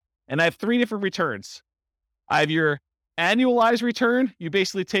 And I have 3 different returns. I have your annualized return. You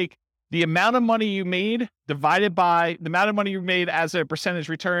basically take the amount of money you made divided by the amount of money you made as a percentage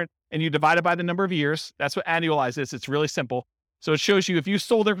return, and you divide it by the number of years. That's what annualized is. It's really simple. So it shows you if you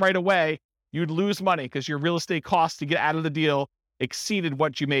sold it right away, you'd lose money because your real estate costs to get out of the deal exceeded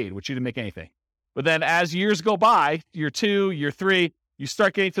what you made, which you didn't make anything. But then as years go by, year 2, year 3, you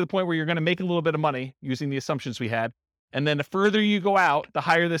start getting to the point where you're going to make a little bit of money using the assumptions we had. And then the further you go out, the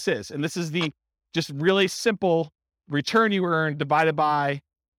higher this is. And this is the just really simple return you earn divided by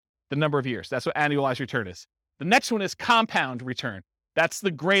the number of years. That's what annualized return is. The next one is compound return. That's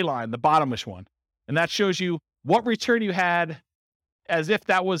the gray line, the bottomish one. And that shows you what return you had as if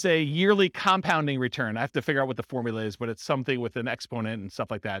that was a yearly compounding return. I have to figure out what the formula is, but it's something with an exponent and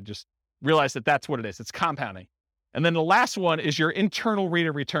stuff like that. Just realize that that's what it is. It's compounding. And then the last one is your internal rate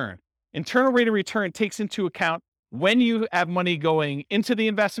of return. Internal rate of return takes into account when you have money going into the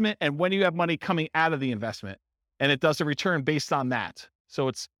investment and when you have money coming out of the investment. And it does a return based on that.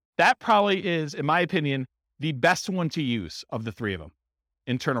 So that probably is, in my opinion, the best one to use of the three of them,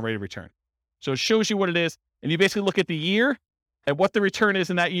 internal rate of return. So it shows you what it is. And you basically look at the year and what the return is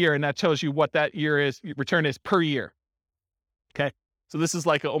in that year. And that tells you what that return is per year. Okay. So this is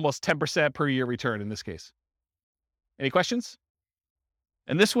like almost 10% per year return in this case. Any questions?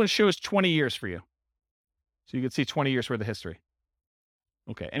 And this one shows 20 years for you. So you can see 20 years worth of history.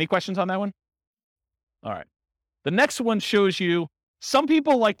 Okay. Any questions on that one? All right. The next one shows you, some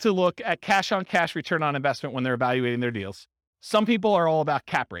people like to look at cash on cash return on investment when they're evaluating their deals. Some people are all about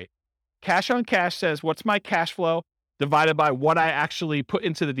cap rate. Cash on cash says, what's my cash flow divided by what I actually put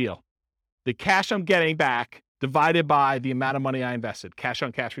into the deal? The cash I'm getting back divided by the amount of money I invested. Cash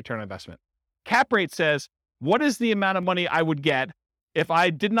on cash return on investment. Cap rate says, what is the amount of money I would get if I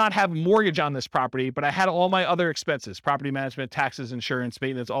did not have a mortgage on this property, but I had all my other expenses, property management, taxes, insurance,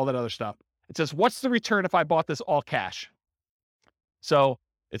 maintenance, all that other stuff. It says, what's the return if I bought this all cash? So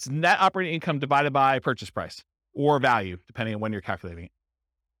it's net operating income divided by purchase price or value, depending on when you're calculating it.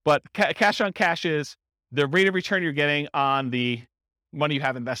 But cash on cash is the rate of return you're getting on the money you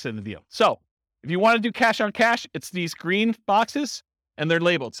have invested in the deal. So if you want to do cash on cash, it's these green boxes and they're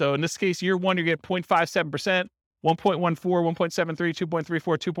labeled. So in this case, year one, you get 0.57%, 1.14, 1.73,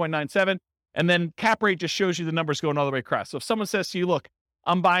 2.34, 2.97. And then cap rate just shows you the numbers going all the way across. So if someone says to you, look,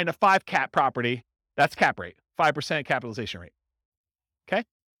 I'm buying a 5 cap property, that's cap rate, 5% capitalization rate. Okay.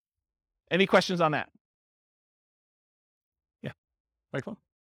 Any questions on that? Yeah. Microphone.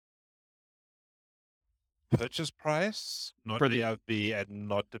 Purchase price, not for the DRV, and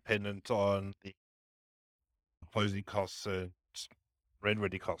not dependent on the closing costs and rent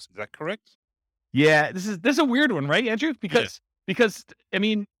ready costs. Is that correct? Yeah, this is a weird one, right, Andrew? Because I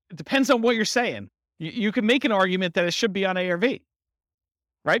mean, it depends on what you're saying. You can make an argument that it should be on ARV,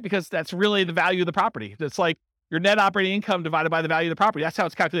 right? Because that's really the value of the property. It's like your net operating income divided by the value of the property. That's how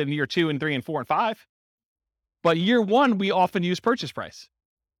it's calculated in year 2 and 3 and 4 and 5. But year 1, we often use purchase price.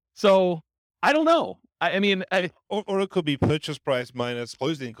 So I don't know. I mean, or it could be purchase price minus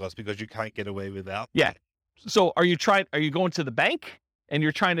closing costs because you can't get away without. Yeah. So are you going to the bank and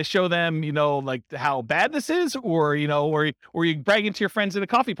you're trying to show them, like how bad this is, or, or you bragging to your friends at a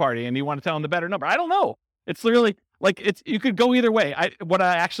coffee party and you want to tell them the better number? I don't know. It's literally like you could go either way. What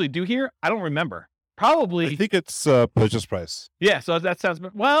I actually do here, I don't remember. Probably. I think it's purchase price. Yeah. So that sounds,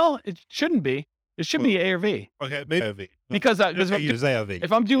 well, it shouldn't be. It should be ARV. Okay, maybe ARV. Because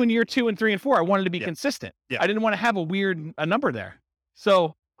if I'm doing year 2 and 3 and 4, I wanted to be consistent. Yeah. I didn't want to have a number there.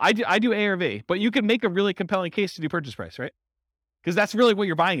 So I do ARV, but you can make a really compelling case to do purchase price, right? Because that's really what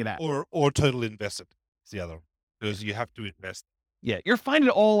you're buying it at. Or total invested is the other, because you have to invest. Yeah, you're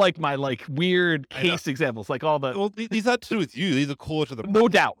finding all like my weird case examples, like all the. Well, these are to do with you. These are core to the. No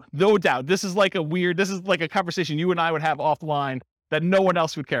doubt. This is like a conversation you and I would have offline that no one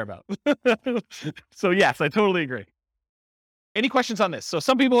else would care about. So yes, I totally agree. Any questions on this? So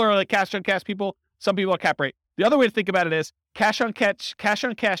some people are like cash on cash people. Some people are cap rate. The other way to think about it is cash on cash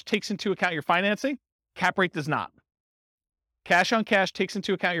takes into account your financing. Cap rate does not. Cash on cash takes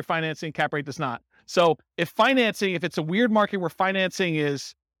into account your financing. Cap rate does not. So if it's a weird market where financing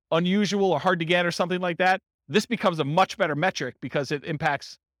is unusual or hard to get or something like that, this becomes a much better metric because it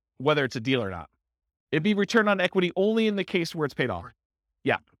impacts whether it's a deal or not. It'd be return on equity only in the case where it's paid off.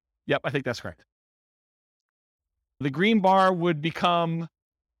 Yeah. Yep. I think that's correct. The green bar would become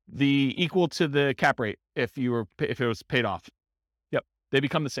the equal to the cap rate if it was paid off. Yep. They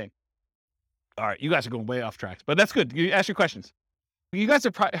become the same. All right. You guys are going way off track, but that's good. You ask your questions. You guys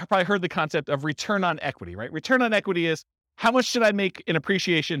have probably heard the concept of return on equity, right? Return on equity is how much should I make in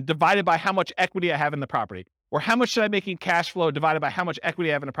appreciation divided by how much equity I have in the property, or how much should I make in cash flow divided by how much equity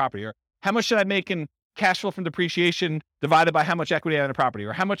I have in the property, or how much should I make in cash flow from depreciation divided by how much equity I have in a property,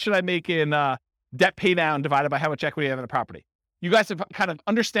 or how much should I make in debt pay down divided by how much equity I have in a property. You guys have kind of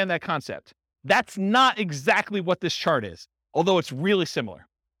understand that concept. That's not exactly what this chart is, although it's really similar.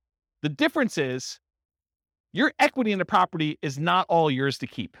 The difference is your equity in the property is not all yours to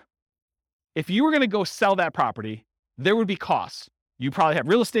keep. If you were going to go sell that property, there would be costs. You probably have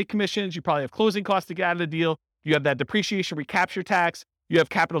real estate commissions. You probably have closing costs to get out of the deal. You have that depreciation recapture tax. You have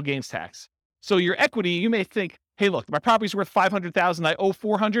capital gains tax. So your equity, you may think, hey, look, my property's worth $500,000. I owe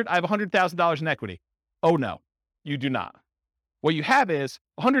 $400,000. I have $100,000 in equity. Oh, no, you do not. What you have is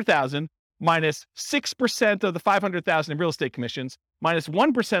 $100,000 minus 6% of the $500,000 in real estate commissions minus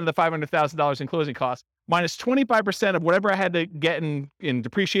 1% of the $500,000 in closing costs, minus 25% of whatever I had to get in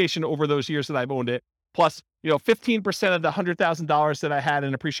depreciation over those years that I've owned it, plus 15% of the $100,000 that I had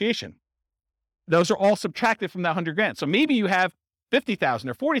in appreciation. Those are all subtracted from that $100,000. So maybe you have $50,000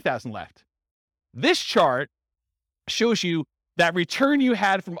 or $40,000 left. This chart shows you that return you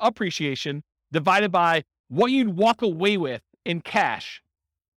had from appreciation divided by what you'd walk away with in cash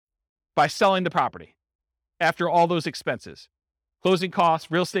by selling the property after all those expenses: closing costs,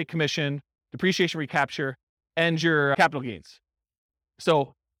 real estate commission, depreciation recapture, and your capital gains.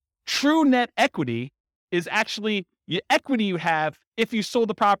 So true net equity is actually the equity you have if you sold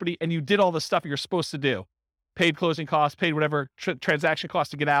the property and you did all the stuff you're supposed to do. Paid closing costs, paid whatever transaction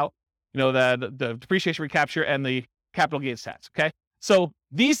costs to get out, the depreciation recapture and the capital gains tax, okay? So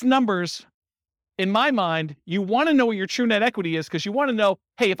these numbers, in my mind, you want to know what your true net equity is because you want to know,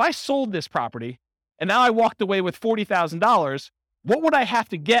 hey, if I sold this property and now I walked away with $40,000, what would I have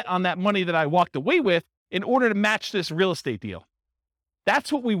to get on that money that I walked away with in order to match this real estate deal?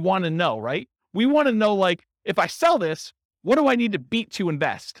 That's what we want to know, right? We want to know, like, if I sell this, what do I need to beat to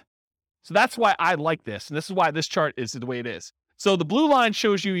invest? So that's why I like this. And this is why this chart is the way it is. So the blue line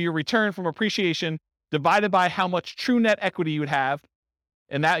shows you your return from appreciation divided by how much true net equity you would have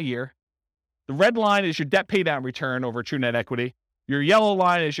in that year. The red line is your debt pay down return over true net equity. Your yellow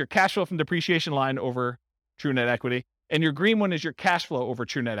line is your cash flow from depreciation line over true net equity. And your green one is your cash flow over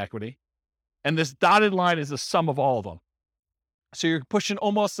true net equity. And this dotted line is the sum of all of them. So you're pushing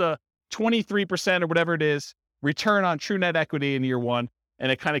almost a 23% or whatever it is return on true net equity in year one,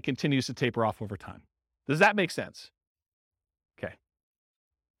 and it kind of continues to taper off over time. Does that make sense? Okay.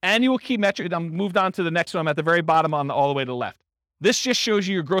 Annual key metric. I'm moved on to the next one. I'm at the very bottom all the way to the left. This just shows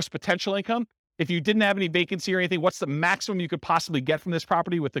you your gross potential income. If you didn't have any vacancy or anything, what's the maximum you could possibly get from this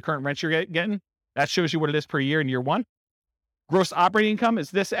property with the current rent you're getting? That shows you what it is per year in year one. Gross operating income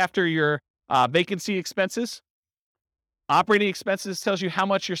is this after your vacancy expenses. Operating expenses tells you how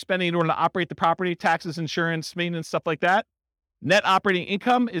much you're spending in order to operate the property, taxes, insurance, maintenance, stuff like that. Net operating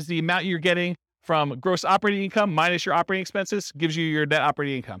income is the amount you're getting from gross operating income minus your operating expenses, gives you your net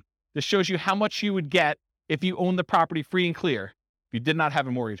operating income. This shows you how much you would get if you owned the property free and clear, if you did not have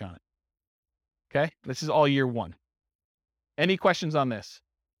a mortgage on it. Okay, this is all year one. Any questions on this?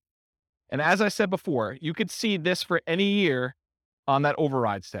 And as I said before, you could see this for any year on that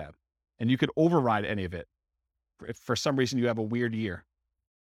overrides tab, and you could override any of it if for some reason you have a weird year.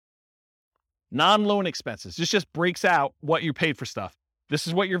 Non-loan expenses. This just breaks out what you paid for stuff. This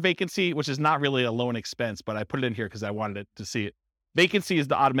is what your vacancy, which is not really a loan expense, but I put it in here because I wanted it to see it. Vacancy is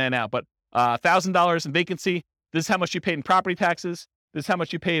the odd man out, but $1,000 in vacancy. This is how much you paid in property taxes. This is how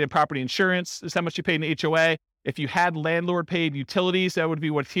much you paid in property insurance. This is how much you paid in HOA. If you had landlord paid utilities, that would be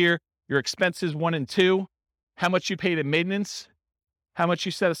what's here. Your expenses 1 and 2. How much you paid in maintenance. How much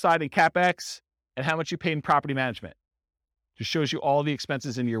you set aside in CapEx. And how much you paid in property management. Just shows you all the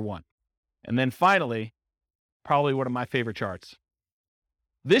expenses in year one. And then finally, probably one of my favorite charts.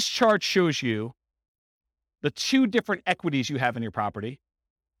 This chart shows you the two different equities you have in your property.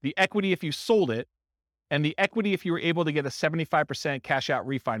 The equity if you sold it, and the equity if you were able to get a 75% cash out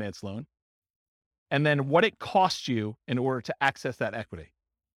refinance loan. And then what it costs you in order to access that equity.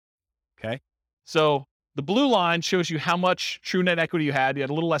 Okay. So the blue line shows you how much true net equity you had. You had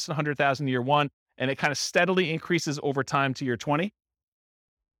a little less than 100,000 in year one, and it kind of steadily increases over time to year 20.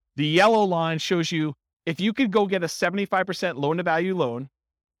 The yellow line shows you if you could go get a 75% loan to value loan,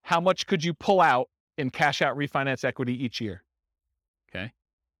 how much could you pull out in cash out refinance equity each year? Okay.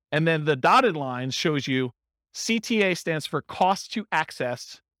 And then the dotted line shows you CTA stands for cost to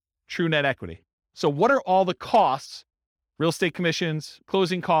access true net equity. So what are all the costs, real estate commissions,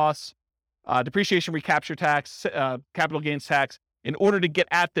 closing costs, depreciation recapture tax, capital gains tax, in order to get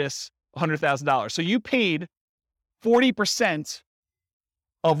at this $100,000. So you paid 40%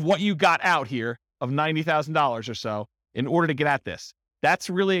 of what you got out here of $90,000 or so in order to get at this. That's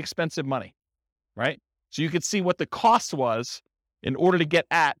really expensive money, right? So you could see what the cost was in order to get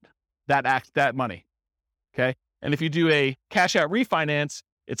at that money, okay? And if you do a cash out refinance,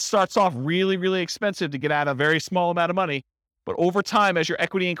 it starts off really, really expensive to get out a very small amount of money. But over time, as your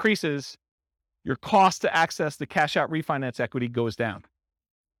equity increases, your cost to access the cash out refinance equity goes down.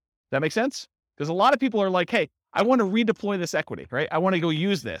 That make sense? Because a lot of people are like, hey, I want to redeploy this equity, right? I want to go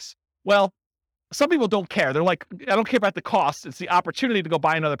use this. Well, some people don't care. They're like, I don't care about the cost. It's the opportunity to go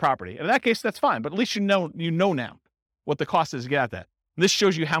buy another property. And in that case, that's fine. But at least you know now what the cost is to get at that. And this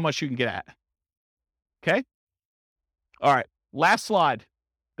shows you how much you can get at. Okay? All right. Last slide.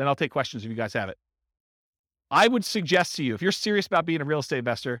 Then I'll take questions if you guys have it. I would suggest to you, if you're serious about being a real estate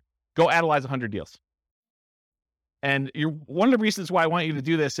investor, go analyze 100 deals. And one of the reasons why I want you to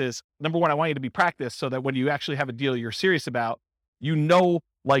do this is, number one, I want you to be practiced so that when you actually have a deal you're serious about, you know,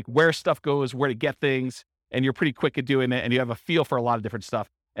 like where stuff goes, where to get things, and you're pretty quick at doing it, and you have a feel for a lot of different stuff.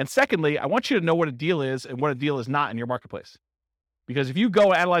 And secondly, I want you to know what a deal is and what a deal is not in your marketplace. Because if you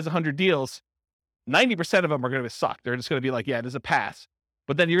go analyze 100 deals, 90% of them are going to suck. They're just going to be like, yeah, it is a pass.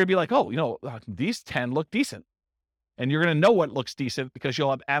 But then you're going to be like, oh, these 10 look decent. And you're going to know what looks decent because you'll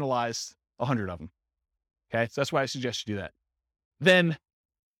have analyzed 100 of them. Okay, so that's why I suggest you do that. Then,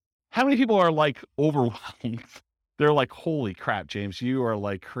 how many people are like overwhelmed? They're like, holy crap, James, you are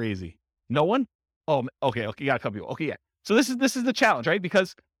like crazy. No one? Oh, okay, you got a couple people. Okay, yeah. So this is the challenge, right?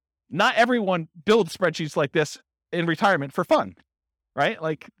 Because not everyone builds spreadsheets like this in retirement for fun, right?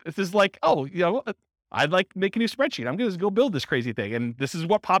 Like this is like, I'd like to make a new spreadsheet. I'm going to go build this crazy thing, and this is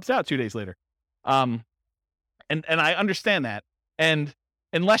what pops out 2 days later. And I understand that. And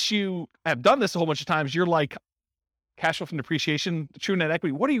unless you have done this a whole bunch of times, you're like, cash flow from depreciation, true net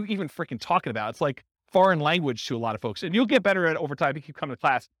equity. What are you even freaking talking about? It's like foreign language to a lot of folks, and you'll get better at it over time if you keep coming to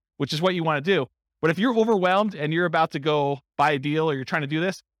class, which is what you want to do. But if you're overwhelmed and you're about to go buy a deal or you're trying to do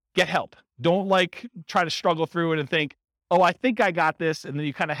this, get help. Don't like try to struggle through it and think, oh, I think I got this. And then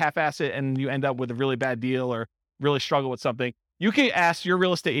you kind of half-ass it and you end up with a really bad deal or really struggle with something. You can ask your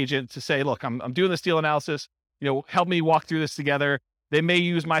real estate agent to say, look, I'm doing this deal analysis. Help me walk through this together. They may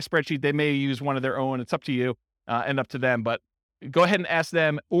use my spreadsheet. They may use one of their own. It's up to you and up to them. But go ahead and ask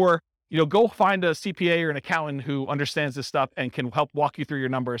them, or go find a CPA or an accountant who understands this stuff and can help walk you through your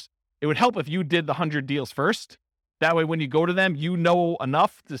numbers. It would help if you did the 100 deals first. That way, when you go to them, you know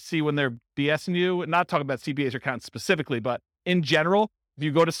enough to see when they're BSing you. Not talking about CPAs or accountants specifically, but in general, if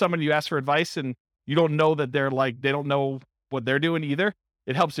you go to someone, you ask for advice and you don't know that they don't know what they're doing either.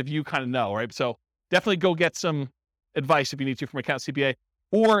 It helps if you kind of know, right? So definitely go get some advice if you need to from account CPA.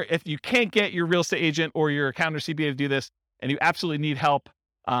 Or if you can't get your real estate agent or your accountant or CPA to do this and you absolutely need help,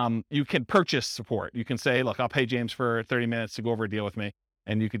 you can purchase support. You can say, look, I'll pay James for 30 minutes to go over a deal with me.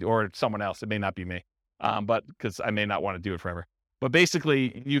 And you could, or someone else. It may not be me, but because I may not want to do it forever. But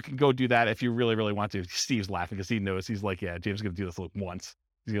basically, you can go do that if you really, really want to. Steve's laughing because he knows. He's like, yeah, James is going to do this once.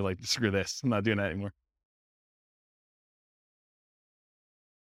 He's going to like, screw this. I'm not doing that anymore.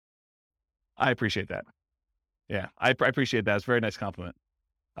 I appreciate that. Yeah, I appreciate that. It's a very nice compliment.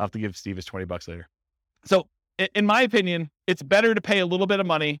 I'll have to give Steve his $20 later. So in my opinion, it's better to pay a little bit of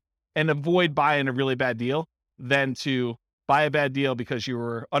money and avoid buying a really bad deal than to buy a bad deal because you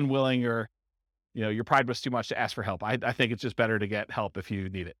were unwilling or, your pride was too much to ask for help. I think it's just better to get help if you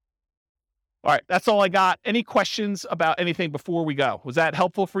need it. All right. That's all I got. Any questions about anything before we go? Was that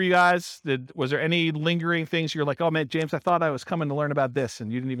helpful for you guys? Was there any lingering things you're like, oh man, James, I thought I was coming to learn about this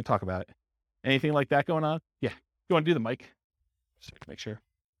and you didn't even talk about it. Anything like that going on? Yeah. You want to do the mic? Just make sure.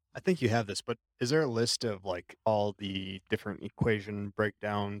 I think you have this, but is there a list of like all the different equation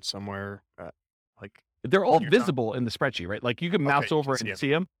breakdown somewhere? They're all visible in the spreadsheet, right? Like you can mouse over it and see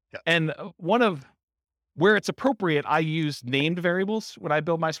them. Yeah. And one of where it's appropriate, I use named variables when I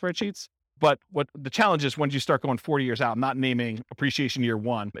build my spreadsheets. But what the challenge is when you start going 40 years out, I'm not naming appreciation year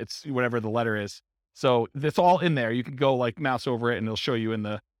one. It's whatever the letter is. So it's all in there. You can go like mouse over it and it'll show you in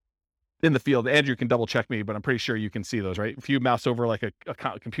the field. Andrew can double check me, but I'm pretty sure you can see those, right? If you mouse over like a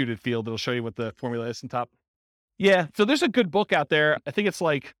computed field, it'll show you what the formula is on top. Yeah. So there's a good book out there. I think it's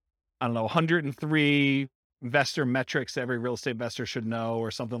like, 103 investor metrics every real estate investor should know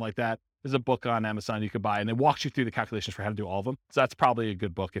or something like that. There's a book on Amazon you could buy and it walks you through the calculations for how to do all of them. So that's probably a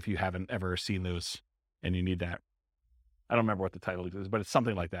good book if you haven't ever seen those and you need that. I don't remember what the title is, but it's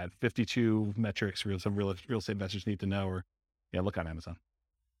something like that. 52 metrics some real estate investors need to know, or look on Amazon.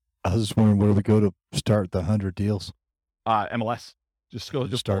 I was just wondering where do we go to start the 100 deals? MLS. Just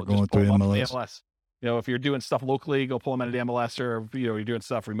start going through MLS. If you're doing stuff locally, go pull them out of the MLS, or you're doing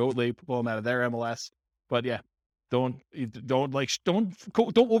stuff remotely, pull them out of their MLS. But yeah, don't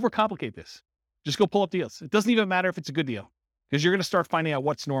overcomplicate this. Just go pull up deals. It doesn't even matter if it's a good deal because you're going to start finding out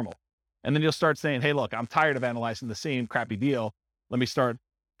what's normal, and then you'll start saying, "Hey, look, I'm tired of analyzing the same crappy deal. Let me start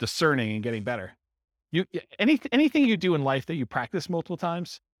discerning and getting better." Anything you do in life that you practice multiple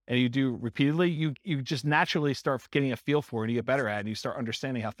times and you do repeatedly, you just naturally start getting a feel for it and you get better at it and you start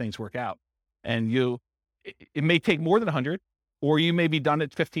understanding how things work out. And it may take more than 100, or you may be done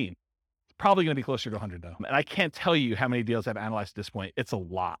at 15. It's probably going to be closer to 100 though. And I can't tell you how many deals I've analyzed at this point. It's a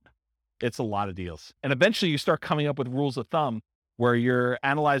lot. It's a lot of deals. And eventually you start coming up with rules of thumb where you're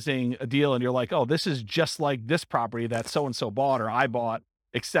analyzing a deal and you're like, oh, this is just like this property that so-and-so bought or I bought,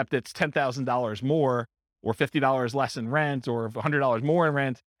 except it's $10,000 more or $50 less in rent or $100 more in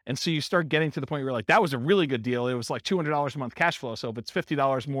rent. And so you start getting to the point where you're like, that was a really good deal. It was like $200 a month cash flow. So if it's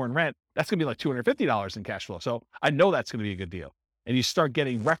 $50 more in rent, that's going to be like $250 in cash flow. So I know that's going to be a good deal. And you start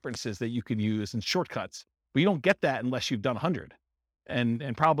getting references that you can use and shortcuts, but you don't get that unless you've done 100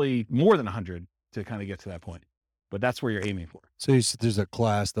 and probably more than 100 to kind of get to that point. But that's where you're aiming for. So you said there's a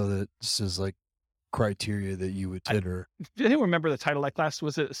class though that says like criteria that you would consider. Do you remember the title of that class?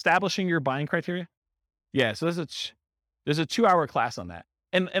 Was it Establishing Your Buying Criteria? Yeah. So there's a 2-hour class on that.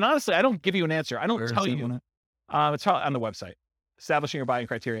 And honestly, I don't give you an answer. I don't tell you. It's on the website, Establishing Your Buying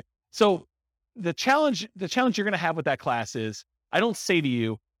Criteria. So the challenge you're going to have with that class is, I don't say to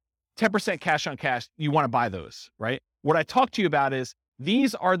you, 10% cash on cash, you want to buy those, right? What I talk to you about is,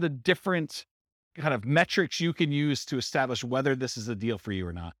 these are the different kind of metrics you can use to establish whether this is a deal for you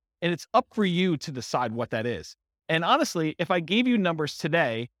or not. And it's up for you to decide what that is. And honestly, if I gave you numbers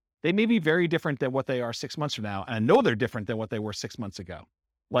today, they may be very different than what they are 6 months from now. And I know they're different than what they were 6 months ago.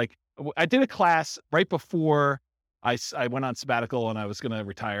 Like, I did a class right before I went on sabbatical and I was going to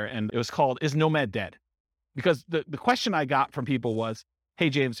retire, and it was called, Is Nomad Dead? Because the question I got from people was, hey,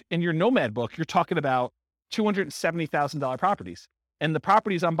 James, in your Nomad book, you're talking about $270,000 properties. And the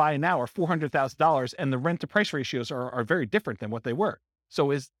properties I'm buying now are $400,000, and the rent to price ratios are very different than what they were.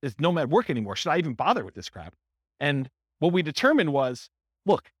 So is Nomad work anymore? Should I even bother with this crap? And what we determined was,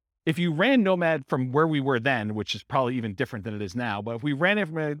 look, if you ran Nomad from where we were then, which is probably even different than it is now, but if we ran it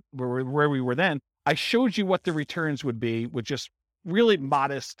from where we were then, I showed you what the returns would be with just really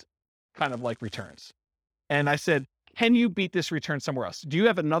modest kind of like returns. And I said, can you beat this return somewhere else? Do you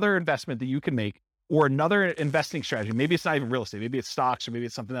have another investment that you can make, or another investing strategy? Maybe it's not even real estate, maybe it's stocks, or maybe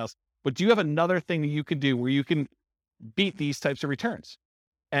it's something else, but do you have another thing that you can do where you can beat these types of returns?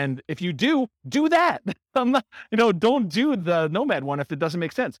 And if you do that. I'm not, don't do the Nomad one if it doesn't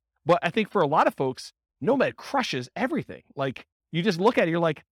make sense. But I think for a lot of folks, Nomad crushes everything. Like, you just look at it, you're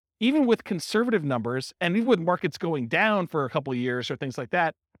like, even with conservative numbers, and even with markets going down for a couple of years or things like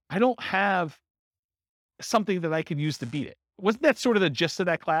that, I don't have something that I could use to beat it. Wasn't that sort of the gist of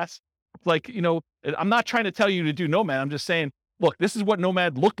that class? Like, I'm not trying to tell you to do Nomad. I'm just saying, look, this is what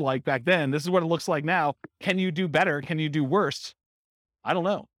Nomad looked like back then. This is what it looks like now. Can you do better? Can you do worse? I don't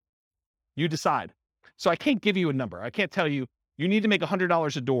know. You decide. So I can't give you a number. I can't tell you, you need to make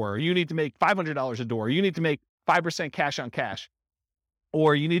 $100 a door, or you need to make $500 a door, or you need to make 5% cash on cash,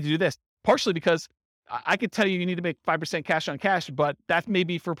 or you need to do this. Partially because I could tell you need to make 5% cash on cash, but that may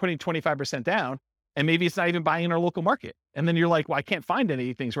be for putting 25% down, and maybe it's not even buying in our local market. And then you're like, well, I can't find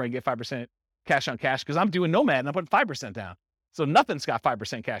any things where I can get 5% cash on cash because I'm doing Nomad and I'm putting 5% down. So nothing's got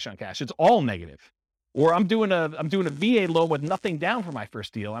 5% cash on cash. It's all negative. Or I'm doing a VA loan with nothing down for my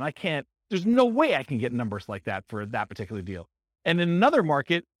first deal, and there's no way I can get numbers like that for that particular deal. And in another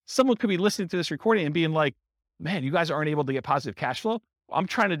market, someone could be listening to this recording and being like, man, you guys aren't able to get positive cash flow. I'm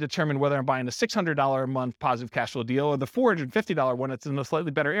trying to determine whether I'm buying a $600 a month positive cash flow deal or the $450 one that's in a slightly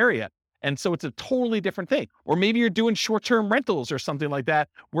better area. And so it's a totally different thing. Or maybe you're doing short-term rentals or something like that,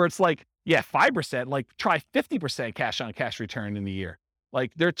 where it's like, yeah, 5%, like try 50% cash on cash return in the year.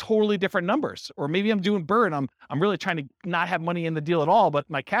 Like, they're totally different numbers. Or maybe I'm doing Burr and I'm really trying to not have money in the deal at all, but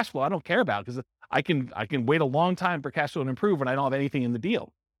my cash flow I don't care about because I can wait a long time for cash flow to improve when I don't have anything in the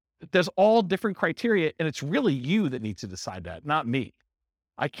deal. There's all different criteria, and it's really you that needs to decide that, not me.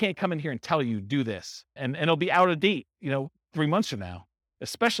 I can't come in here and tell you do this, and it'll be out of date, 3 months from now,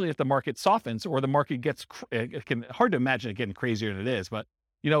 especially if the market softens or the market gets, hard to imagine it getting crazier than it is, but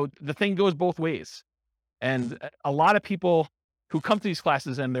the thing goes both ways. And a lot of people who come to these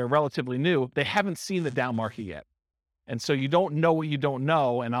classes and they're relatively new, they haven't seen the down market yet. And so you don't know what you don't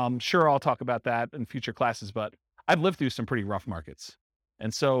know. And I'm sure I'll talk about that in future classes, but I've lived through some pretty rough markets.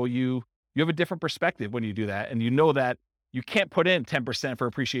 And so you have a different perspective when you do that. And you know that you can't put in 10% for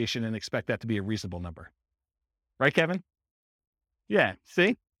appreciation and expect that to be a reasonable number. Right, Kevin? Yeah,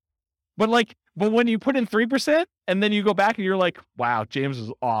 see? But when you put in 3% and then you go back and you're like, wow, James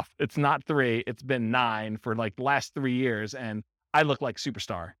was off. It's not 3, it's been 9 for like the last 3 years. And I look like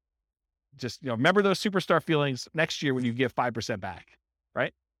superstar. Just, remember those superstar feelings next year when you give 5% back,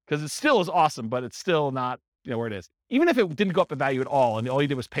 right? Because it still is awesome, but it's still not, where it is. Even if it didn't go up in value at all and all you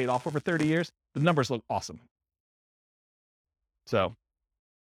did was pay it off over 30 years, the numbers look awesome. So,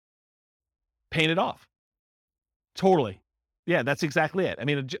 paying it off. Totally. Yeah, that's exactly it. I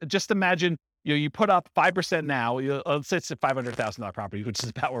mean, just imagine, you put up 5% now, let's say it's a $500,000 property, which is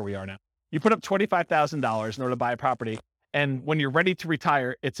about where we are now. You put up $25,000 in order to buy a property. And when you're ready to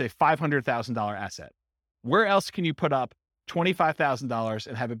retire, it's a $500,000 asset. Where else can you put up $25,000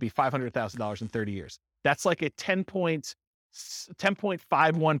 and have it be $500,000 in 30 years? That's like a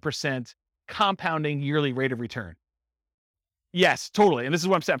 10.51% compounding yearly rate of return. Yes, totally. And this is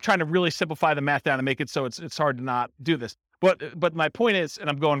what I'm saying. I'm trying to really simplify the math down and make it so it's hard to not do this. But my point is, and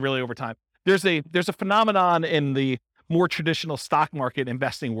I'm going really over time, there's a phenomenon in the more traditional stock market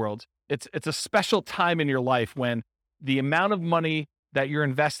investing world. It's a special time in your life when the amount of money that you're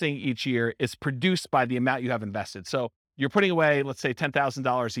investing each year is produced by the amount you have invested. So you're putting away, let's say,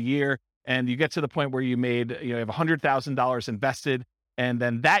 $10,000 a year, and you get to the point where you have $100,000 invested, and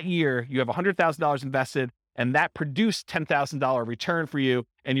then that year you have $100,000 invested, and that produced $10,000 return for you,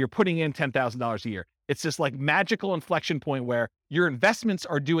 and you're putting in $10,000 a year. It's this like magical inflection point where your investments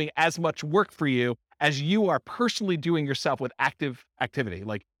are doing as much work for you as you are personally doing yourself with active activity,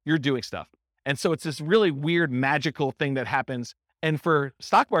 like you're doing stuff. And so it's this really weird, magical thing that happens. And for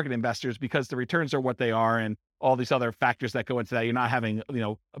stock market investors, because the returns are what they are and all these other factors that go into that, you're not having,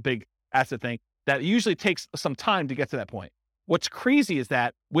 a big asset thing, that usually takes some time to get to that point. What's crazy is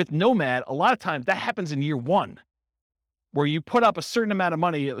that with Nomad, a lot of times that happens in year one, where you put up a certain amount of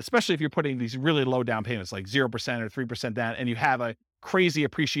money, especially if you're putting these really low down payments, like 0% or 3% down, and you have a crazy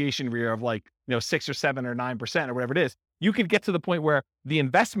appreciation year of 6 or 7 or 9% or whatever it is. You could get to the point where the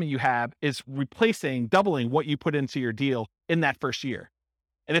investment you have is doubling what you put into your deal in that first year.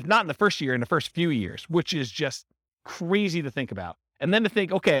 And if not in the first year, in the first few years, which is just crazy to think about. And then to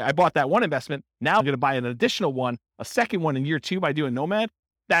think, okay, I bought that one investment. Now I'm going to buy an additional one, a second one in year 2 by doing Nomad.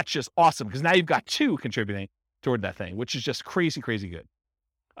 That's just awesome because now you've got 2 contributing toward that thing, which is just crazy, crazy good.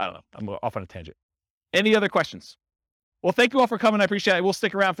 I don't know. I'm off on a tangent. Any other questions? Well, thank you all for coming. I appreciate it. We'll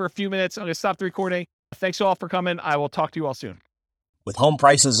stick around for a few minutes. I'm going to stop the recording. Thanks all for coming. I will talk to you all soon. With home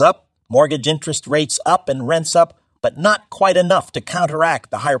prices up, mortgage interest rates up, and rents up, but not quite enough to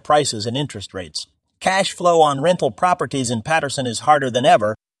counteract the higher prices and interest rates. Cash flow on rental properties in Paterson is harder than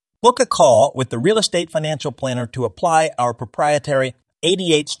ever. Book a call with the Real Estate Financial Planner to apply our proprietary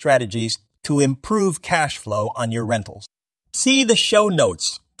 88 strategies to improve cash flow on your rentals. See the show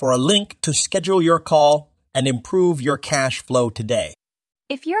notes for a link to schedule your call and improve your cash flow today.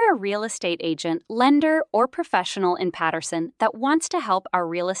 If you're a real estate agent, lender, or professional in Paterson that wants to help our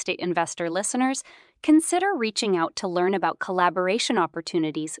real estate investor listeners, consider reaching out to learn about collaboration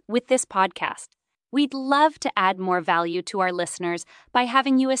opportunities with this podcast. We'd love to add more value to our listeners by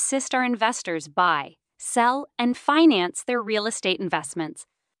having you assist our investors buy, sell, and finance their real estate investments.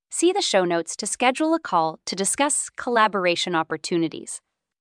 See the show notes to schedule a call to discuss collaboration opportunities.